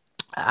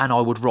and I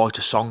would write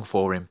a song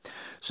for him.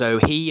 So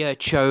he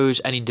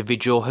chose an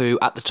individual who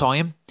at the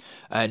time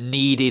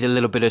needed a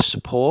little bit of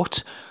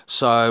support.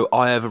 So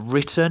I have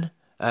written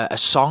a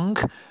song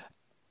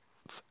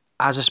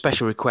as a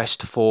special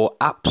request for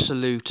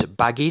Absolute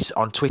Baggies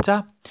on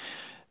Twitter.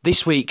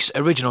 This week's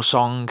original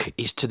song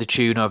is to the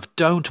tune of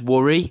Don't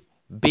Worry,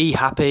 Be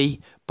Happy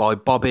by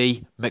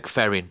Bobby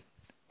McFerrin.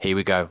 Here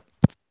we go.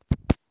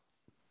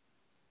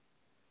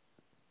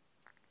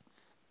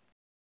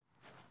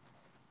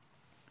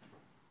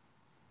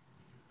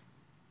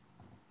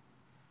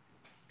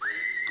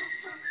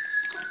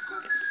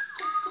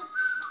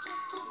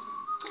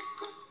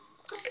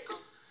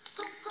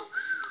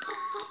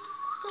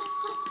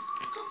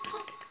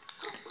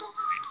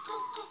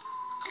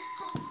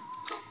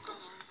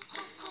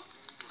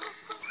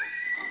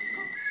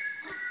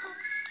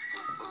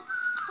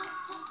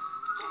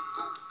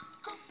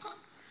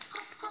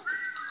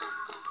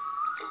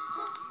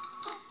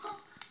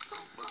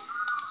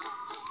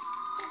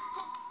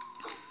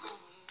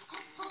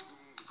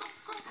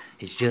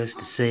 It's just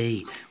to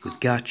say we've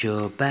got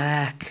your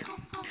back.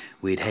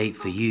 We'd hate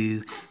for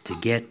you to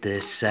get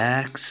the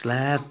sack,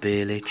 Slav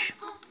Village.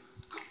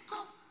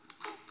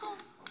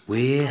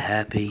 we're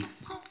happy.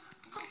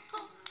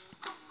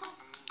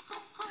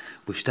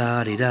 We've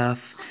started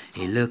off,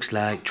 it looks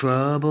like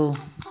trouble.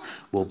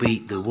 We'll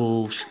beat the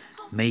Wolves,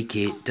 make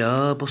it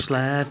double.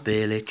 Slav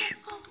Bilic,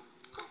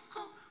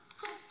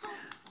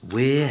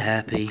 we're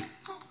happy.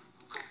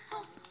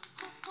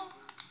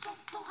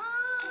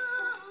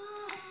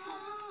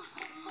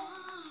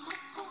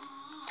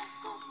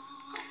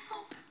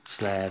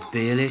 Slav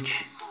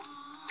Bilic,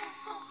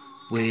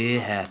 we're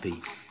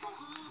happy.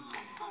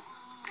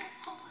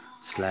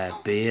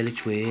 Slav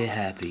Bilic, we're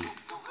happy.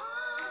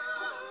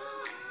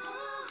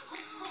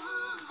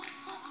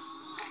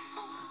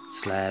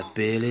 Slav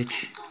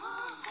Bilic,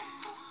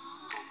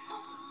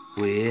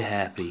 we're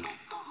happy.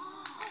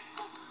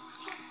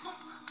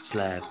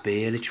 Slav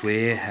Bilic,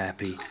 we're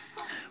happy.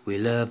 We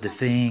love the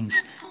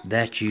things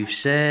that you've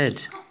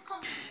said.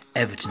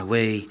 Everton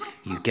away,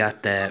 you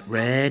got that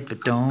red,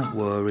 but don't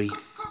worry.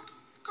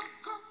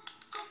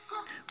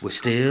 We're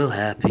still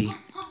happy.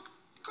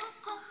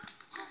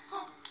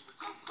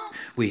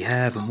 We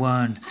haven't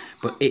won,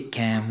 but it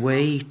can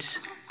wait.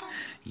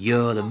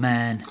 You're the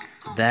man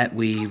that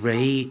we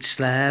rate.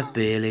 Slav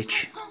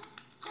Bilic,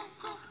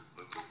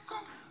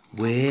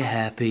 we're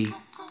happy.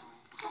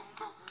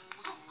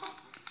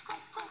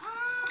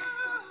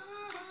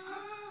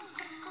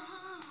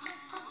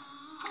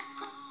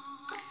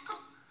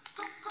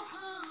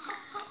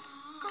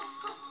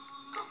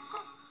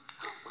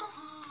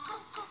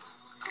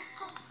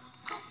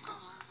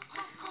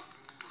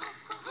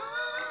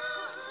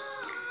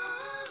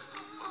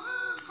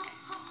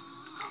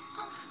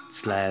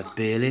 Slav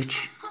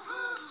Bilic,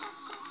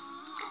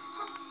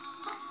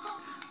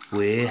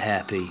 we're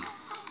happy.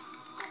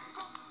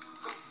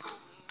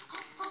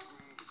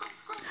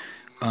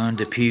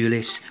 Under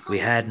Pulis, we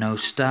had no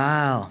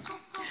style,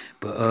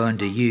 but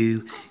under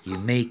you, you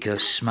make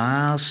us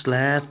smile.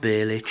 Slav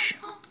Bilic,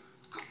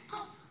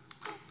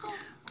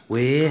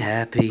 we're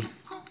happy.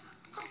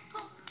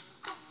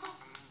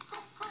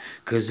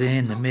 'Cause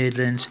in the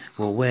Midlands,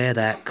 we'll wear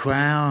that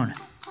crown.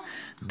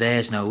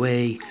 There's no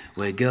way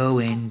we're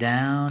going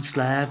down.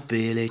 Slav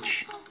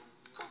Bilic,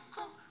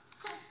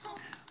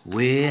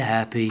 we're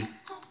happy.